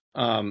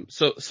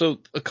 So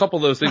a couple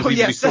of those things need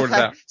to be sorted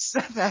out.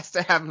 Seth has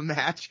to have a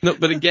match. No,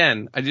 but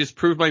again, I just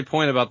proved my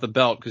point about the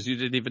belt because you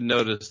didn't even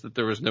notice that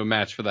there was no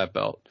match for that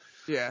belt.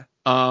 Yeah.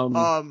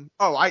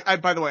 I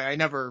by the way, I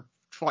never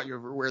fought you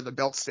over where the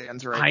belt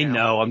stands right now. I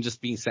know, I'm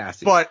just being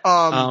sassy. But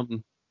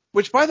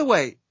which by the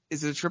way,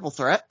 is it a triple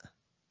threat?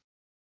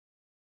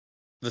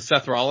 The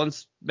Seth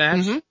Rollins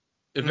match? Mm-hmm.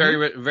 It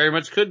very, very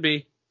much could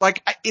be.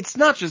 Like, it's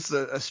not just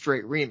a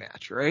straight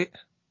rematch, right?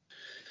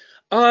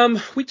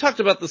 We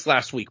talked about this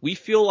last week. We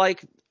feel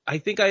like, I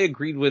think I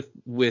agreed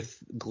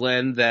with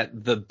Glenn that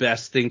the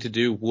best thing to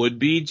do would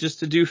be just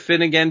to do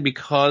Finn again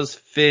because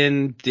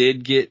Finn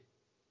did get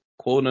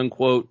quote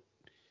unquote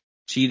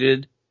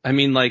cheated. I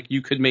mean, like,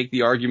 you could make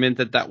the argument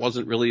that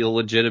wasn't really a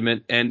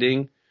legitimate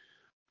ending,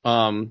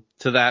 to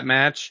that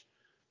match.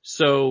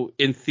 So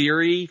in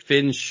theory,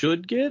 Finn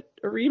should get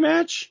a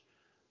rematch.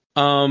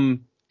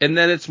 And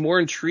then it's more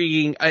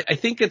intriguing. I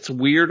think it's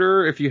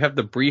weirder if you have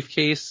the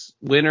briefcase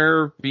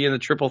winner being the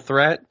triple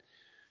threat.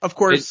 Of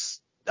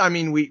course, I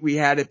mean, we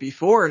had it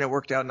before and it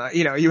worked out.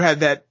 You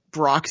had that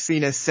Brock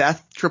Cena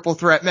Seth triple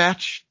threat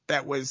match.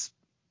 That was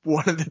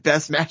one of the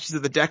best matches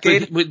of the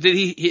decade. Did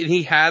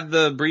he had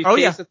the briefcase? Oh,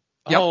 yeah.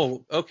 Yep.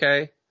 Oh,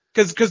 okay.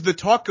 Cause the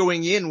talk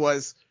going in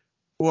was,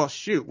 well,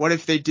 shoot, what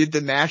if they did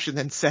the match and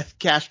then Seth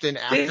cashed in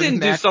after the match? They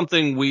didn't do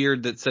something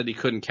weird that said he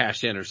couldn't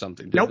cash in or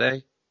something, did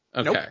they?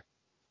 Okay.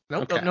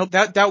 Nope. Nope.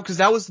 Cause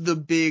that was the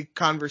big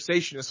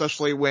conversation,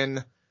 especially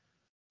when,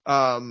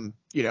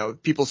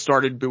 people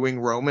started booing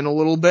Roman a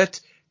little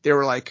bit. They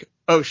were like,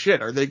 oh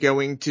shit, are they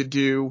going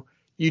to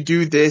you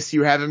do this,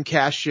 you have him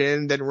cash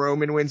in, then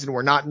Roman wins and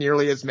we're not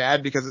nearly as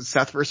mad because it's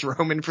Seth versus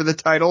Roman for the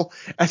title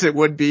as it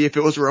would be if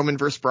it was Roman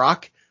versus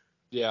Brock.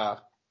 Yeah.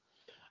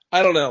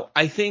 I don't know.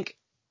 I think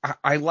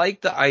I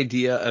like the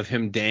idea of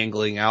him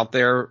dangling out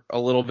there a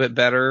little bit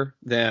better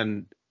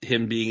than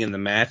him being in the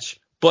match.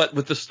 But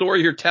with the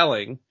story you're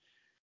telling,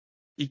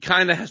 he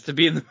kind of has to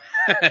be in the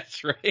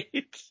match,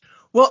 right?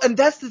 Well, and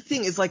that's the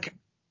thing is like,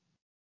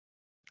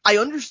 I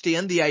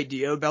understand the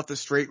idea about the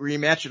straight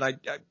rematch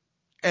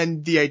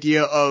and the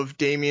idea of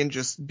Damian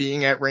just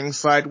being at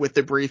ringside with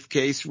the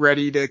briefcase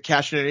ready to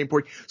cash in at any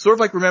point. Sort of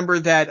like remember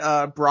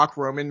that, Brock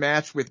Roman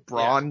match with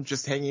Braun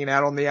just hanging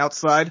out on the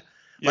outside?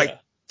 Yeah. Like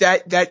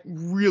that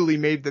really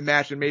made the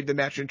match and made the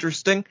match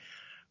interesting.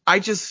 I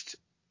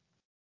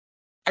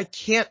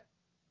can't.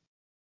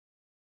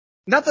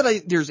 Not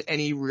that there's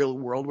any real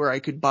world where I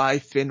could buy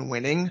Finn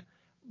winning,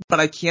 but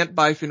I can't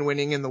buy Finn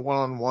winning in the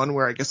one-on-one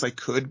where I guess I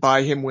could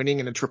buy him winning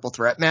in a triple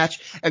threat match.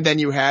 And then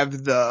you have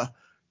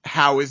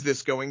how is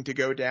this going to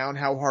go down?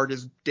 How hard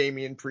is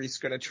Damian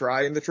Priest going to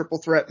try in the triple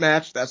threat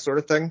match? That sort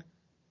of thing.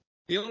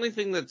 The only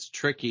thing that's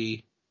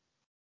tricky.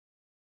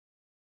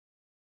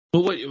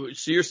 But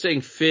so you're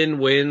saying Finn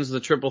wins the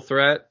triple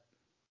threat?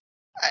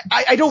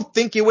 I don't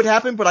think it would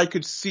happen, but I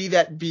could see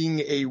that being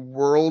a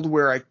world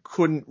where I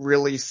couldn't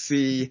really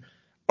see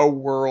a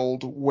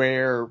world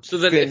where. So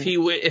then if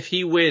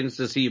he wins,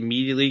 does he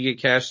immediately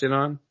get cashed in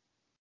on?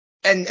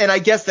 And I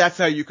guess that's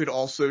how you could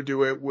also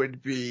do it,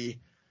 would be,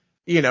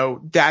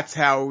 that's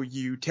how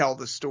you tell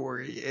the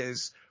story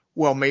is,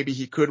 well, maybe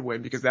he could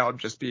win, because that would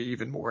just be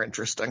even more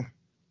interesting.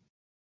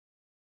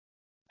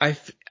 I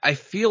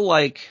feel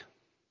like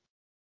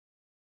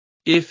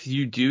if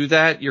you do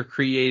that, you're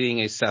creating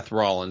a Seth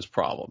Rollins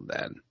problem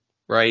then,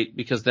 right?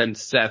 Because then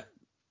Seth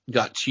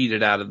got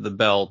cheated out of the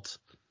belt,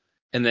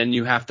 and then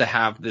you have to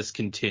have this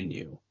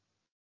continue.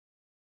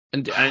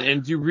 And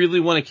do you really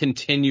want to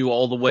continue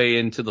all the way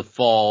into the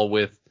fall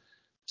with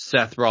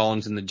Seth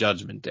Rollins and the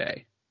Judgment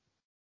Day?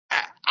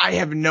 I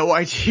have no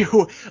idea.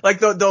 Like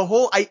the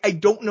whole, I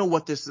don't know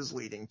what this is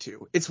leading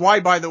to. It's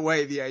why, by the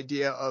way, the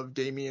idea of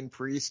Damian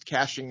Priest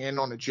cashing in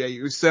on a Jey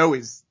Uso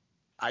is,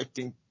 I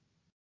think,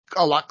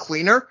 a lot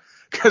cleaner,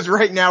 because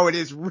right now it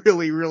is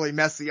really, really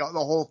messy, the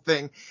whole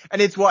thing. And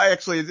it's why,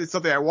 actually, it's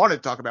something I want to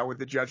talk about with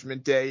the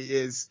Judgment Day,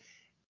 is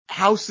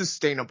how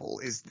sustainable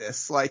is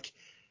this? Like,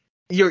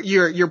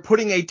 you're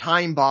putting a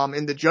time bomb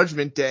in the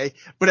Judgment Day,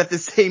 but at the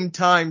same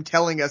time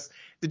telling us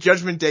the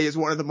Judgment Day is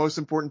one of the most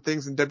important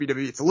things in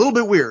WWE. It's a little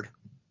bit weird.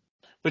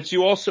 But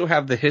you also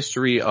have the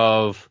history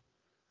of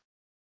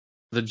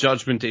the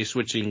Judgment Day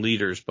switching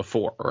leaders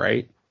before,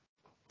 right?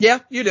 Yeah,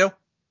 you do.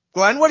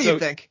 Glenn, what do you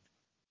think?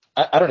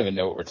 I don't even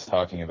know what we're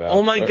talking about.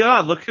 Oh my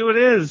God, look who it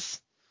is.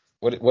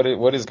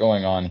 What is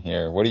going on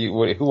here?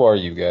 Who are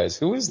you guys?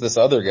 Who is this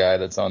other guy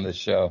that's on this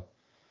show?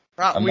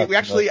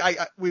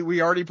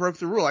 We already broke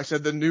the rule. I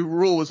said the new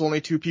rule was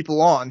only 2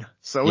 people on.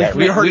 So yeah,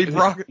 we've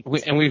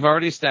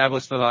already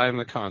established that I am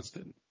the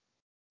constant.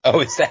 Oh,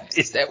 is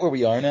that where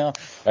we are now?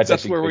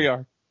 That's where we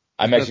are.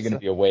 I'm actually going to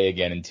be away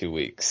again in 2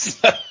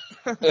 weeks.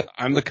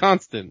 I'm the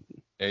constant.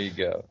 There you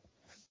go.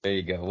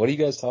 What are you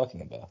guys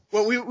talking about?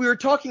 Well, we were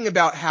talking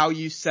about how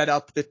you set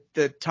up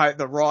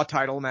the Raw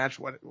title match,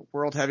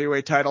 World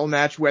Heavyweight title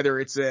match, whether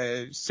it's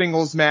a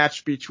singles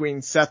match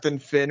between Seth and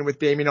Finn with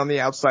Damian on the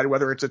outside,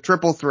 whether it's a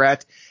triple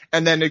threat,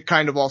 and then it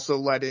kind of also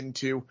led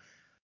into,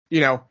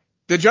 the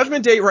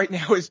Judgment Day right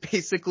now is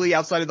basically,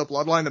 outside of the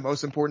Bloodline, the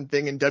most important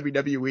thing in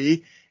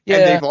WWE.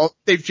 Yeah. And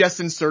they've just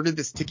inserted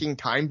this ticking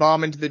time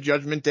bomb into the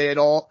Judgment Day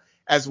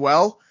as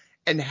well.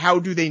 And how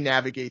do they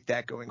navigate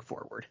that going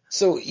forward?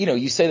 So,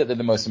 you say that they're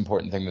the most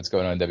important thing that's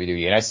going on in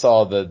WWE, and I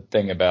saw the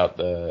thing about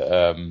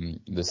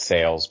the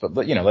sales, but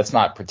let's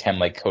not pretend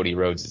like Cody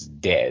Rhodes is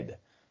dead.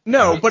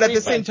 No, but at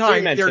the same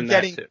time,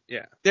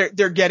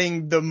 they're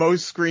getting the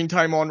most screen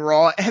time on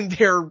Raw, and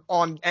they're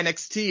on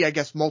NXT, I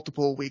guess,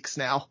 multiple weeks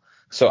now.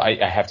 So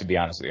I have to be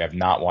honest with you, I've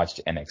not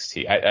watched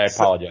NXT. I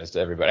apologize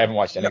to everybody. I haven't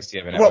watched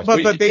NXT.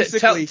 But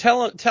basically,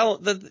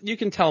 you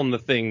can tell them the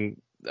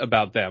thing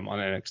about them on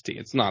NXT.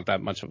 It's not that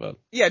much of a.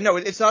 Yeah, no,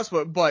 it's not,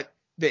 but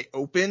they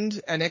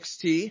opened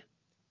NXT.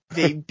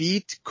 They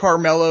beat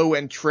Carmelo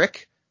and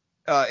Trick,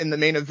 in the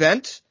main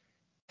event,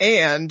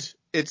 and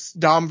it's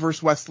Dom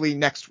versus Wesley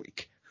next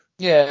week.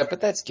 Yeah, but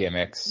that's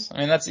gimmicks. I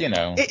mean, that's,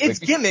 It's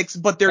gimmicks,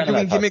 but they're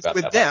doing gimmicks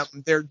with them.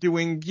 They're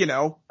doing,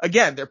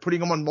 again, they're putting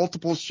them on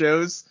multiple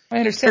shows. I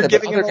understand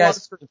that, but other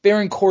guys,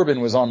 Baron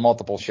Corbin was on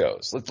multiple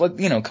shows.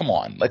 Come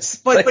on.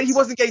 But he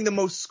wasn't getting the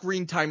most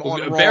screen time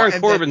on Raw. Baron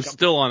Corbin's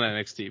still on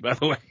NXT, by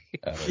the way.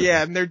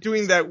 Yeah, and they're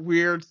doing that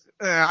weird,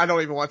 I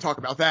don't even want to talk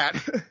about that.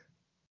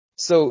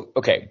 So,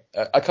 okay,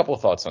 a couple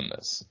of thoughts on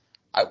this.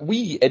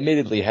 We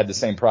admittedly had the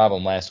same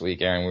problem last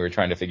week, Aaron. We were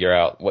trying to figure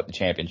out what the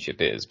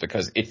championship is,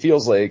 because it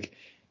feels like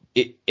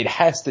it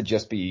has to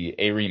just be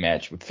a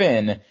rematch with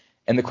Finn.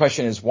 And the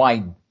question is,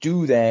 why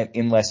do that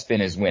unless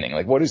Finn is winning?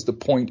 Like, what is the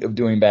point of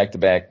doing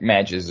back-to-back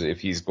matches if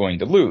he's going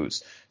to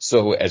lose?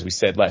 So, as we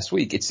said last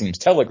week, it seems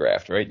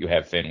telegraphed, right? You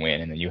have Finn win,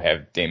 and then you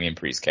have Damian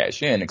Priest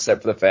cash in,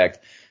 except for the fact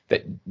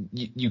that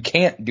you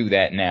can't do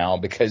that now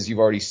because you've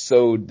already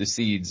sowed the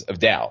seeds of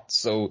doubt.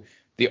 So,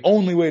 the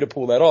only way to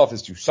pull that off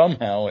is to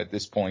somehow, at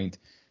this point,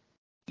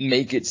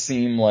 make it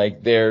seem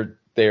like they're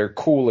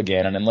cool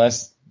again. And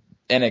unless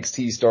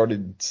NXT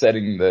started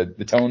setting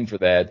the tone for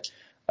that,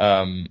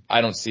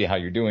 I don't see how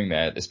you're doing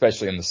that,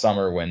 especially in the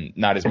summer when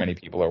not as many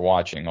people are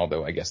watching,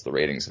 although I guess the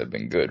ratings have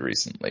been good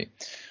recently.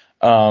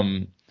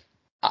 I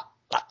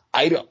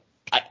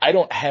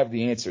don't have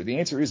the answer. The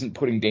answer isn't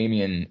putting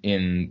Damian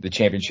in the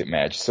championship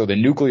match. So the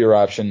nuclear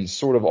option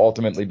sort of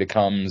ultimately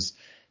becomes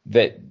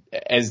that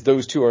as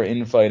those two are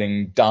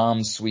infighting,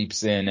 Dom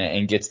sweeps in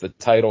and gets the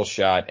title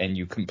shot, and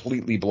you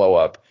completely blow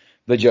up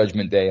the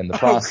Judgment Day in the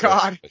process. Oh,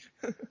 God.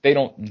 They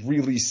don't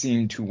really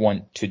seem to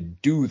want to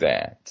do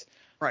that.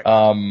 Right.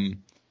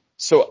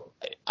 So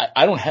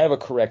I don't have a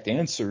correct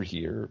answer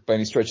here by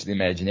any stretch of the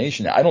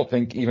imagination. I don't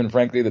think even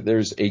frankly that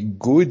there's a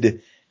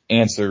good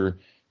answer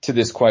to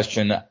this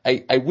question.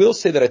 I will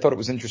say that I thought it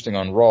was interesting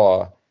on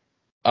Raw.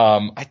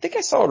 I think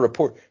I saw a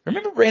report.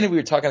 Remember, Brandon, we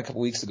were talking a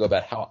couple weeks ago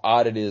about how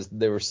odd it is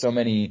there were so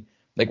many,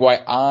 why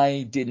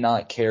I did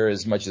not care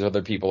as much as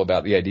other people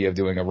about the idea of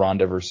doing a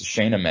Ronda versus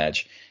Shayna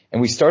match.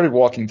 And we started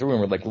walking through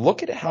and we're like,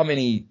 look at how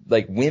many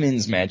like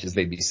women's matches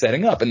they'd be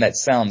setting up. And that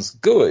sounds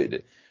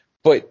good,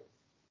 but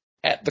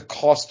at the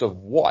cost of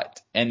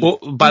what? And well,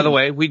 by the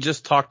way, we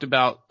just talked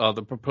about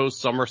the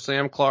proposed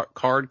SummerSlam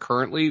card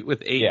currently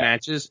with 8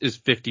 matches is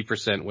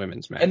 50%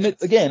 women's matches. And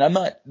again, I'm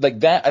not like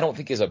that. I don't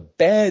think is a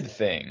bad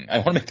thing. I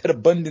want to make that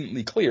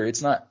abundantly clear.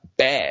 It's not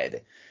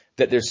bad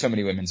that there's so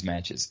many women's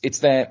matches. It's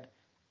that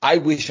I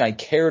wish I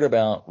cared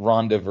about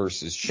Ronda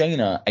versus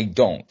Shayna. I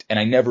don't, and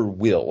I never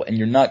will. And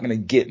you're not going to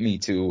get me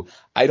to.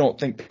 I don't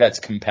think that's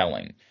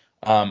compelling.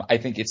 I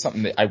think it's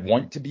something that I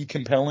want to be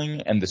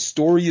compelling, and the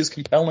story is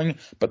compelling,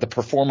 but the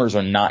performers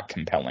are not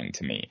compelling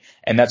to me,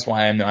 and that's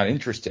why I'm not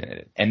interested in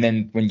it. And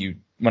then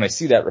when I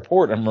see that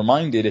report, I'm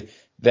reminded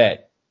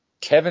that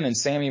Kevin and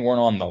Sammy weren't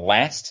on the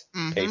last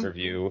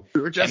pay-per-view.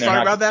 We were just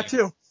talking about that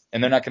too.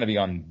 And they're not going to be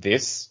on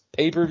this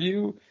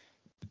pay-per-view.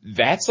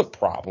 That's a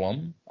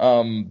problem.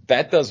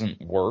 That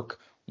doesn't work.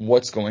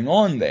 What's going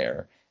on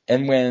there?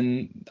 And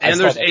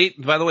there's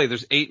 8, by the way,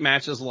 there's 8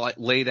 matches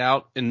laid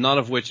out, and none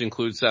of which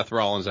include Seth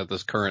Rollins at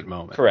this current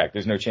moment. Correct.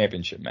 There's no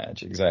championship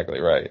match. Exactly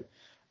right.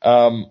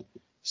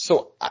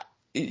 So I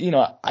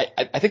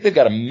think they've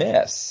got a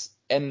mess,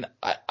 and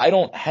I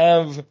don't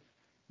have,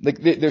 like,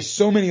 there's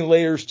so many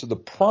layers to the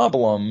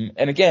problem.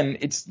 And again,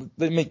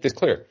 let me make this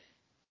clear.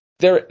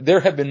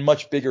 There have been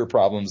much bigger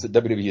problems that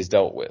WWE has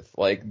dealt with.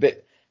 Like,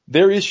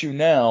 their issue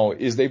now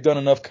is they've done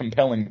enough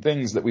compelling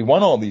things that we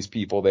want all these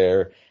people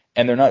there,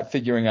 and they're not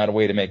figuring out a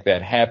way to make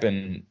that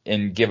happen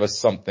and give us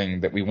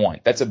something that we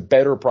want. That's a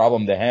better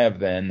problem to have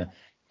than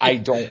I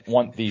don't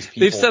want these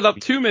people. They've set up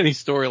too many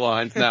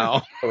storylines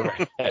now.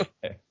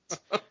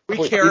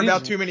 We care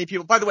about too many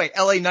people. By the way,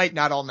 LA Knight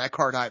not on that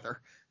card either.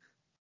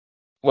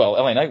 Well,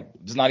 LA Knight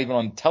is not even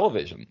on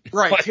television.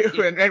 Right,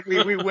 too. And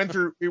we went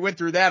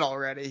through that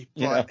already.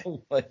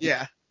 But,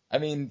 yeah. I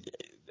mean,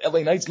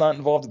 LA Knight's not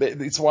involved.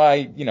 It's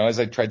why, as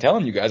I tried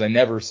telling you guys, I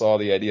never saw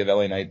the idea of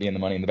LA Knight being the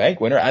Money in the Bank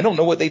winner. I don't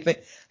know what they think.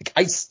 Like,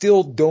 I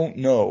still don't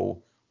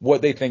know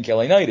what they think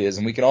LA Knight is,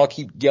 and we can all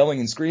keep yelling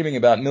and screaming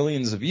about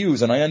millions of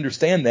views, and I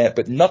understand that,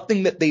 but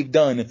nothing that they've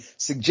done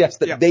suggests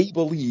that they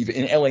believe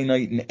in LA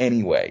Knight in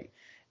any way.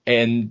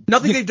 And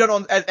nothing they've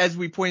done as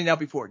we pointed out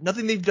before,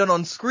 nothing they've done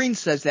on screen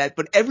says that,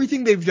 but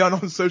everything they've done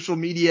on social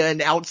media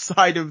and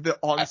outside of the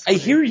on screen. I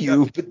hear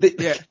you,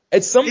 but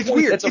at some point,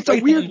 weird. It's a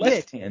weird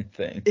left-hand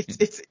thing.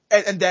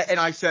 And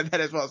I said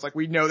that as well. It's like,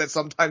 we know that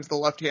sometimes the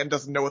left hand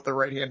doesn't know what the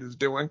right hand is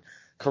doing.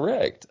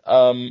 Correct.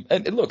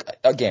 And look,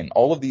 again,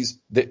 all of these,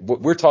 what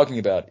we're talking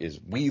about is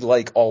we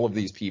like all of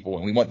these people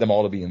and we want them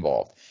all to be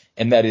involved.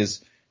 And that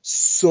is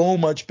so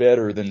much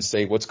better than,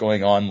 say, what's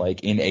going on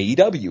like in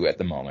AEW at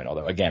the moment.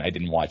 Although, again, I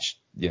didn't watch,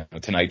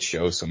 tonight's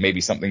show, so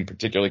maybe something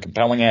particularly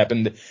compelling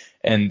happened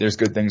and there's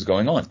good things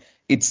going on.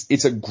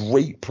 It's a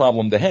great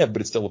problem to have,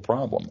 but it's still a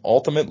problem.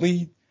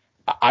 Ultimately,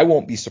 I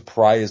won't be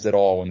surprised at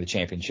all when the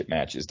championship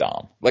match is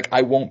Dom. Like,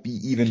 I won't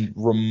be even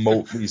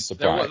remotely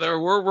surprised. There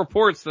were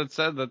reports that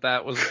said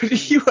that was.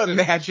 Could you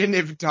imagine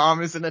if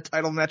Dom is in a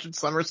title match at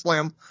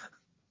SummerSlam?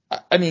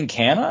 I mean,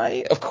 can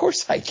I? Of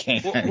course I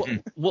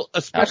can. Well,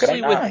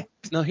 especially with.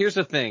 No, here's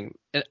the thing.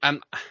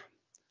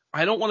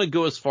 I don't want to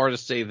go as far to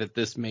say that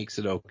this makes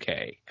it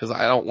okay, because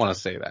I don't want to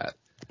say that.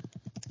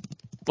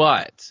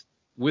 But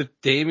with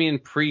Damian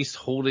Priest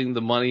holding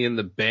the Money in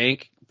the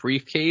Bank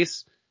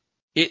briefcase,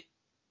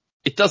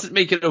 it doesn't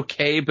make it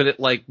okay, but it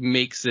like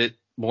makes it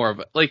more of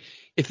a, like,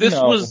 if this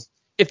was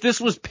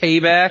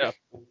Payback,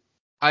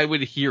 I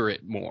would hear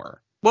it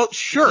more. Well,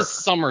 sure.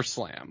 It's a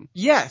SummerSlam.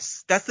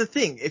 Yes, that's the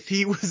thing. If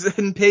he was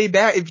in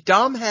Payback, if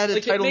Dom had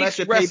a title match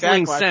at Payback, it makes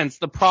wrestling sense.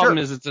 The problem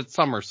is it's at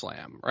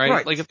SummerSlam,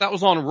 right? Like, if that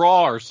was on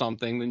Raw or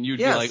something, then you'd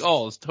be like,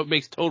 oh, it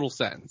makes total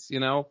sense,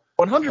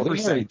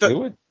 100%.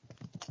 Do it.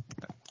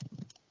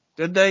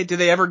 Did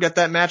they ever get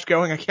that match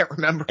going? I can't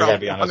remember. I gotta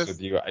be honest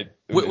with you.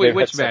 Wait,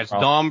 which match?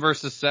 Dom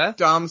versus Seth?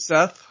 Dom,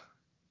 Seth.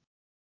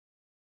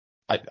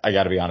 I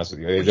gotta be honest with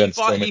you.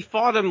 He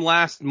fought him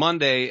last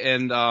Monday,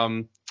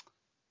 and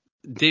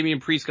Damian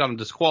Priest got him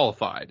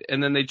disqualified.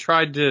 And then they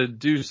tried to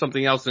do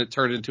something else, and it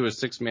turned into a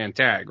 6-man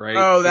tag, right?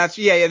 Oh, that's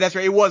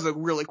right. It was a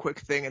really quick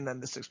thing, and then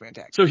the 6-man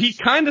tag. So he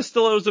kind of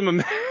still owes him a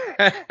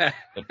match.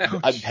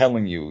 I'm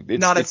telling you.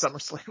 Not at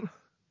SummerSlam.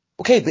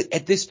 Okay, but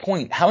at this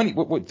point, how many,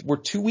 we're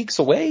 2 weeks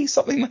away?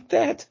 Something like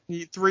that?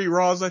 3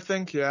 Raws, I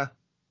think, yeah.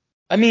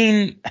 I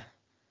mean,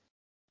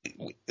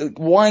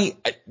 why,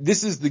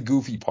 this is the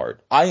goofy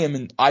part.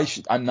 I'm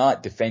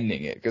not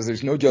defending it, because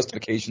there's no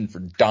justification for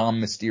Dom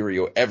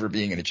Mysterio ever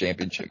being in a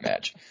championship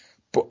match.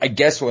 But I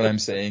guess what I'm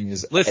saying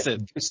is,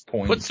 listen, at this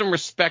point, put some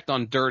respect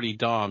on Dirty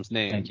Dom's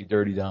name. Thank you,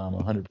 Dirty Dom,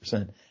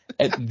 100%.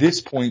 At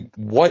this point,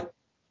 what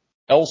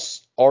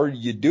else are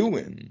you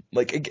doing?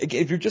 Like,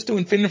 if you're just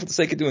doing Finn for the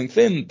sake of doing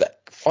Finn,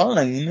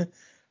 fine,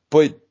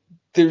 but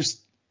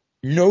there's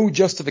no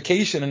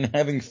justification in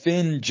having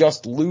Finn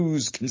just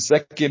lose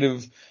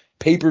consecutive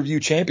pay-per-view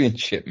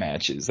championship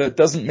matches. That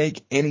doesn't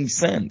make any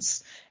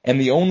sense.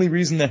 And the only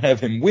reason to have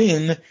him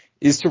win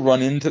is to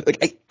run into,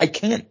 like, I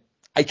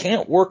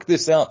can't work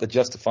this out to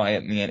justify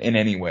it in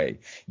any way.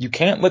 You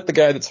can't let the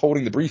guy that's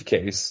holding the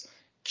briefcase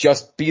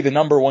just be the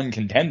number one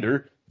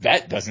contender.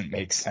 That doesn't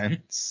make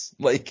sense.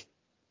 Like,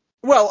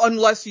 well,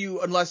 unless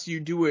you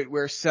do it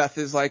where Seth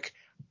is like,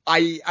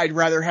 I'd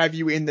rather have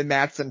you in the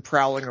match than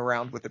prowling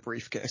around with the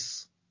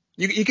briefcase.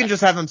 You can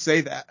just have him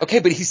say that. okay,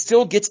 but he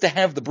still gets to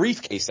have the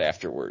briefcase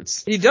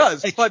afterwards. He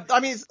does,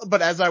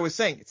 but as I was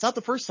saying, it's not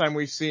the first time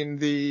we've seen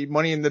the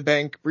Money in the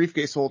Bank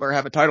briefcase holder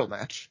have a title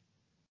match.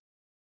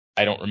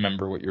 I don't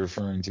remember what you're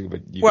referring to,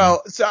 but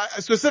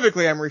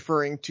specifically I'm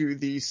referring to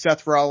the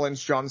Seth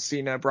Rollins, John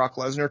Cena, Brock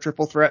Lesnar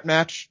triple threat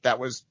match. That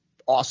was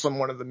awesome,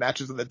 one of the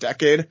matches of the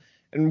decade,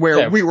 and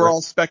where we were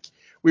all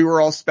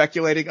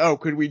speculating, oh,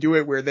 could we do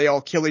it where they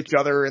all kill each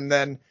other and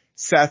then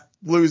Seth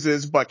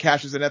loses but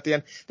cashes in at the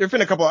end. There've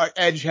been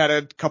Edge had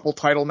a couple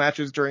title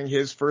matches during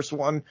his first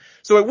one,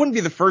 so it wouldn't be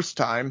the first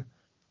time.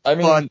 I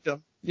mean, but,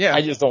 yeah.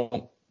 I just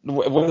don't,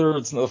 whether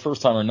it's the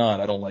first time or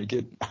not, I don't like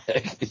it.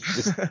 It's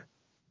just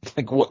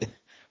like,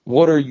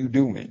 what are you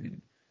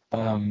doing?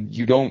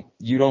 You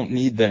don't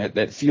need that.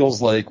 That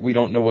feels like we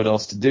don't know what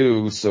else to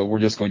do, so we're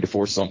just going to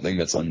force something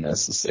that's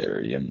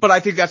unnecessary. But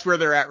I think that's where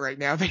they're at right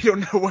now. They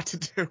don't know what to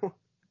do.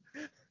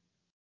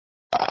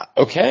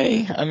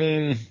 Okay. I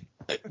mean,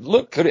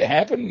 look, could it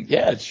happen?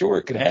 Yeah, sure,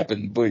 it could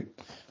happen. But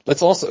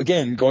let's also,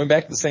 again, going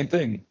back to the same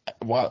thing.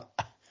 While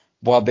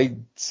they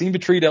seem to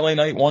treat LA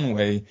Knight one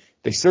way,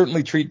 they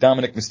certainly treat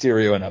Dominic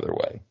Mysterio another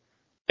way.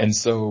 And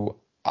so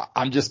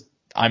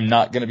I'm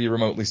not going to be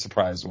remotely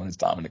surprised when it's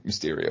Dominic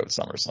Mysterio at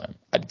SummerSlam.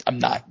 I'm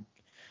not.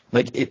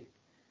 Like, it.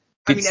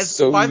 I mean,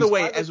 by the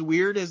way, as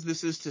weird as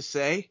this is to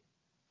say,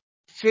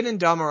 Finn and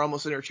Dom are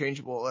almost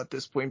interchangeable at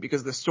this point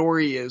because the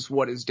story is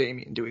what is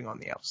Damian doing on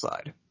the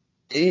outside.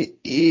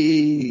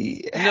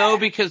 No,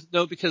 because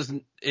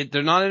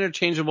they're not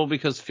interchangeable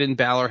because Finn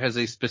Balor has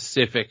a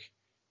specific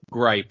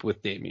gripe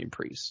with Damian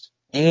Priest.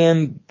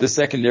 And the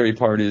secondary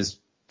part is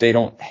they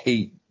don't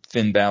hate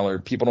Finn Balor.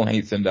 People don't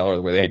hate Finn Balor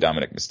the way they hate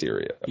Dominic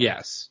Mysterio.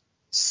 Yes.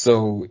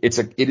 So it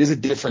is a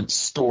different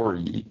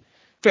story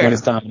when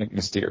it's Dominic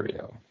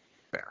Mysterio.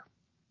 Fair.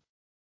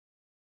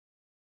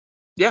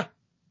 Yeah.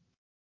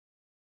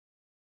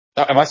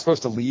 Am I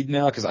supposed to lead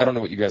now? Because I don't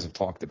know what you guys have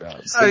talked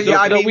about. We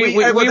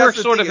were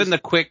sort of in the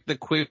quick.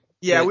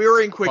 Yeah, we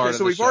were in quick.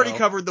 So we've show. already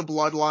covered the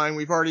Bloodline.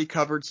 We've already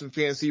covered some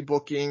fantasy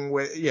booking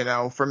with,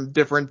 from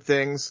different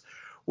things.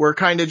 We're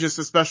kind of just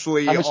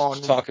especially How much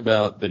did you talk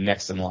about the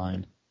next in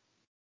line?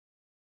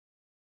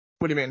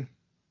 What do you mean?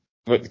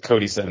 What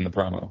Cody said in the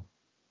promo.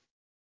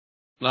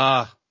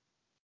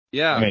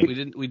 Yeah, I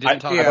mean, we didn't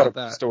talk about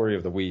that. Story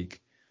of the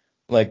week.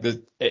 Like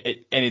and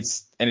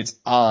it's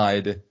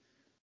odd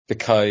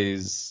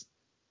because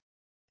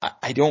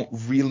I don't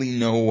really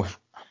know.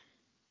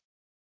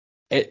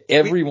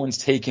 Everyone's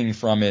taking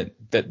from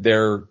it that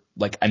they're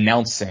like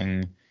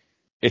announcing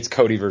it's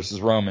Cody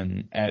versus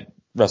Roman at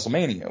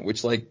WrestleMania,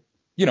 which I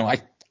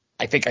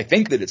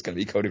think that it's going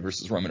to be Cody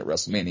versus Roman at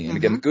WrestleMania. And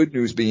again, the good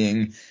news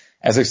being,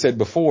 as I said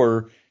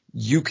before,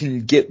 you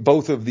can get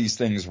both of these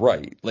things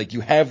right. Like,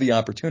 you have the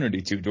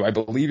opportunity to. Do I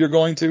believe you're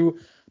going to?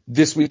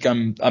 This week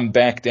I'm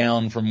back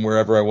down from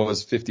wherever I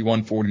was,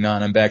 51-49.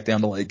 I'm back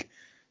down to like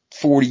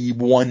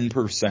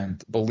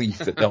 41% belief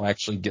that they'll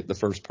actually get the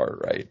first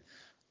part right.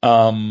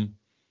 I'm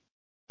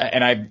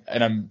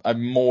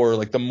more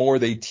like, the more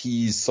they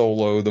tease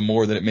Solo, the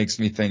more that it makes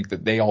me think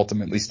that they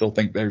ultimately still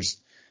think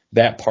there's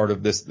that part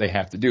of this they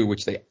have to do,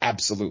 which they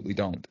absolutely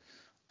don't.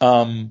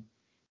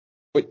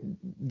 But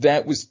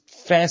that was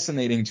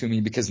fascinating to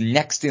me because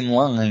next in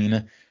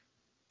line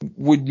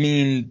would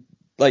mean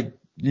like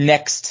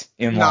next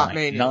in not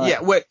line.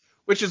 Mania.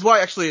 Which is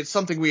why actually it's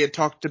something we had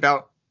talked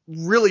about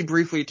really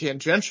briefly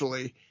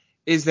tangentially,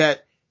 is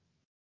that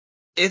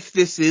if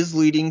this is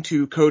leading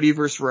to Cody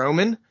versus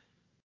Roman,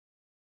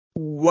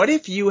 what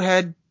if you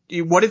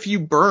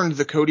burned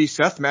the Cody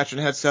Seth match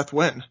and had Seth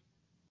win?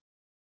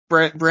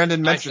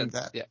 Brandon mentioned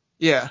that.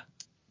 Yeah.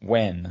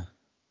 When?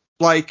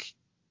 Like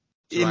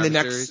in the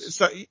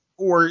next,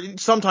 or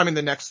sometime in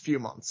the next few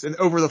months and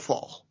over the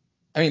fall.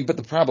 I mean, but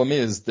the problem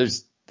is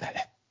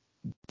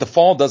the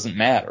fall doesn't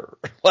matter.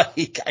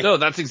 No,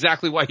 that's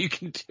exactly why you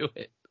can do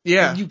it.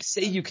 Yeah. You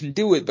say you can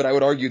do it, but I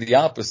would argue the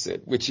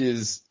opposite, which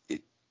is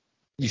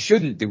you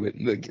shouldn't do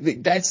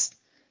it. That's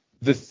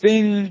the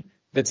thing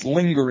that's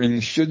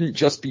lingering shouldn't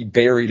just be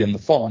buried in the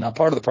fall. Now,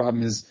 part of the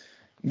problem is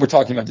we're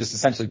talking about just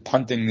essentially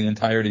punting the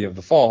entirety of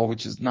the fall,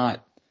 which is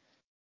not,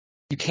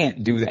 you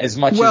can't do that as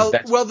much as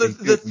that's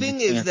the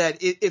thing is that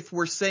if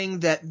we're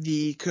saying that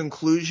the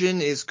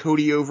conclusion is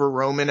Cody over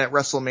Roman at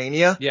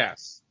WrestleMania.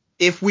 Yes.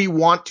 If we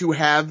want to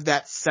have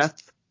that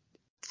Seth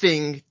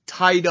thing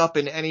tied up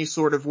in any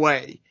sort of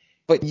way,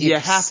 but you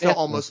have to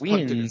almost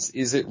wins.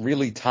 Is it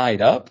really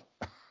tied up?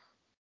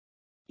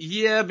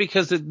 Yeah,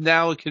 because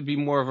now it could be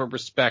more of a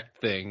respect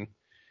thing.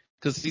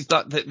 Because he's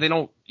not, they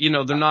don't,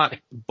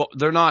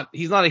 they're not,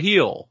 he's not a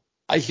heel.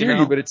 I hear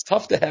you, but it's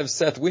tough to have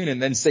Seth win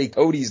and then say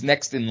Cody's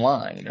next in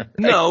line. Right?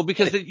 No,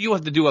 because you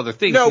have to do other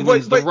things. No, he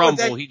wins the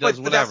Rumble, he does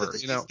whatever.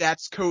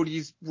 That's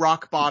Cody's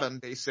rock bottom,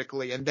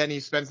 basically, and then he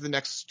spends the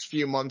next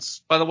few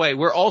months. By the way,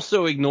 we're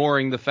also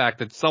ignoring the fact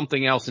that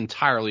something else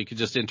entirely could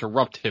just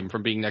interrupt him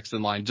from being next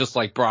in line, just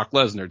like Brock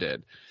Lesnar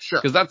did. Sure.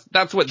 Because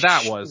that's what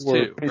that was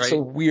too, But it's right?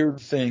 a weird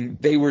thing.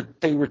 They were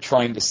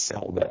trying to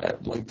sell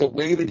that. Like the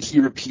way that he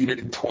repeated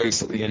it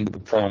twice at the end of the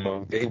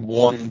promo, they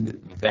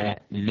wanted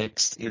that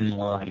next in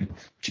line,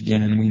 which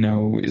again we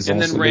know is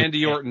and also. And then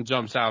Randy Orton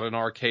jumps out and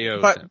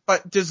RKO's him.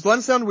 But does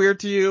Glenn sound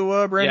weird to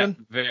you, Brandon?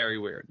 Yeah, very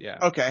weird, yeah.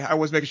 Okay, I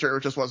was making sure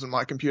it just wasn't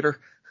my computer.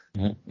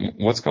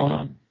 What's going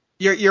on?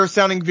 You're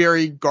sounding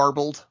very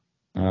garbled.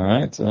 All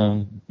right, I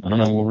don't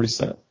know. We'll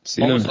reset.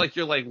 See you Almost then. like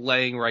you're like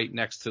laying right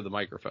next to the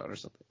microphone or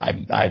something.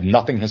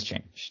 Nothing has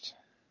changed.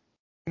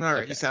 All right,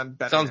 Okay. you sound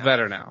better. Sounds now.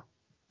 better now.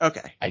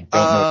 Okay. I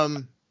don't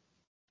know.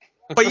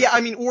 But yeah,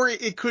 I mean, or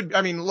it could,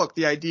 I mean, look,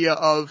 the idea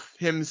of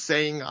him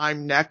saying,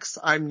 I'm next,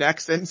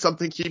 and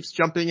something keeps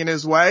jumping in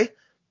his way,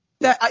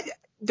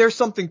 there's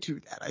something to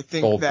that. I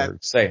think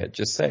Goldberg, say it.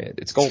 Just say it.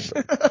 It's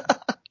Goldberg.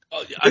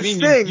 I mean,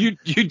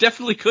 you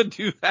definitely could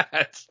do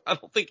that. I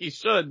don't think he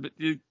should, but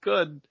you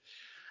could.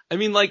 I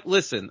mean, like,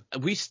 listen,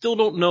 we still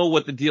don't know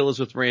what the deal is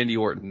with Randy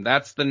Orton.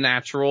 That's the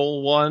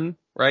natural one,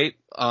 right?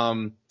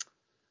 But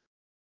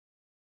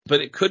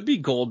it could be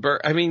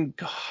Goldberg. I mean,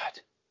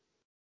 God.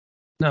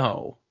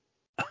 No.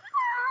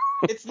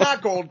 It's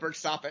not Goldberg,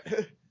 stop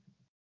it.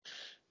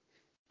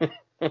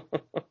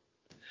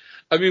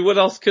 I mean, what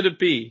else could it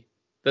be?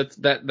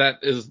 That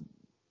is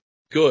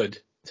good.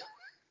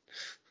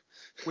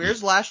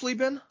 Where's Lashley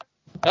been?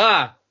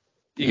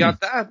 You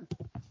got that?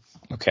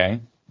 Okay.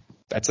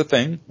 That's a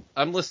thing.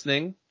 I'm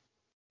listening.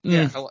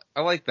 Yeah,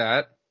 I like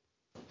that.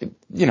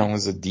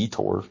 As a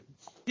detour.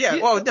 Yeah,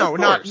 well, no,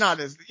 not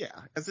as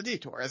a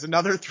detour, as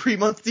another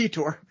 3-month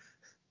detour.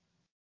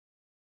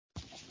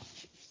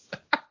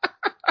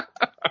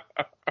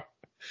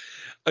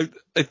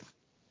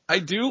 I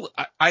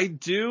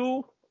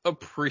do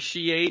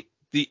appreciate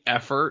the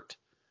effort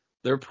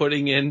they're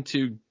putting in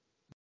to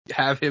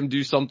have him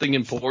do something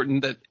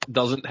important that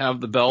doesn't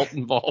have the belt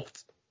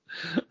involved.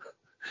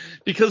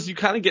 Because you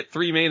kind of get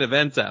 3 main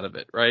events out of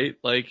it, right?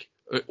 Like,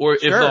 or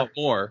sure. if not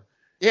more.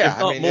 Yeah, if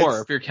not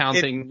more, if you're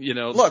counting,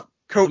 Look,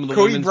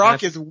 Cody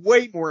Brock is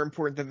way more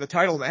important than the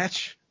title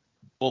match.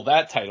 Well,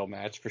 that title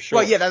match for sure.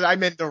 Well, yeah, I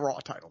meant the Raw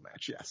title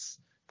match, yes.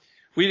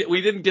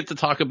 We didn't get to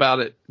talk about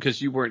it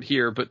because you weren't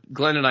here, but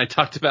Glenn and I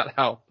talked about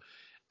how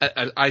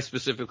I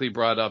specifically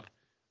brought up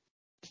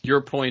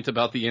your point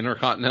about the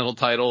Intercontinental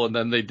title, and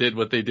then they did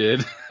what they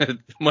did at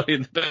Money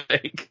in the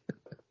Bank.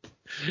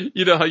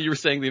 You know how you were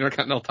saying the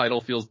Intercontinental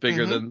title feels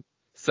bigger than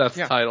Seth's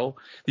title?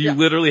 You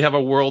literally have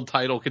a world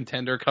title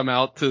contender come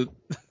out to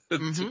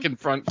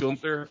confront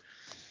Gunther.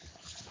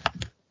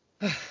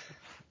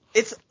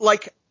 It's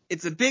like,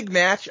 it's a big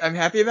match. I'm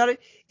happy about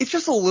it. It's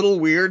just a little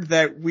weird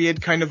that we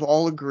had kind of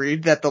all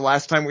agreed that the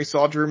last time we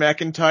saw Drew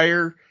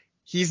McIntyre,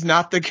 he's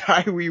not the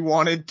guy we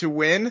wanted to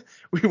win.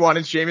 We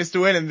wanted Sheamus to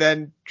win, and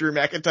then Drew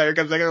McIntyre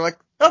comes back and they're like,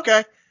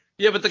 okay.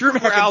 Yeah, but the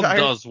crowd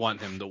does want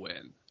him to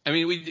win. I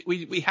mean,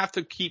 we have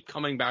to keep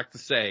coming back to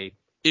say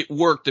it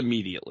worked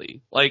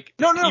immediately. Like,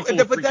 no,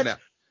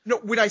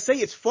 when I say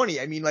it's funny,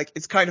 I mean, like,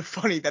 it's kind of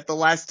funny that the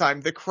last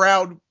time the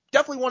crowd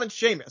definitely wanted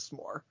Sheamus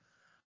more,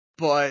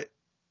 but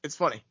it's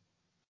funny.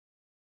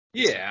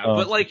 Yeah,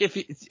 but like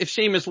if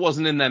Sheamus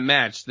wasn't in that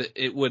match, that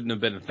it wouldn't have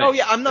been a thing. Oh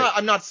yeah, I'm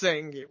not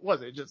saying it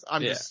wasn't.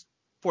 I'm just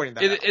pointing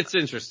that out. It's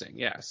interesting,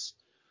 yes.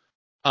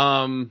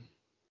 What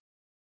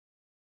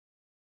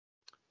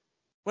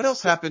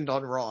else happened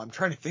on Raw? I'm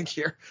trying to think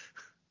here.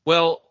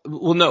 Well,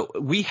 no,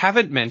 we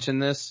haven't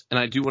mentioned this, and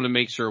I do want to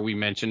make sure we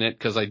mention it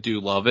because I do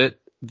love it.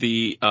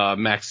 The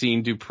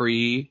Maxine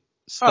Dupree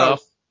stuff.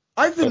 Oh,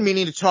 I've been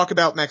meaning to talk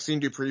about Maxine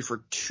Dupree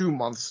for 2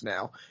 months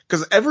now,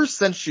 because ever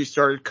since she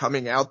started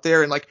coming out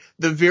there, and like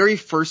the very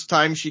first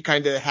time she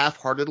kind of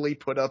half-heartedly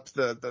put up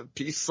the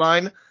peace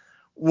sign,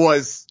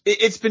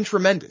 it's been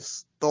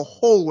tremendous the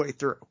whole way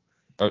through.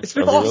 It's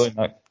been awesome.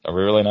 Are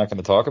we really not going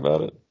to talk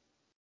about it?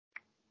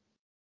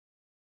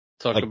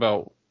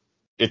 About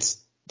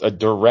it's a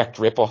direct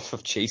ripoff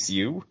of Chase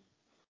U.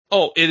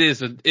 Oh, it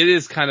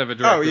is kind of a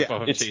direct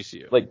ripoff of Chase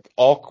U. Like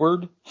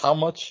awkward how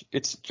much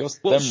it's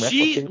just them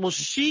replicating.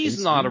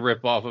 She's not a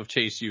ripoff of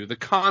Chase U. The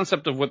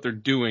concept of what they're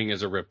doing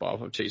is a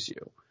ripoff of Chase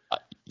U.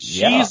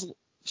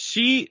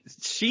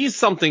 She's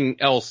something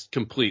else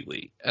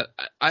completely.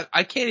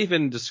 I can't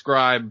even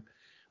describe,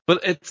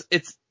 but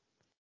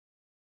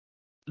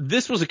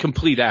this was a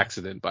complete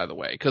accident, by the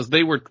way, because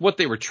what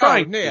they were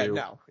trying to do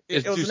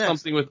is do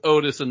something with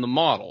Otis and the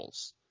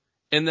models.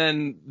 And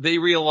then they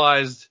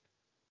realized,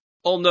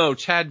 oh no,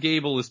 Chad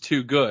Gable is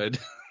too good.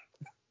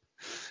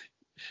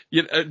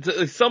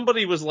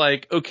 Somebody was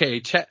like,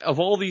 okay, of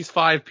all these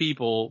 5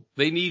 people,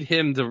 they need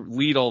him to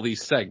lead all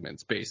these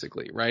segments,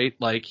 basically, right?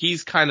 Like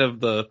he's kind of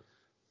the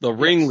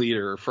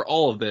ringleader for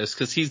all of this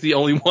because he's the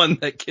only one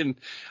that can.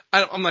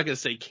 I'm not going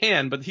to say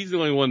can, but he's the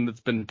only one that's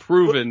been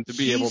proven to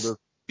be able to.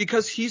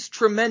 because he's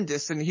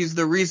tremendous and he's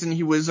the reason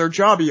he was our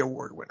Jobby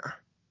Award winner.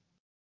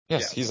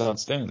 Yes, he's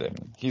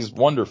outstanding. He's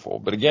wonderful.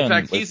 But again, in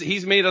fact,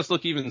 he's made us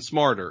look even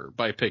smarter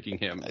by picking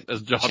him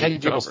as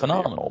Jobby. Was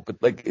phenomenal. But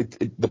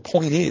the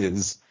point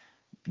is,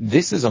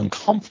 this is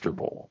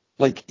uncomfortable.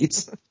 Like,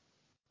 it's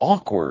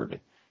awkward.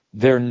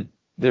 If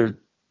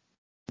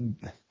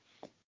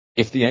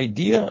the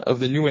idea of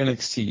the new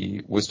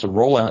NXT was to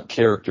roll out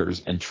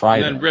characters and try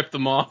and then rip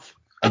them off,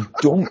 I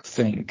don't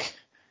think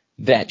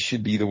that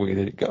should be the way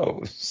that it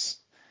goes.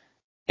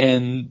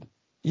 And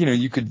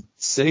you could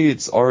say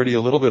it's already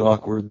a little bit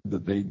awkward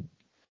that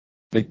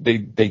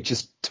they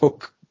just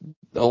took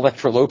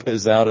Elektra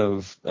Lopez out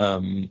of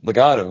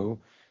Legado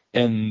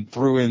and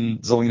threw in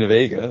Zelina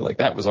Vega. Like,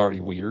 that was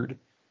already weird.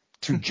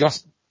 To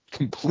just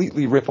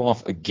completely rip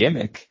off a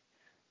gimmick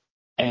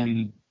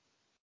and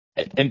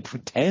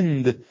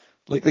pretend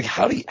like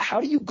how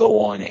do you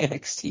go on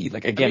NXT?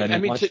 Like, again,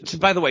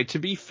 by the way, to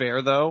be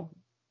fair though,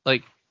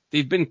 like,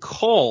 they've been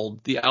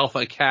called the Alpha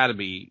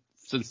Academy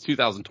since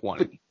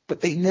 2020. But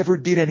they never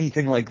did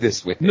anything like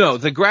this with it. No,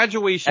 the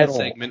graduation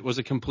segment was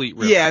a complete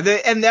rip. Yeah,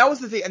 and that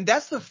was the thing. And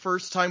that's the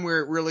first time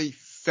where it really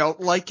felt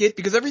like it,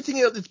 because everything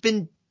else, it's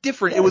been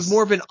different. Yes. It was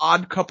more of an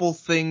odd couple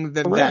thing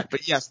than that.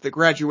 But yes, the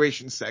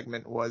graduation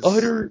segment was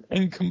utter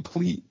and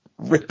complete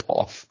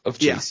ripoff of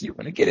Chase U.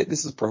 And I get it,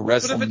 this is pro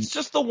wrestling. But if it's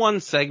just the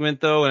one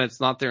segment though, and it's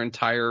not their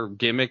entire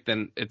gimmick,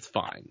 then it's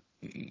fine.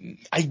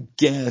 I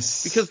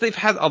guess. Because they've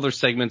had other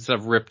segments that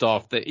have ripped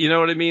off that, you know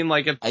what I mean?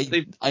 Like,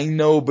 I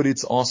know, but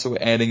it's also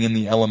adding in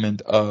the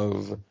element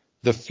of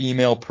the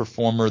female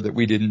performer that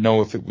we didn't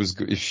know if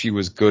she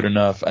was good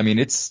enough. I mean,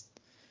 it's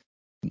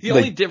the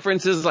only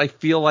difference is I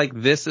feel like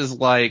this is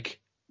like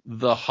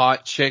the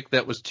hot chick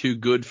that was too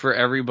good for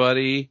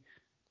everybody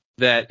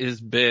that has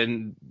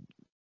been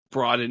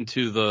brought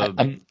into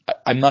the.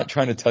 I'm not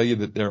trying to tell you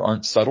that there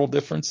aren't subtle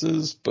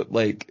differences, but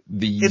like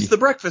it's the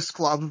Breakfast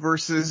Club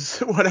versus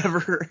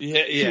whatever.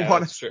 Yeah,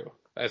 that's true.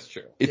 That's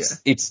true.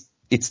 It's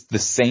the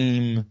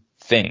same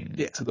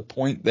thing to the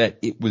point that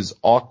it was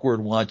awkward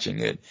watching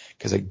it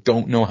because I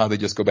don't know how they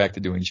just go back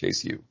to doing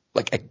Chase U.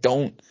 Like, I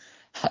don't.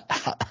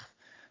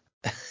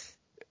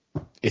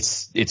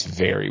 It's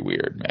very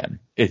weird, man.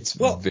 It's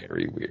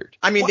very weird.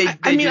 I mean,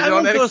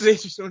 I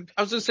was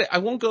gonna say I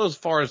won't go as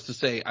far as to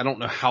say I don't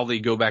know how they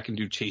go back and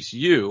do Chase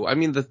U. I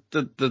mean,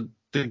 the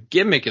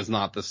gimmick is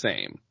not the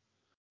same.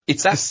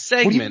 It's not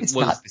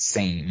the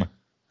same.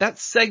 That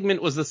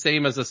segment was the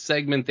same as a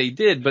segment they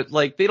did, but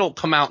like they don't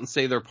come out and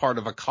say they're part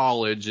of a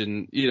college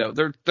and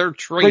they're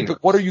trainers. Right,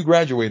 but what are you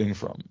graduating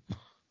from?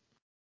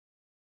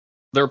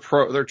 Their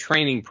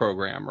training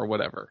program or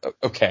whatever.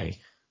 Okay.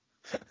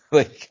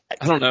 Like,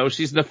 I don't know.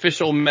 She's an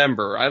official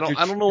member. I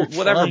don't know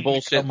whatever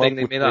bullshit thing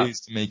they made up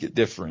to make it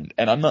different.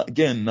 And I'm not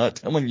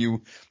telling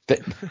you that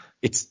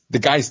it's the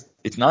guy's.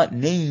 It's not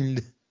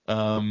named.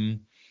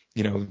 Gable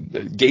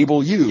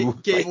U.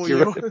 Gable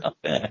U.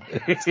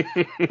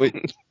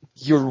 But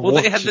you're. Well,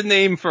 they had the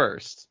name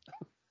first.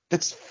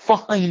 That's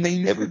fine. They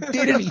never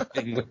did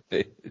anything with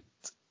it.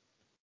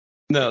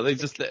 No, they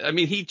just. I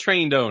mean, he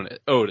trained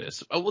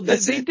Otis. Oh, well, they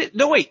did.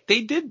 No, wait.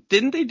 They did.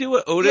 Didn't they do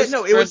it? Otis? Yeah,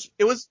 no, it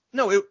was.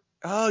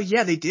 Oh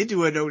yeah, they did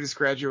do an Otis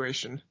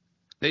graduation.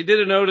 They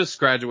did an Otis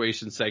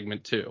graduation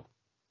segment too.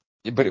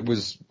 Yeah, but it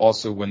was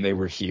also when they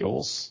were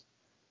heels.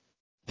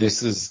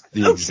 This is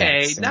the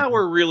exact same. Now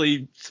we're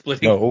really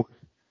splitting.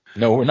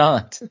 No, we're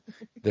not.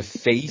 The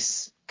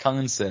face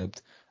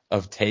concept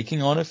of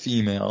taking on a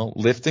female,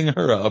 lifting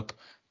her up,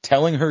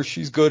 telling her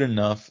she's good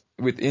enough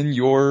within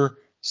your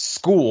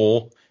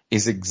school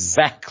is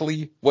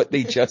exactly what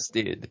they just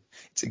did.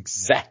 It's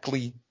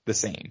exactly the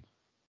same.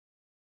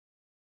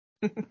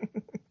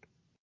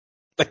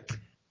 Like,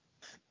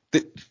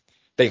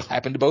 they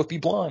happen to both be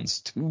blondes,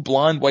 two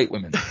blonde white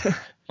women.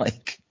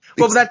 Like,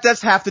 well,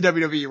 that's half the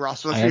WWE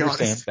roster. Let's be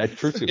honest. I understand. That's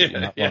true too. You're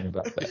not wrong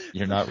about that.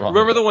 You're not wrong.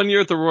 Remember the one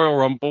year at the Royal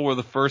Rumble where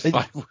the first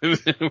 5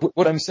 women?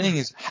 What I'm saying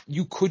is,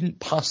 you couldn't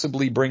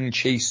possibly bring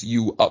Chase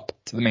U up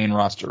to the main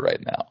roster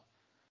right now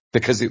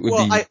because it would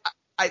be.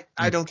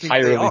 I don't think they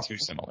are. Entirely too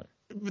similar.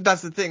 But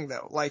that's the thing,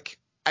 though. Like,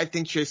 I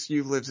think Chase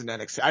U lives in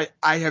NXT.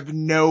 I have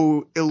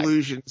no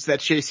illusions that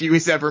Chase U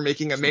is ever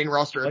making a main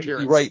roster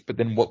appearance. You're right, but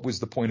then what was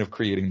the point of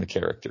creating the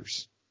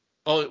characters?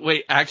 Oh,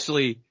 wait,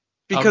 actually.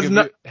 Because to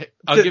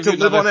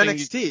live on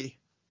NXT.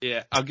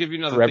 I'll give you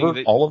another Forever?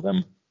 thing. All of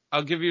them?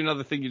 I'll give you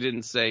another thing you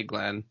didn't say,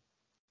 Glenn,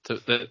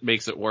 that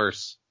makes it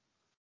worse.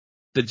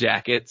 The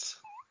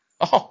jackets.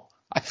 Oh,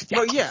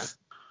 yeah.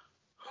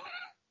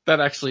 That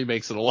actually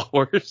makes it a lot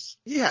worse.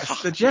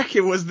 Yes, the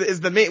jacket is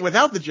the main.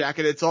 Without the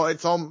jacket, it's all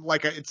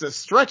like it's a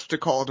stretch to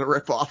call it a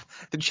ripoff.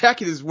 The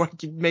jacket is what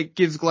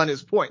gives Glenn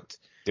his point.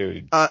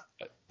 Dude.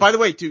 By the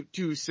way,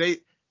 to say,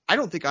 I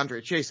don't think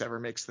Andre Chase ever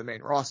makes the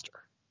main roster.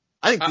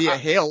 I think Thea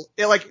Hale,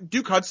 like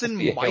Duke Hudson,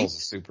 Thea might.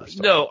 Hale's a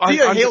superstar. No,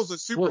 Thea Hale's a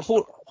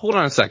superstar. Hold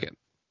on a second.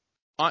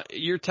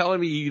 You're telling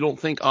me you don't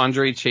think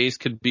Andre Chase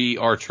could be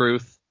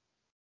R-Truth?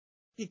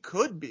 He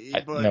could be,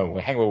 but no.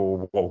 Hang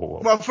on,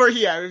 whoa. Well,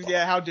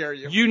 how dare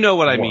you? You know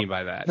what I mean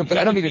by that. No, but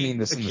I don't even mean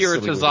this. Akira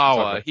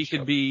Tozawa, he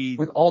could be.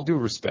 With all due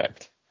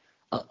respect,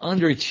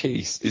 Andre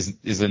Chase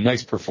is a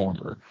nice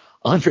performer.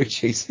 Andre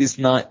Chase is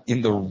not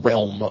in the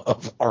realm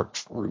of our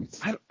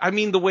truth. I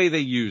mean, the way they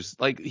use,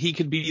 like, he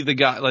could be the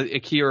guy, like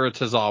Akira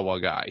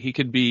Tozawa guy. He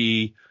could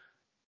be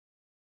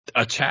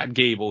a Chad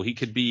Gable. He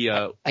could be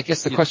I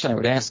guess the question I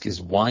would ask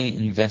is, why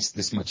invest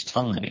this much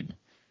time?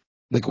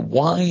 Like,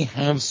 why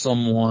have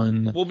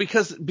someone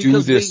because do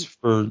this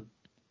for,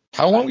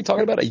 how long are we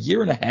talking about? A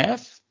year and a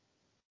half?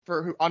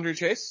 For who, Andre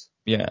Chase?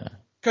 Yeah.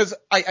 Because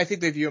I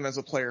think they view him as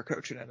a player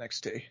coach in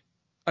NXT.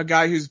 A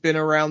guy who's been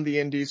around the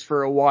indies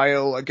for a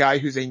while, a guy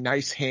who's a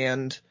nice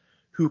hand,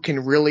 who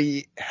can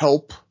really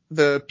help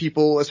the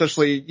people,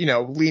 especially,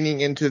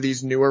 leaning into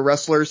these newer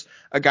wrestlers.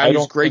 A guy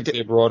who's great.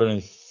 They brought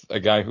in a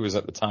guy who was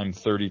at the time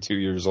 32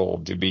 years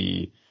old to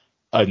be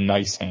a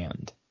nice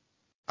hand.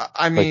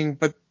 I mean,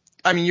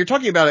 you're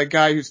talking about a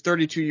guy who's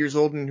 32 years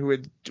old and who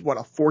had, a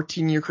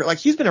 14-year career. Like,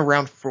 he's been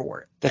around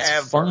for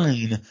That's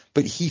fine,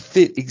 but he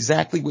fit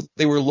exactly what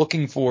they were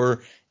looking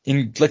for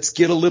in let's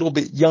get a little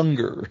bit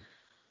younger.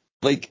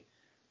 Like,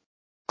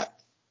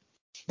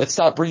 let's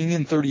stop bringing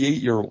in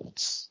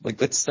 38-year-olds. Like,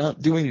 let's stop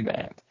doing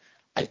that.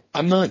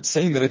 I'm not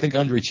saying that I think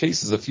Andre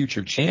Chase is a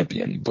future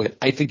champion, but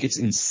I think it's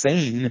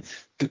insane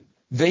that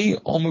they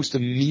almost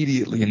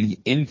immediately in the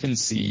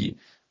infancy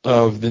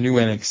of the new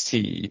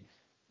NXT,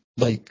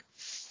 like,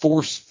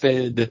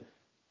 force-fed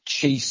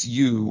Chase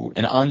U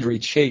and Andre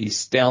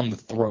Chase down the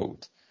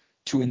throat.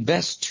 To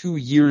invest 2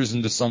 years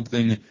into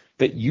something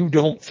that you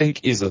don't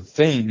think is a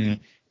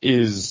thing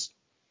is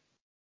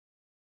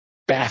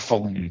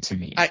baffling to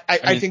me.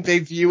 I think they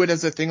view it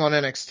as a thing on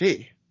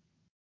NXT.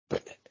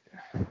 But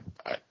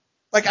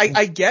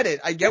I get it.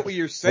 I get what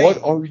you're saying.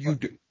 What are you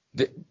doing?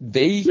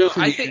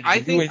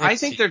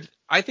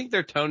 I think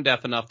they're tone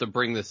deaf enough to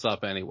bring this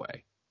up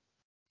anyway.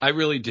 I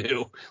really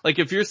do. Like,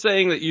 if you're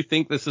saying that you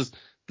think this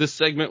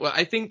segment,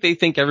 I think they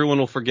think everyone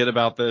will forget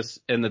about this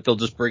and that they'll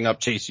just bring up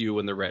Chase U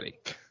when they're ready.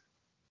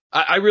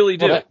 I really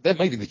do. Well, that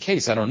might be the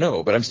case. I don't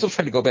know, but I'm still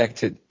trying to go back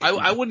to.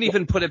 I wouldn't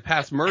even put it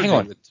past merging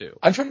the two.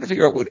 I'm trying to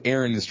figure out what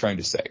Aaron is trying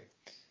to say.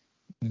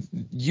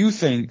 You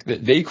think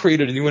that they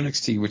created a new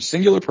NXT, which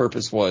singular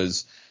purpose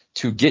was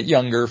to get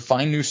younger,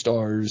 find new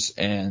stars,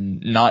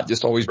 and not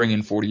just always bring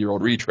in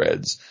 40-year-old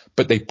retreads,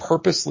 but they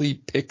purposely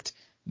picked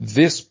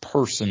this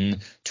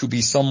person to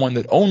be someone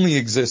that only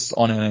exists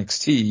on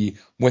NXT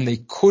when they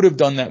could have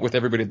done that with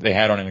everybody that they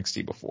had on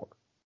NXT before.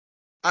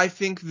 I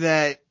think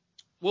that.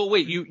 Well,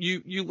 wait,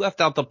 you left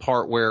out the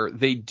part where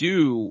they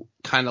do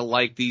kind of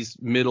like these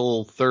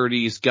middle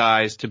 30s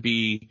guys to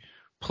be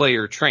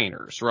player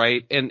trainers,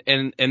 right? And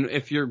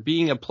if you're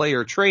being a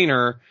player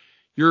trainer,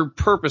 your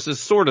purpose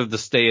is sort of to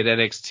stay at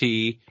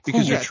NXT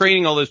because you're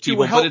training all those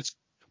people,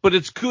 but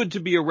it's good to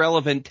be a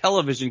relevant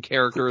television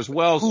character as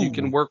well, so you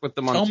can work with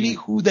them on Tell TV. me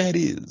who that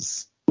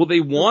is. Well, they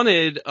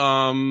wanted,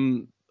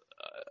 who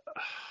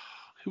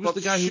was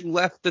the guy who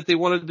left that they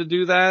wanted to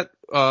do that?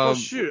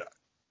 Shoot.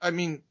 I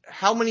mean,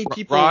 how many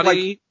people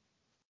Roddy?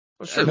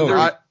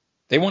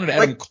 They wanted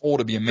Adam Cole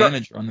to be a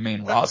manager on the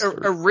main roster.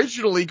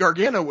 Originally,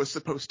 Gargano was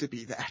supposed to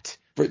be that.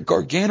 But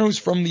Gargano's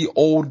from the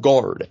old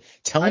guard.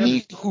 Tell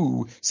me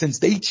who, since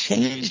they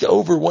changed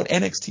over what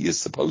NXT is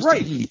supposed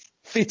to be,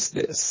 fits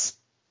this.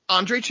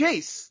 Andre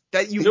Chase.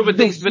 But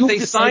they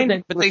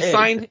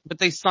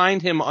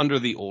signed him under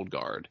the old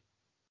guard.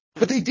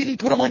 But they didn't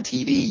put him on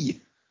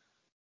TV.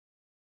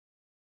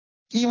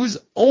 He was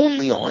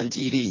only on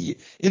TV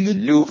in the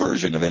new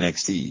version of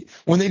NXT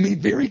when they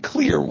made very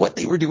clear what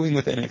they were doing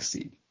with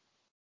NXT.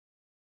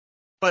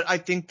 But I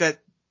think that,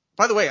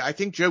 by the way, I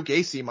think Joe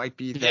Gacy might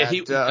be that.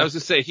 Yeah, I was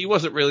going to say, he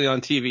wasn't really on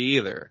TV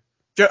either.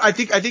 I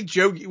think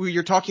Joe,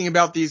 you're talking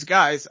about these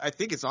guys, I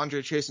think it's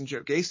Andre Chase and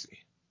Joe Gacy.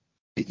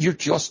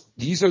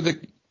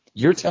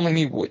 You're telling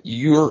me what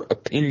your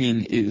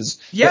opinion is.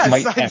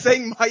 Yes, I'm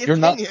saying my opinion. You're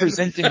not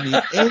presenting me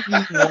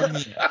anyone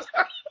yet.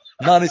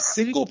 Not a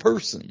single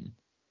person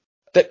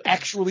that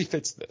actually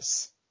fits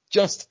this.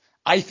 Just,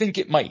 I think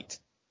it might.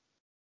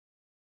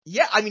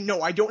 Yeah, I mean,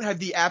 no, I don't have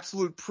the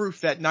absolute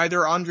proof that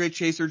neither Andre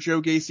Chase or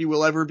Joe Gacy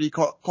will ever be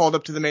called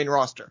up to the main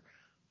roster.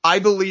 I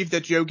believe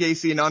that Joe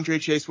Gacy and Andre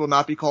Chase will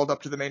not be called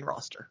up to the main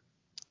roster.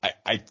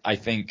 I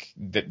think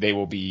that they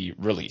will be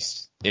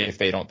released if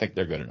they don't think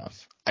they're good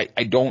enough. I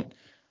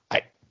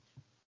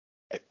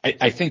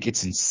think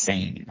it's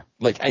insane.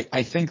 Like,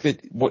 I think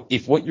that what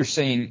you're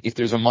saying, if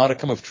there's a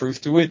modicum of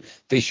truth to it,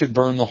 they should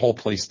burn the whole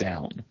place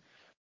down.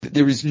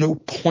 There is no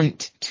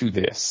point to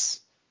this.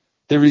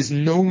 There is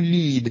no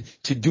need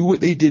to do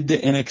what they did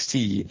to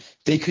NXT.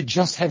 They could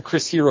just have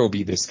Chris Hero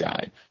be this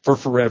guy for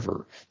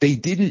forever. They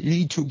didn't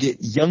need to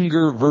get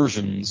younger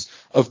versions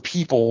of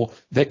people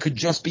that could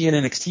just be in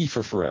NXT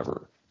for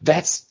forever.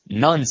 That's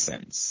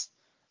nonsense.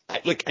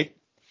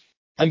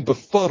 I'm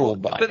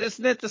befuddled by it. But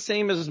isn't it the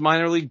same as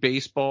minor league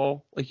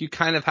baseball? Like, you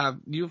have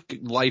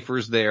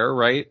lifers there,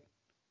 right?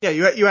 Yeah,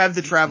 you have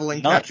the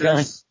traveling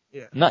catchers.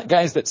 Not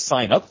guys that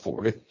sign up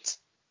for it.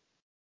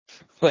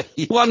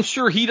 Well, I'm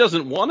sure he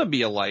doesn't want to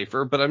be a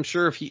lifer, but I'm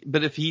sure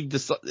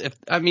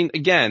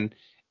again,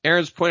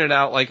 Aaron's pointed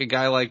out, like, a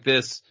guy like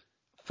this,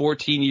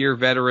 14-year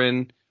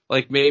veteran,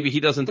 Like maybe he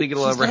doesn't think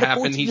it'll ever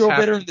happen. He's a 14-year-old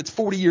veteran that's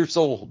 40 years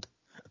old.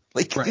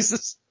 Like Right.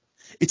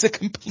 it's a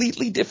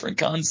completely different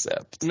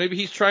concept. Maybe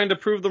he's trying to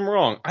prove them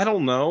wrong. I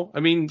don't know. I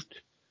mean,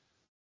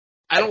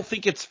 I don't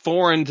think it's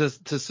foreign to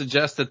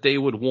suggest that they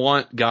would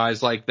want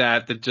guys like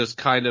that just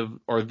kind of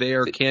are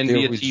there, can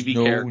be a TV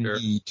character. There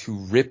was no need to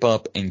rip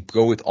up and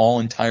go with all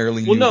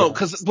entirely new. Well, no,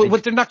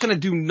 but they're not going to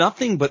do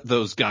nothing but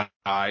those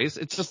guys.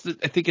 It's just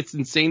that I think it's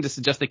insane to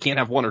suggest they can't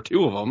have one or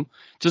two of them.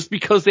 Just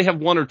because they have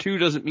one or two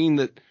doesn't mean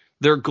that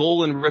their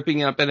goal in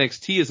ripping up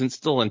NXT isn't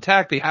still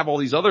intact. They have all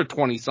these other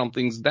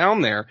 20-somethings down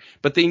there,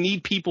 but they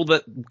need people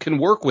that can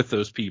work with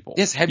those people.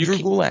 Yes, have Drew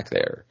Gulak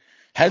there.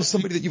 Have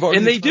somebody that you've already...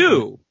 And they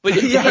do.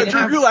 But yeah,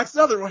 Drew Gulak's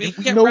another one. You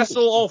can't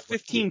wrestle all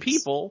 15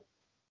 people.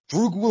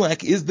 Drew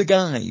Gulak is the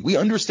guy. We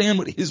understand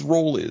what his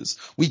role is.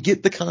 We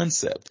get the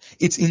concept.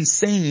 It's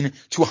insane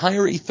to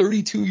hire a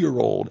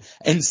 32-year-old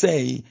and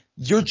say,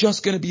 you're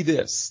just going to be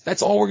this.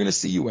 That's all we're going to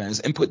see you as,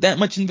 and put that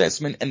much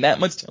investment and that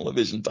much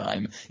television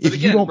time. But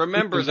again,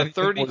 remember, the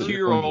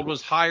 32-year-old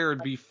was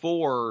hired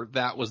before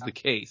that was the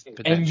case.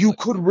 And you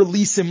could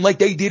release him like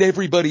they did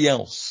everybody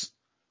else.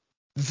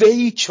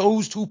 They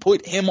chose to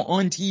put him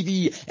on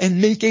TV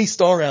and make a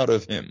star out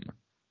of him.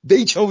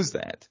 They chose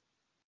that.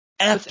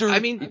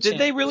 Did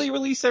they really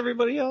release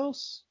everybody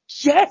else?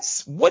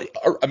 Yes.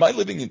 Am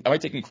I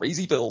taking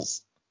crazy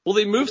pills? Well,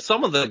 they moved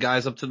some of the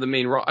guys up to the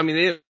main roster. I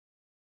mean,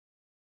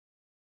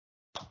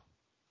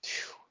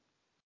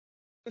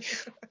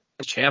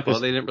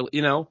 Ciampa, they didn't really,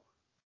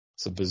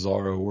 It's a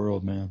bizarro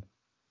world, man.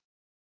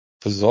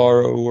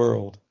 Bizarro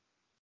world.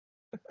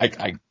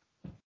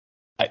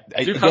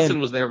 Duke Hudson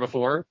was there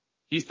before.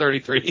 He's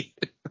 33.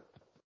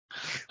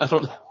 I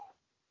don't know.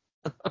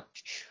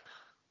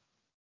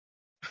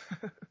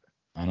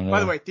 I don't know. By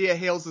the way, Thea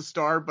Hale's a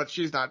star, but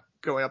she's not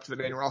going up to the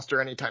main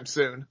roster anytime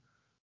soon.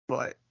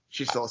 But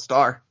she's still a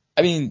star.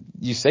 I mean,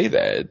 you say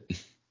that,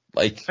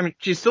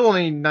 she's still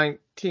only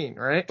 19,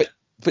 right?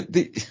 But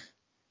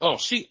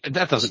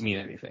that doesn't mean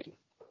anything.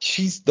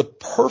 She's the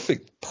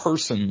perfect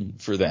person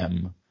for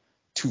them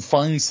to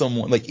find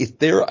someone. If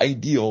their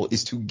ideal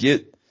is to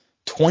get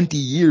 20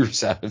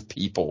 years out of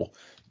people,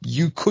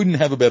 you couldn't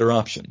have a better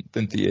option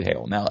than Thea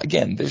Hale. Now,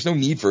 again, there's no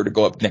need for her to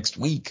go up next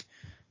week,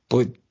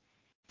 but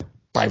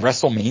by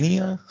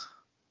WrestleMania?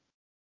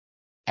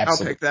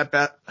 Absolutely. I'll take that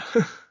bet.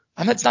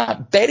 I'm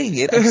not betting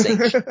it. I'm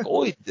saying she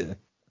could.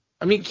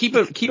 I mean, keep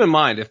in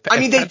mind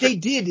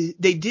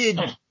they did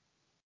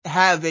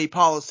have a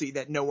policy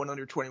that no one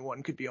under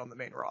 21 could be on the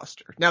main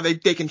roster. Now they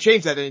can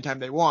change that anytime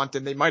they want,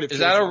 and they might have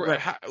changed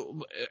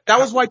that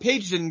was why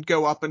Paige didn't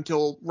go up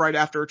until right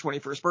after her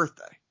 21st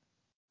birthday.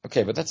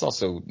 Okay, but that's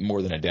also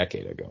more than a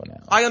decade ago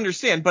now. I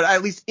understand, but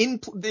at least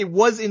it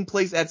was in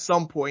place at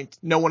some point.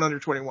 No one under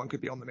 21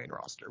 could be on the main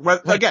roster. Well,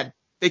 right. Again,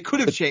 they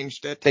could have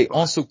changed it. They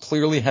also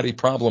clearly had a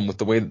problem with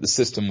the way that the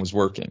system was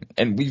working.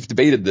 And we've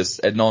debated this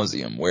ad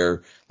nauseum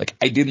where,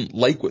 I didn't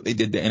like what they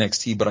did to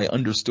NXT, but I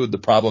understood the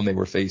problem they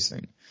were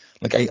facing.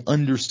 I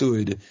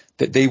understood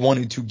that they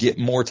wanted to get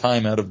more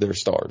time out of their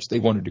stars. They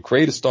wanted to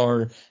create a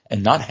star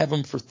and not have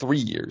them for 3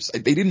 years.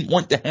 They didn't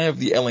want to have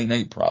the LA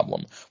Knight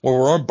problem where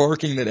we're all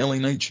barking that LA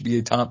Knight should be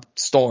a top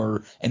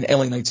star and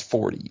LA Knight's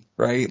 40,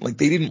 right?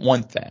 They didn't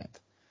want that.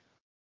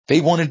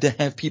 They wanted to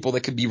have people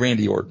that could be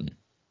Randy Orton.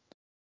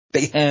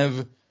 They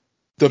have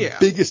the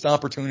biggest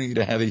opportunity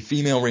to have a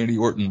female Randy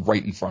Orton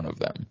right in front of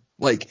them.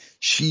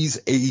 She's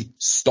a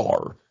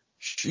star.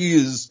 She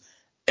is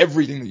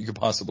everything that you could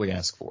possibly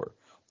ask for.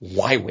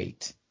 Why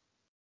wait?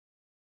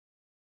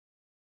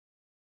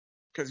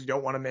 Because you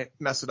don't want to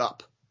mess it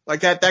up.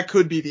 That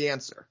could be the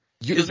answer.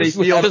 Because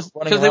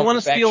they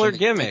want to steal her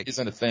gimmick.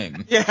 Isn't a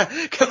thing. Yeah,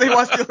 because they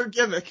want to steal her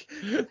gimmick.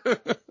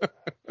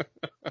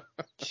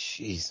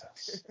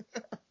 Jesus.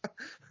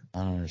 I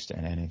don't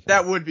understand anything.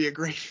 That would be a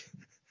great...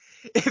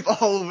 If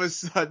all of a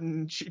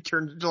sudden she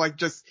turns to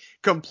just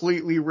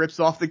completely rips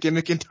off the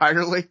gimmick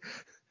entirely,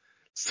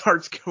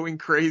 starts going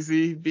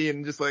crazy,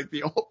 being just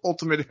the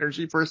ultimate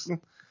energy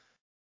person.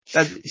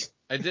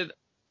 I did.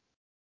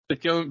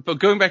 But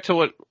going back to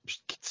what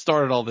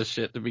started all this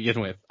shit to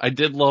begin with, I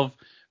did love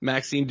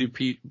Maxine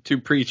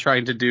Dupree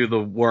trying to do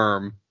the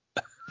worm.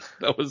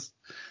 That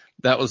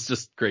was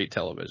just great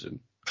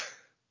television.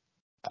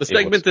 The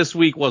segment this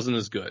week wasn't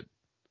as good,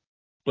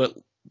 but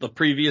the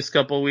previous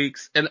couple of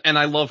weeks, and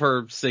I love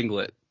her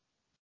singlet.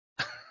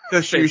 The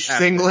Shoosh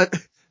singlet?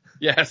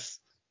 Yes.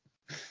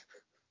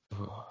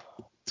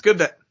 It's good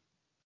that.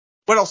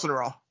 What else in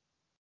Raw?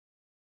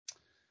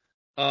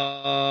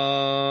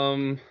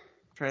 I'm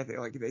trying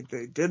to think,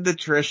 they did the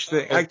Trish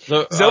thing.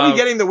 Zoe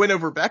getting the win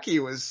over Becky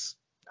was,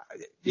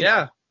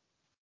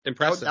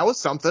 impressive. That was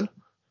something.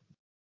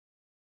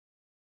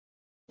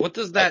 What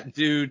does that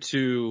do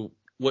to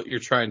what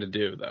you're trying to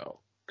do, though?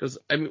 Because,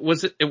 it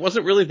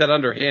wasn't really that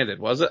underhanded,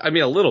 was it? A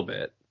little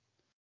bit.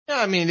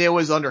 Yeah, it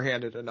was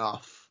underhanded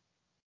enough.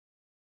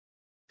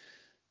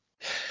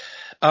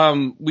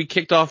 We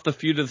kicked off the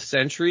feud of the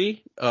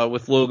century,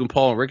 with Logan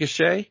Paul and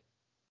Ricochet.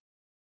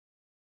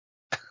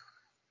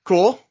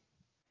 Cool.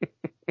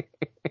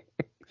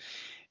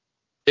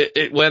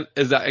 It went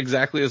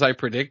exactly as I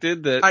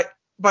predicted.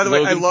 By the way,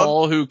 Logan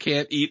Paul, who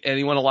can't eat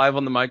anyone alive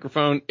on the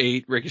microphone,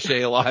 ate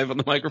Ricochet alive on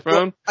the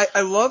microphone. Well,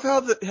 I love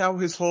how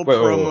his whole Wait,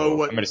 promo. I'm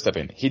going to step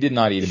in. He did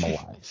not eat him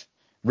alive.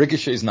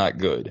 Ricochet's not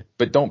good,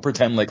 but don't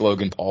pretend like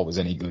Logan Paul was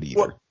any good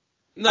either.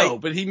 Well,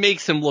 but he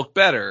makes him look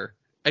better.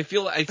 I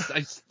feel I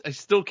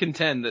still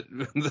contend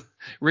that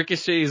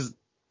Ricochet's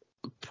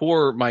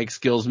poor mic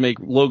skills make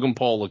Logan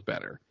Paul look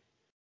better.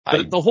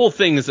 But the whole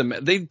thing is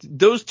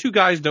those two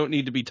guys don't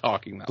need to be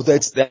talking that. Well,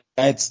 that's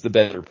the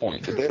better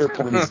point. The better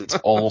point is it's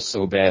all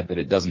so bad that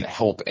it doesn't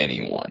help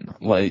anyone.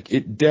 Like,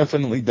 it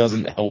definitely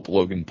doesn't help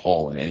Logan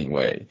Paul in any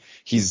way.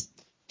 He's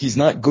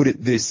not good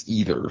at this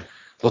either.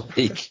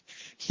 Like,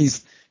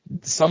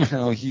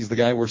 somehow he's the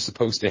guy we're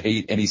supposed to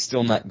hate, and he's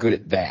still not good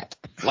at that.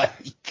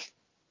 Like.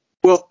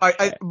 Well,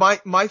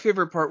 my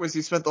favorite part was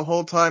he spent the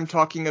whole time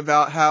talking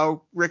about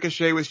how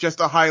Ricochet was just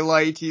a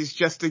highlight, he's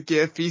just a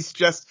GIF, he's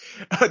just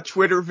a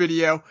Twitter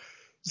video.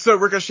 So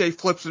Ricochet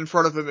flips in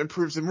front of him and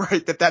proves him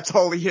right that that's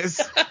all he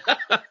is.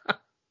 I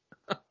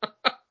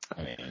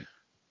mean,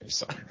 there's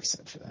something to be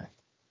said for that.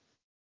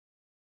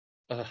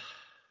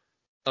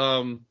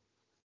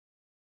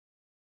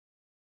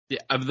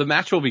 Yeah, the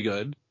match will be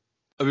good.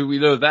 I mean, we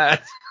know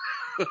that.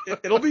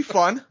 It'll be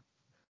fun.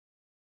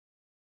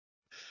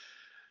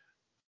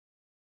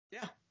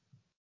 Yeah.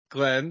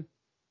 Glenn,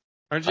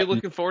 aren't you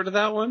looking forward to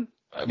that one?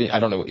 I mean, I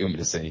don't know what you want me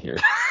to say here.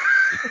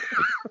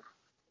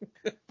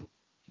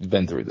 We've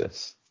been through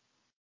this.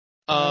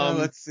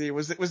 Let's see.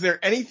 Was there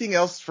anything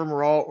else from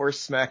Raw or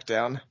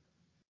SmackDown?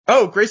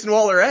 Oh, Grayson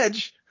Waller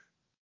Edge.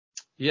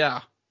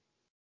 Yeah.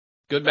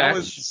 Good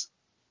match.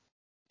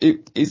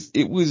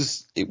 It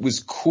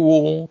was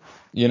cool,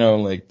 you know,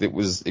 like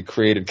it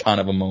created kind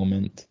of a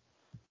moment.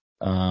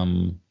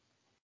 I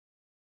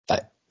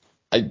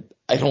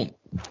don't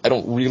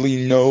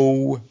really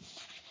know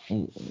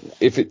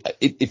if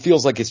it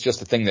feels like it's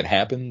just a thing that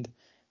happened.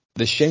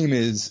 The shame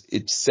is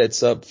it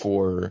sets up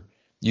for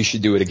you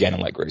should do it again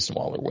and let Grayson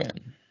Waller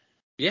win.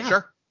 Yeah.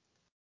 Sure.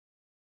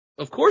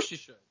 Of course you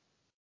should.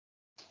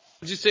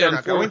 Did you say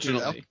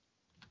unfortunately?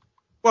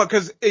 Well,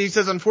 because he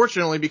says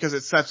unfortunately because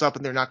it sets up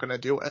and they're not going to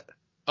do it.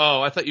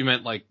 Oh, I thought you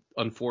meant like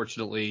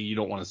unfortunately you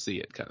don't want to see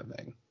it kind of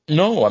thing.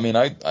 No, I mean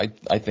I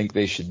think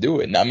they should do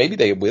it. Now maybe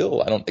they will.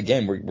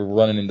 We're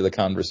running into the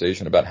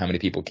conversation about how many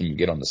people can you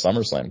get on the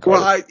Summerslam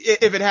card. Well,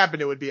 if it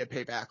happened, it would be a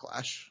pay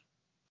backlash.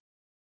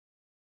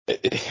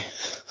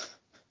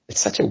 It's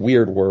such a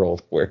weird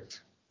world where,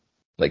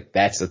 like,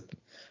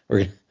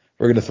 we're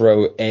gonna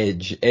throw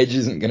Edge. Edge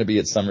isn't gonna be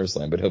at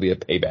SummerSlam, but he'll be a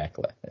pay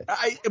backlash.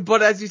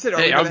 But as you said,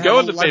 I'm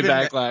going to pay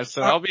backlash,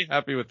 so I'll be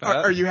happy with that.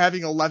 Are you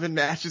having 11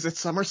 matches at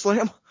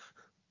SummerSlam?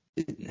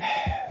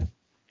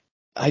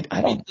 I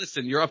don't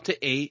listen. You're up to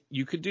 8.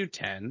 You could do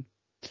 10.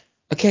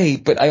 Okay,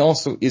 but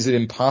is it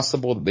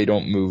impossible that they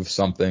don't move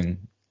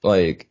something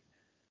like?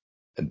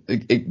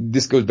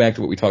 This goes back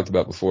to what we talked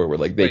about before, where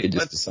like they could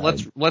just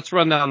decide. Let's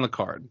run down the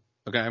card,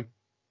 okay?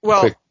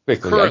 Well,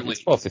 quickly, currently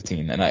it's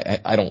 12:15, and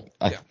I don't.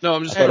 No,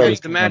 I'm just going to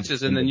make the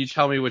matches, and then you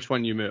tell me which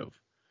one you move.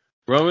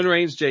 Roman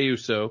Reigns, Jey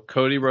Uso,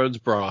 Cody Rhodes,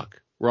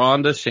 Brock,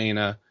 Ronda,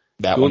 Shayna,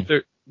 that Gunther.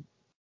 one.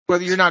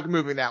 Well, you're not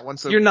moving that one,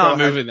 so you're not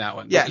moving that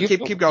one. Yeah,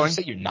 keep going. You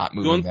say you're not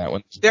moving that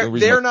one.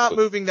 They're not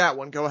moving that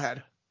one. Go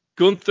ahead.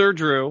 Gunther,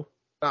 Drew.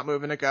 Not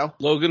moving it. Go.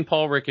 Logan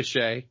Paul,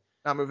 Ricochet.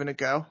 Not moving it.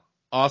 Go.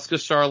 Asuka,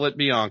 Charlotte,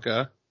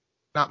 Bianca.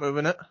 Not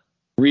moving it.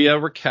 Rhea,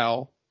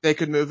 Raquel. They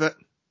could move it.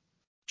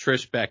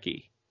 Trish,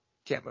 Becky.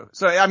 Can't move it.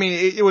 So, I mean,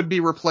 it would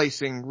be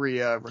replacing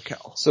Rhea,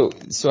 Raquel. So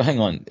hang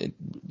on.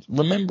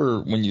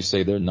 Remember when you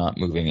say they're not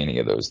moving any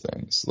of those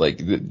things?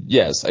 Like,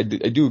 yes, I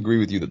do agree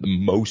with you that the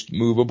most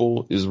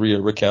movable is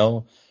Rhea,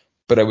 Raquel,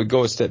 but I would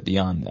go a step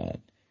beyond that.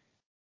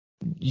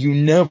 You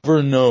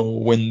never know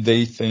when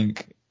they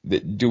think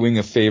that doing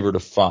a favor to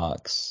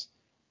Fox.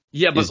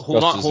 Yeah, but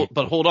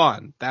hold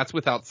on. That's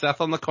without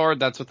Seth on the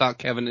card. That's without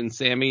Kevin and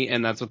Sammy,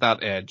 and that's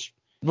without Edge.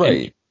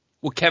 Right.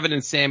 Kevin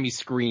and Sammy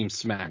scream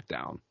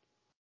SmackDown.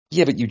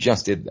 Yeah, but you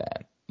just did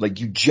that. Like,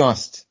 you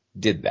just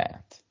did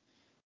that.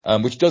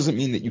 Which doesn't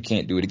mean that you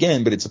can't do it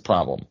again, but it's a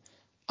problem.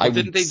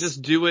 Didn't they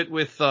just do it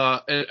with,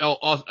 I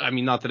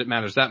mean, not that it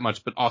matters that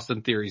much, but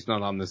Austin Theory's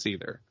not on this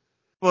either.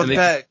 Well,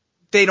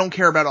 they don't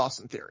care about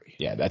Austin Theory.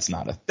 Yeah, that's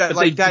not a...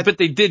 But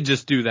they did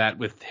just do that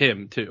with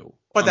him, too.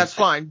 But that's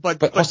fine.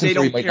 But Austin they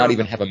Theory don't might not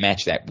even have a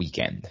match that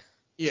weekend.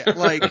 Yeah,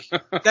 like,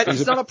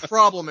 that's not a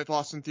problem if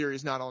Austin Theory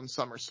is not on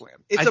SummerSlam.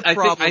 It's a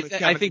problem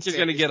I think you're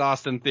going to get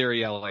Austin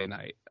Theory LA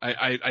Knight.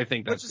 I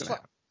think that's going to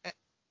happen.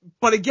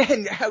 But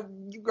again,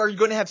 are you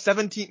going to have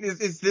 17?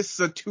 Is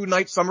this a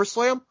 2-night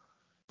SummerSlam?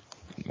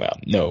 Well,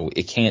 no,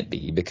 it can't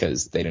be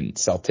because they didn't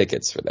sell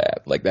tickets for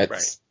that. Like,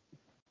 that's...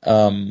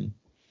 Right.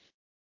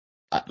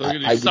 They're going to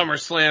do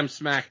SummerSlam,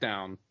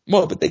 SmackDown.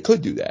 Well, but they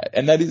could do that.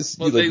 And that is...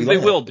 Well, they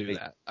will do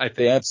that. I think.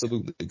 They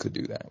absolutely could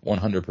do that.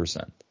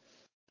 100%.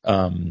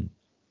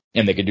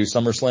 And they can do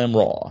SummerSlam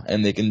Raw,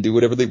 and they can do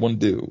whatever they want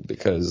to do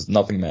because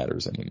nothing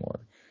matters anymore.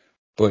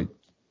 But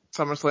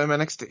SummerSlam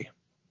NXT.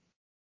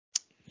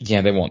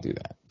 Yeah, they won't do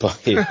that.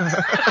 But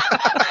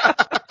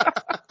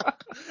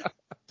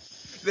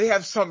They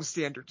have some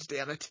standards,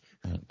 damn it.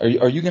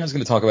 Are you guys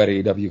going to talk about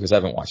AEW? Because I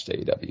haven't watched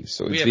AEW,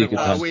 so We it'd be a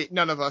haven't good time.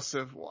 None of us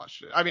have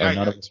watched it. I mean,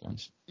 None of us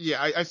watched.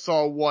 Yeah, I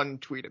saw one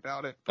tweet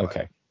about it. But,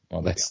 Okay,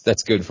 well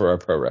that's good for our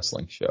pro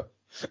wrestling show.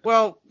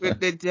 Well,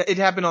 it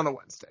happened on a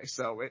Wednesday,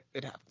 so it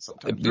happens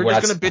sometimes. We Well,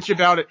 were just gonna bitch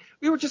about it.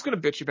 We were just gonna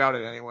bitch about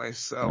it anyway.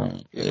 So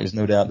there's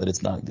no doubt that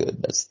it's not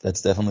good.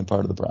 That's definitely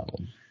part of the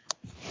problem.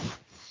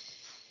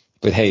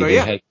 But hey,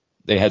 so,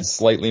 they had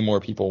slightly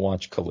more people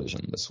watch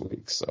Collision this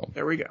week, so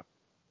there we go.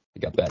 We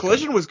got that.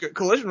 Collision was good.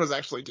 Collision was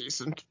actually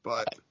decent,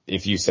 but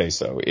if you say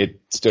so, it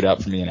stood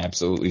out for me in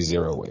absolutely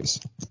zero ways.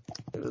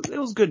 It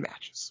was good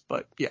matches,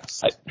 but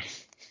yes,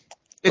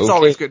 it's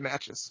always good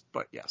matches,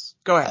 but yes.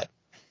 Go ahead.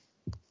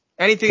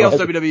 Anything else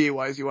WWE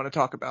wise you want to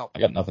talk about? I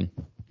got nothing.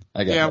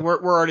 Nothing.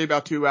 We're already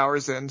about 2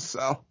 hours in,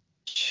 so.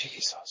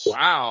 Jesus.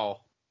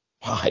 Wow.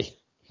 Why?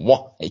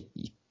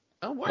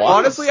 Oh, wow.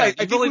 Honestly, I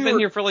You've only been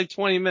here for like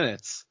 20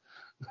 minutes.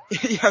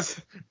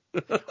 Yes.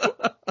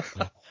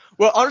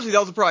 Well, honestly, that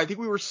was the problem. I think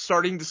we were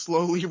starting to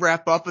slowly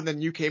wrap up, and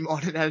then you came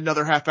on and had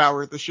another half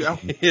hour of the show.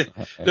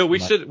 No, we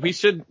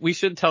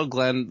should tell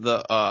Glenn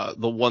the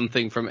one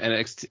thing from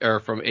NXT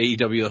or from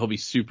AEW that he'll be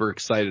super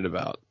excited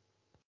about.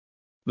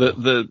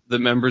 The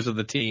members of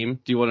the team.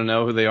 Do you want to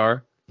know who they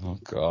are? Oh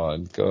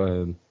God, go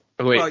ahead.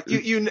 Oh, wait. Well,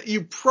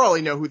 you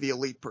probably know who the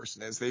elite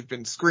person is. They've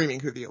been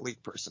screaming who the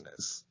elite person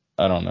is.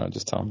 I don't know.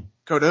 Just tell me.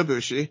 Kota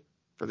Ibushi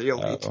for the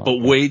elite. But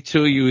wait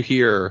till you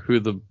hear who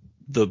the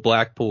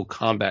Blackpool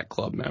Combat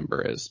Club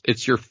member is.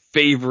 It's your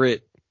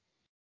favorite.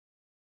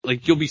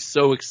 Like, you'll be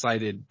so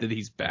excited that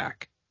he's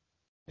back.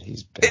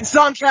 It's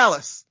Don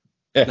Callis.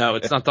 No,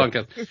 it's not Don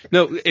Callis.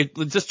 No,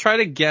 just try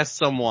to guess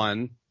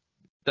someone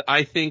that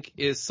I think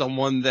is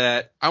someone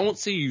that I won't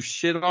say you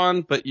shit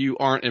on, but you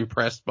aren't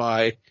impressed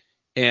by.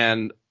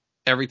 And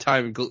every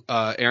time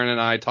Aaron and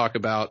I talk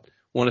about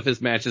one of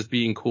his matches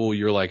being cool,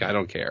 you're like, I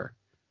don't care.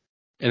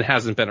 And it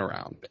hasn't been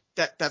around.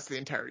 That's the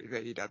entirety of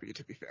AEW,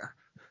 to be fair.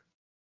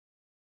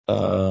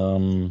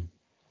 I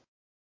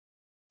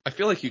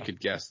feel like you could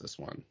guess this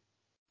one.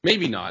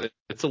 Maybe not.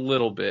 It's a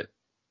little bit.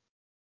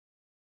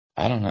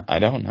 I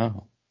don't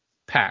know.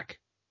 Pac.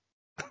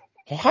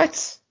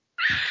 What?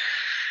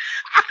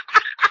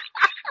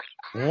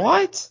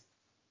 What?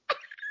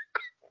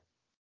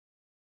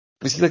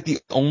 Was he like the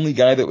only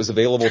guy that was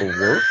available to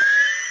work?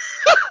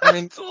 I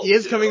mean, he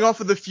is coming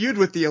off of the feud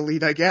with the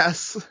elite, I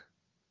guess.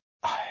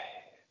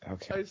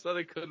 Okay. I said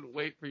I couldn't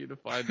wait for you to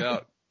find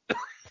out.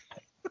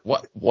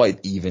 What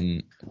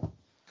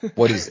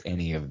is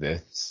any of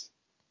this?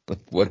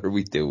 What are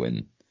we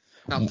doing?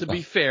 Now, to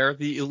be fair,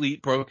 the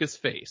elite broke his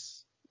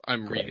face.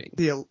 I'm reading.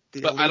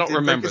 But I don't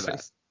remember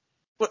that.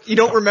 What, you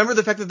don't remember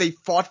the fact that they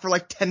fought for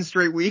like 10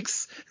 straight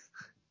weeks?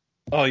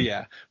 Oh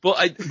yeah. Well,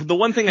 the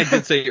one thing I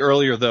did say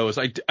earlier though is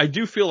I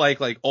do feel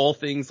like all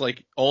things,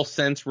 like all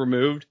sense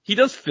removed, he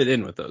does fit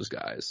in with those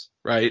guys,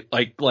 right?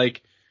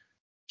 Like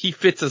he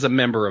fits as a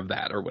member of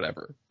that or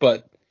whatever.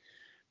 But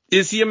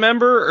is he a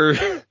member or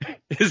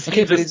is he?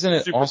 Okay, but isn't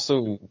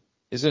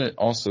it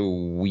also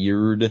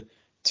weird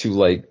to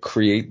like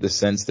create the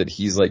sense that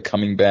he's like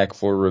coming back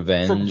for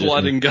revenge, for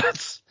blood and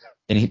guts,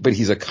 but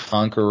he's a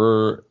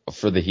conqueror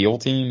for the heel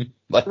team,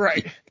 like,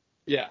 right?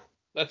 Yeah,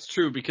 that's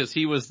true because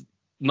he was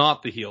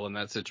not the heel in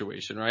that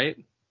situation, right?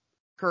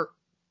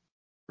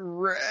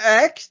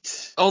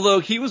 Correct. Although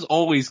he was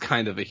always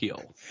kind of a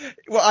heel.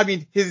 Well, I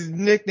mean, his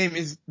nickname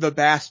is the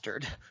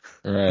Bastard.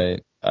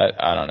 Right.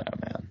 I don't know,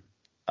 man.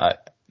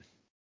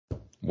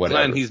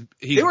 Whatever. He's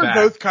they were back.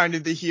 both kind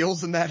of the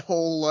heels in that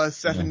whole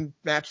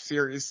 7-match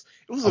series.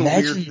 It was a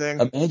weird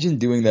thing. Imagine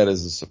doing that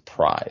as a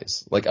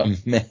surprise. Like,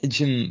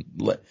 imagine,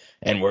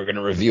 and we're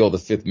gonna reveal the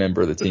 5th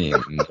member of the team,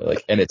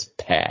 and it's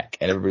Pac,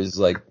 and everybody's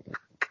like,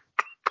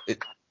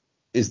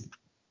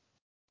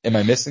 am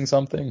I missing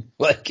something?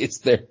 Like, it's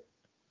there.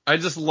 I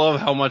just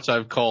love how much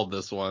I've called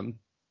this one.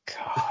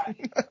 God,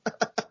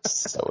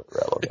 so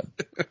irrelevant.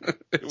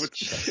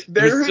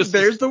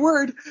 There's the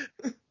word.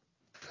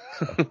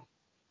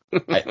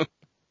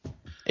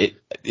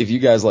 If you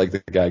guys like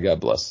the guy, God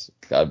bless.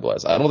 God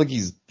bless. I don't think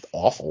he's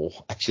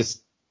awful.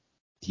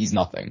 He's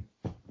nothing.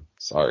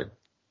 Sorry.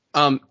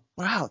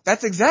 Wow,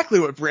 that's exactly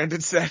what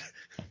Brandon said.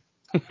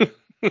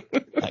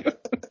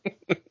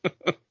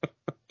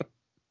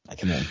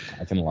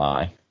 I can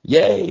lie.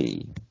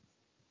 Yay!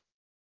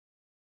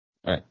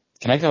 All right,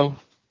 can I go?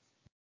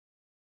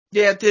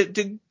 Yeah,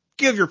 to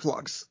give your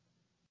plugs.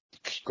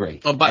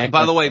 Great. Oh, by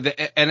the way, the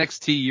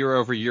NXT year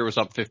over year was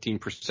up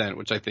 15%,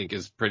 which I think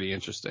is pretty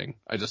interesting.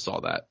 I just saw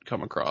that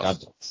come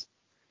across. All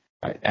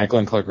right, at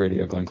Glenn Clark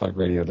Radio,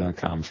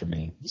 GlennClarkRadio.com for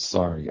me.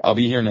 Sorry, I'll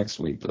be here next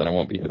week, but then I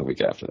won't be here the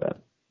week after that.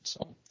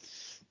 So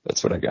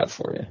that's what I got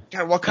for you.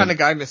 God, what kind of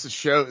guy misses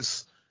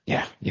shows?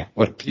 Yeah.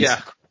 What a piece.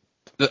 Yeah.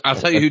 I'll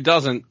tell you who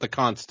doesn't. The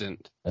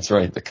Constant. That's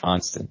right. The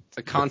Constant.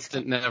 The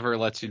Constant never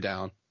lets you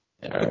down.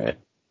 All right.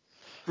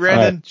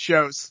 Brandon,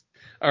 shows.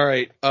 All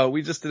right.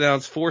 We just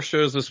announced 4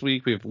 shows this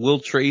week. We have Lil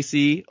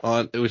Tracy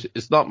on,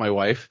 it's not my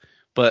wife,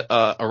 but,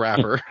 a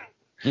rapper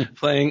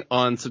playing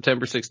on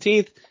September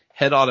 16th,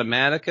 Head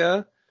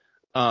Automatica,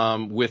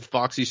 with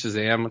Foxy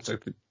Shazam, which I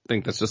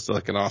think that's just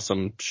like an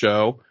awesome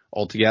show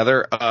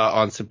altogether,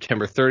 on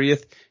September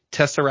 30th,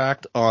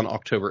 Tesseract on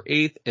October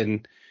 8th,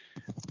 and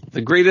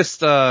the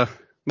greatest,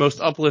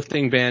 most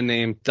uplifting band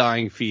name,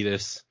 Dying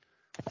Fetus,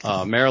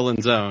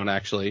 Maryland's own,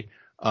 actually,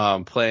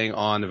 playing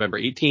on November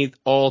 18th.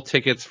 All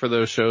tickets for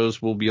those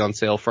shows will be on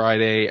sale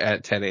Friday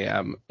at 10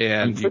 a.m.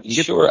 And I'm pretty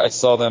sure I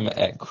saw them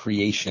at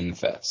Creation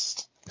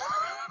Fest.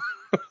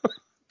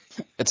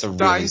 That's a really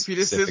Dying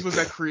specific Fetuses was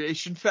at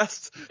Creation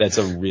Fest. That's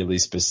a really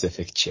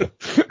specific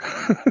joke.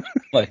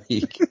 Like,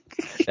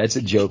 that's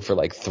a joke for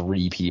like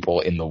 3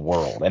 people in the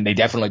world, and they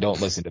definitely don't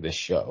listen to this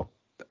show.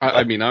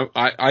 I mean,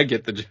 I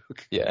get the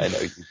joke. Yeah, I know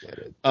you get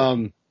it.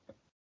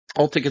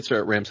 All tickets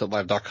are at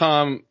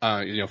ramsheadlive.com.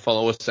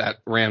 Follow us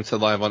at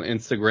ramsheadlive on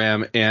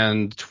Instagram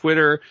and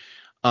Twitter.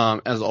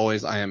 As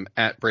always, I am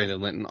at Brandon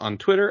Linton on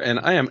Twitter, and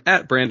I am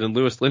at Brandon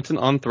Lewis Linton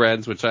on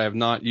Threads, which I have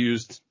not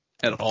used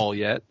at all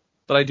yet,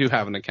 but I do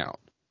have an account.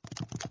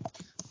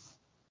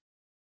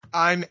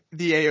 I'm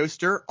the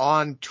Aoster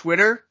on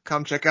Twitter.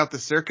 Come check out the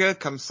Circa.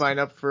 Come sign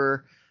up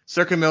for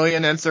Circa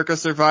Million and Circa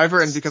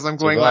Survivor. And because I'm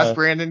going last,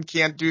 Brandon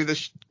can't do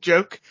the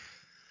joke.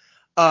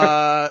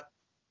 I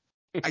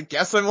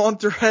guess I'm on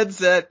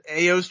Threads at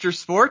Aoster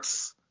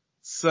Sports.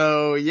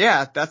 So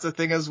yeah, that's a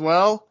thing as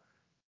well.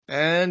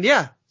 And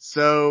yeah,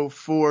 so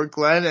for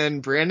Glenn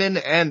and Brandon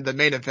and the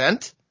main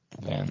event.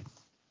 Ben,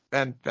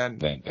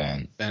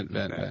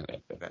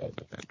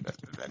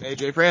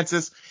 AJ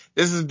Francis,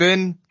 this has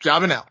been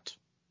Jobbing Out.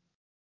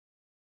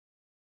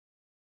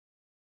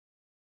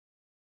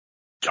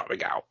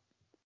 Jobbing out.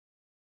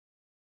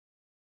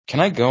 Can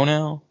I go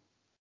now?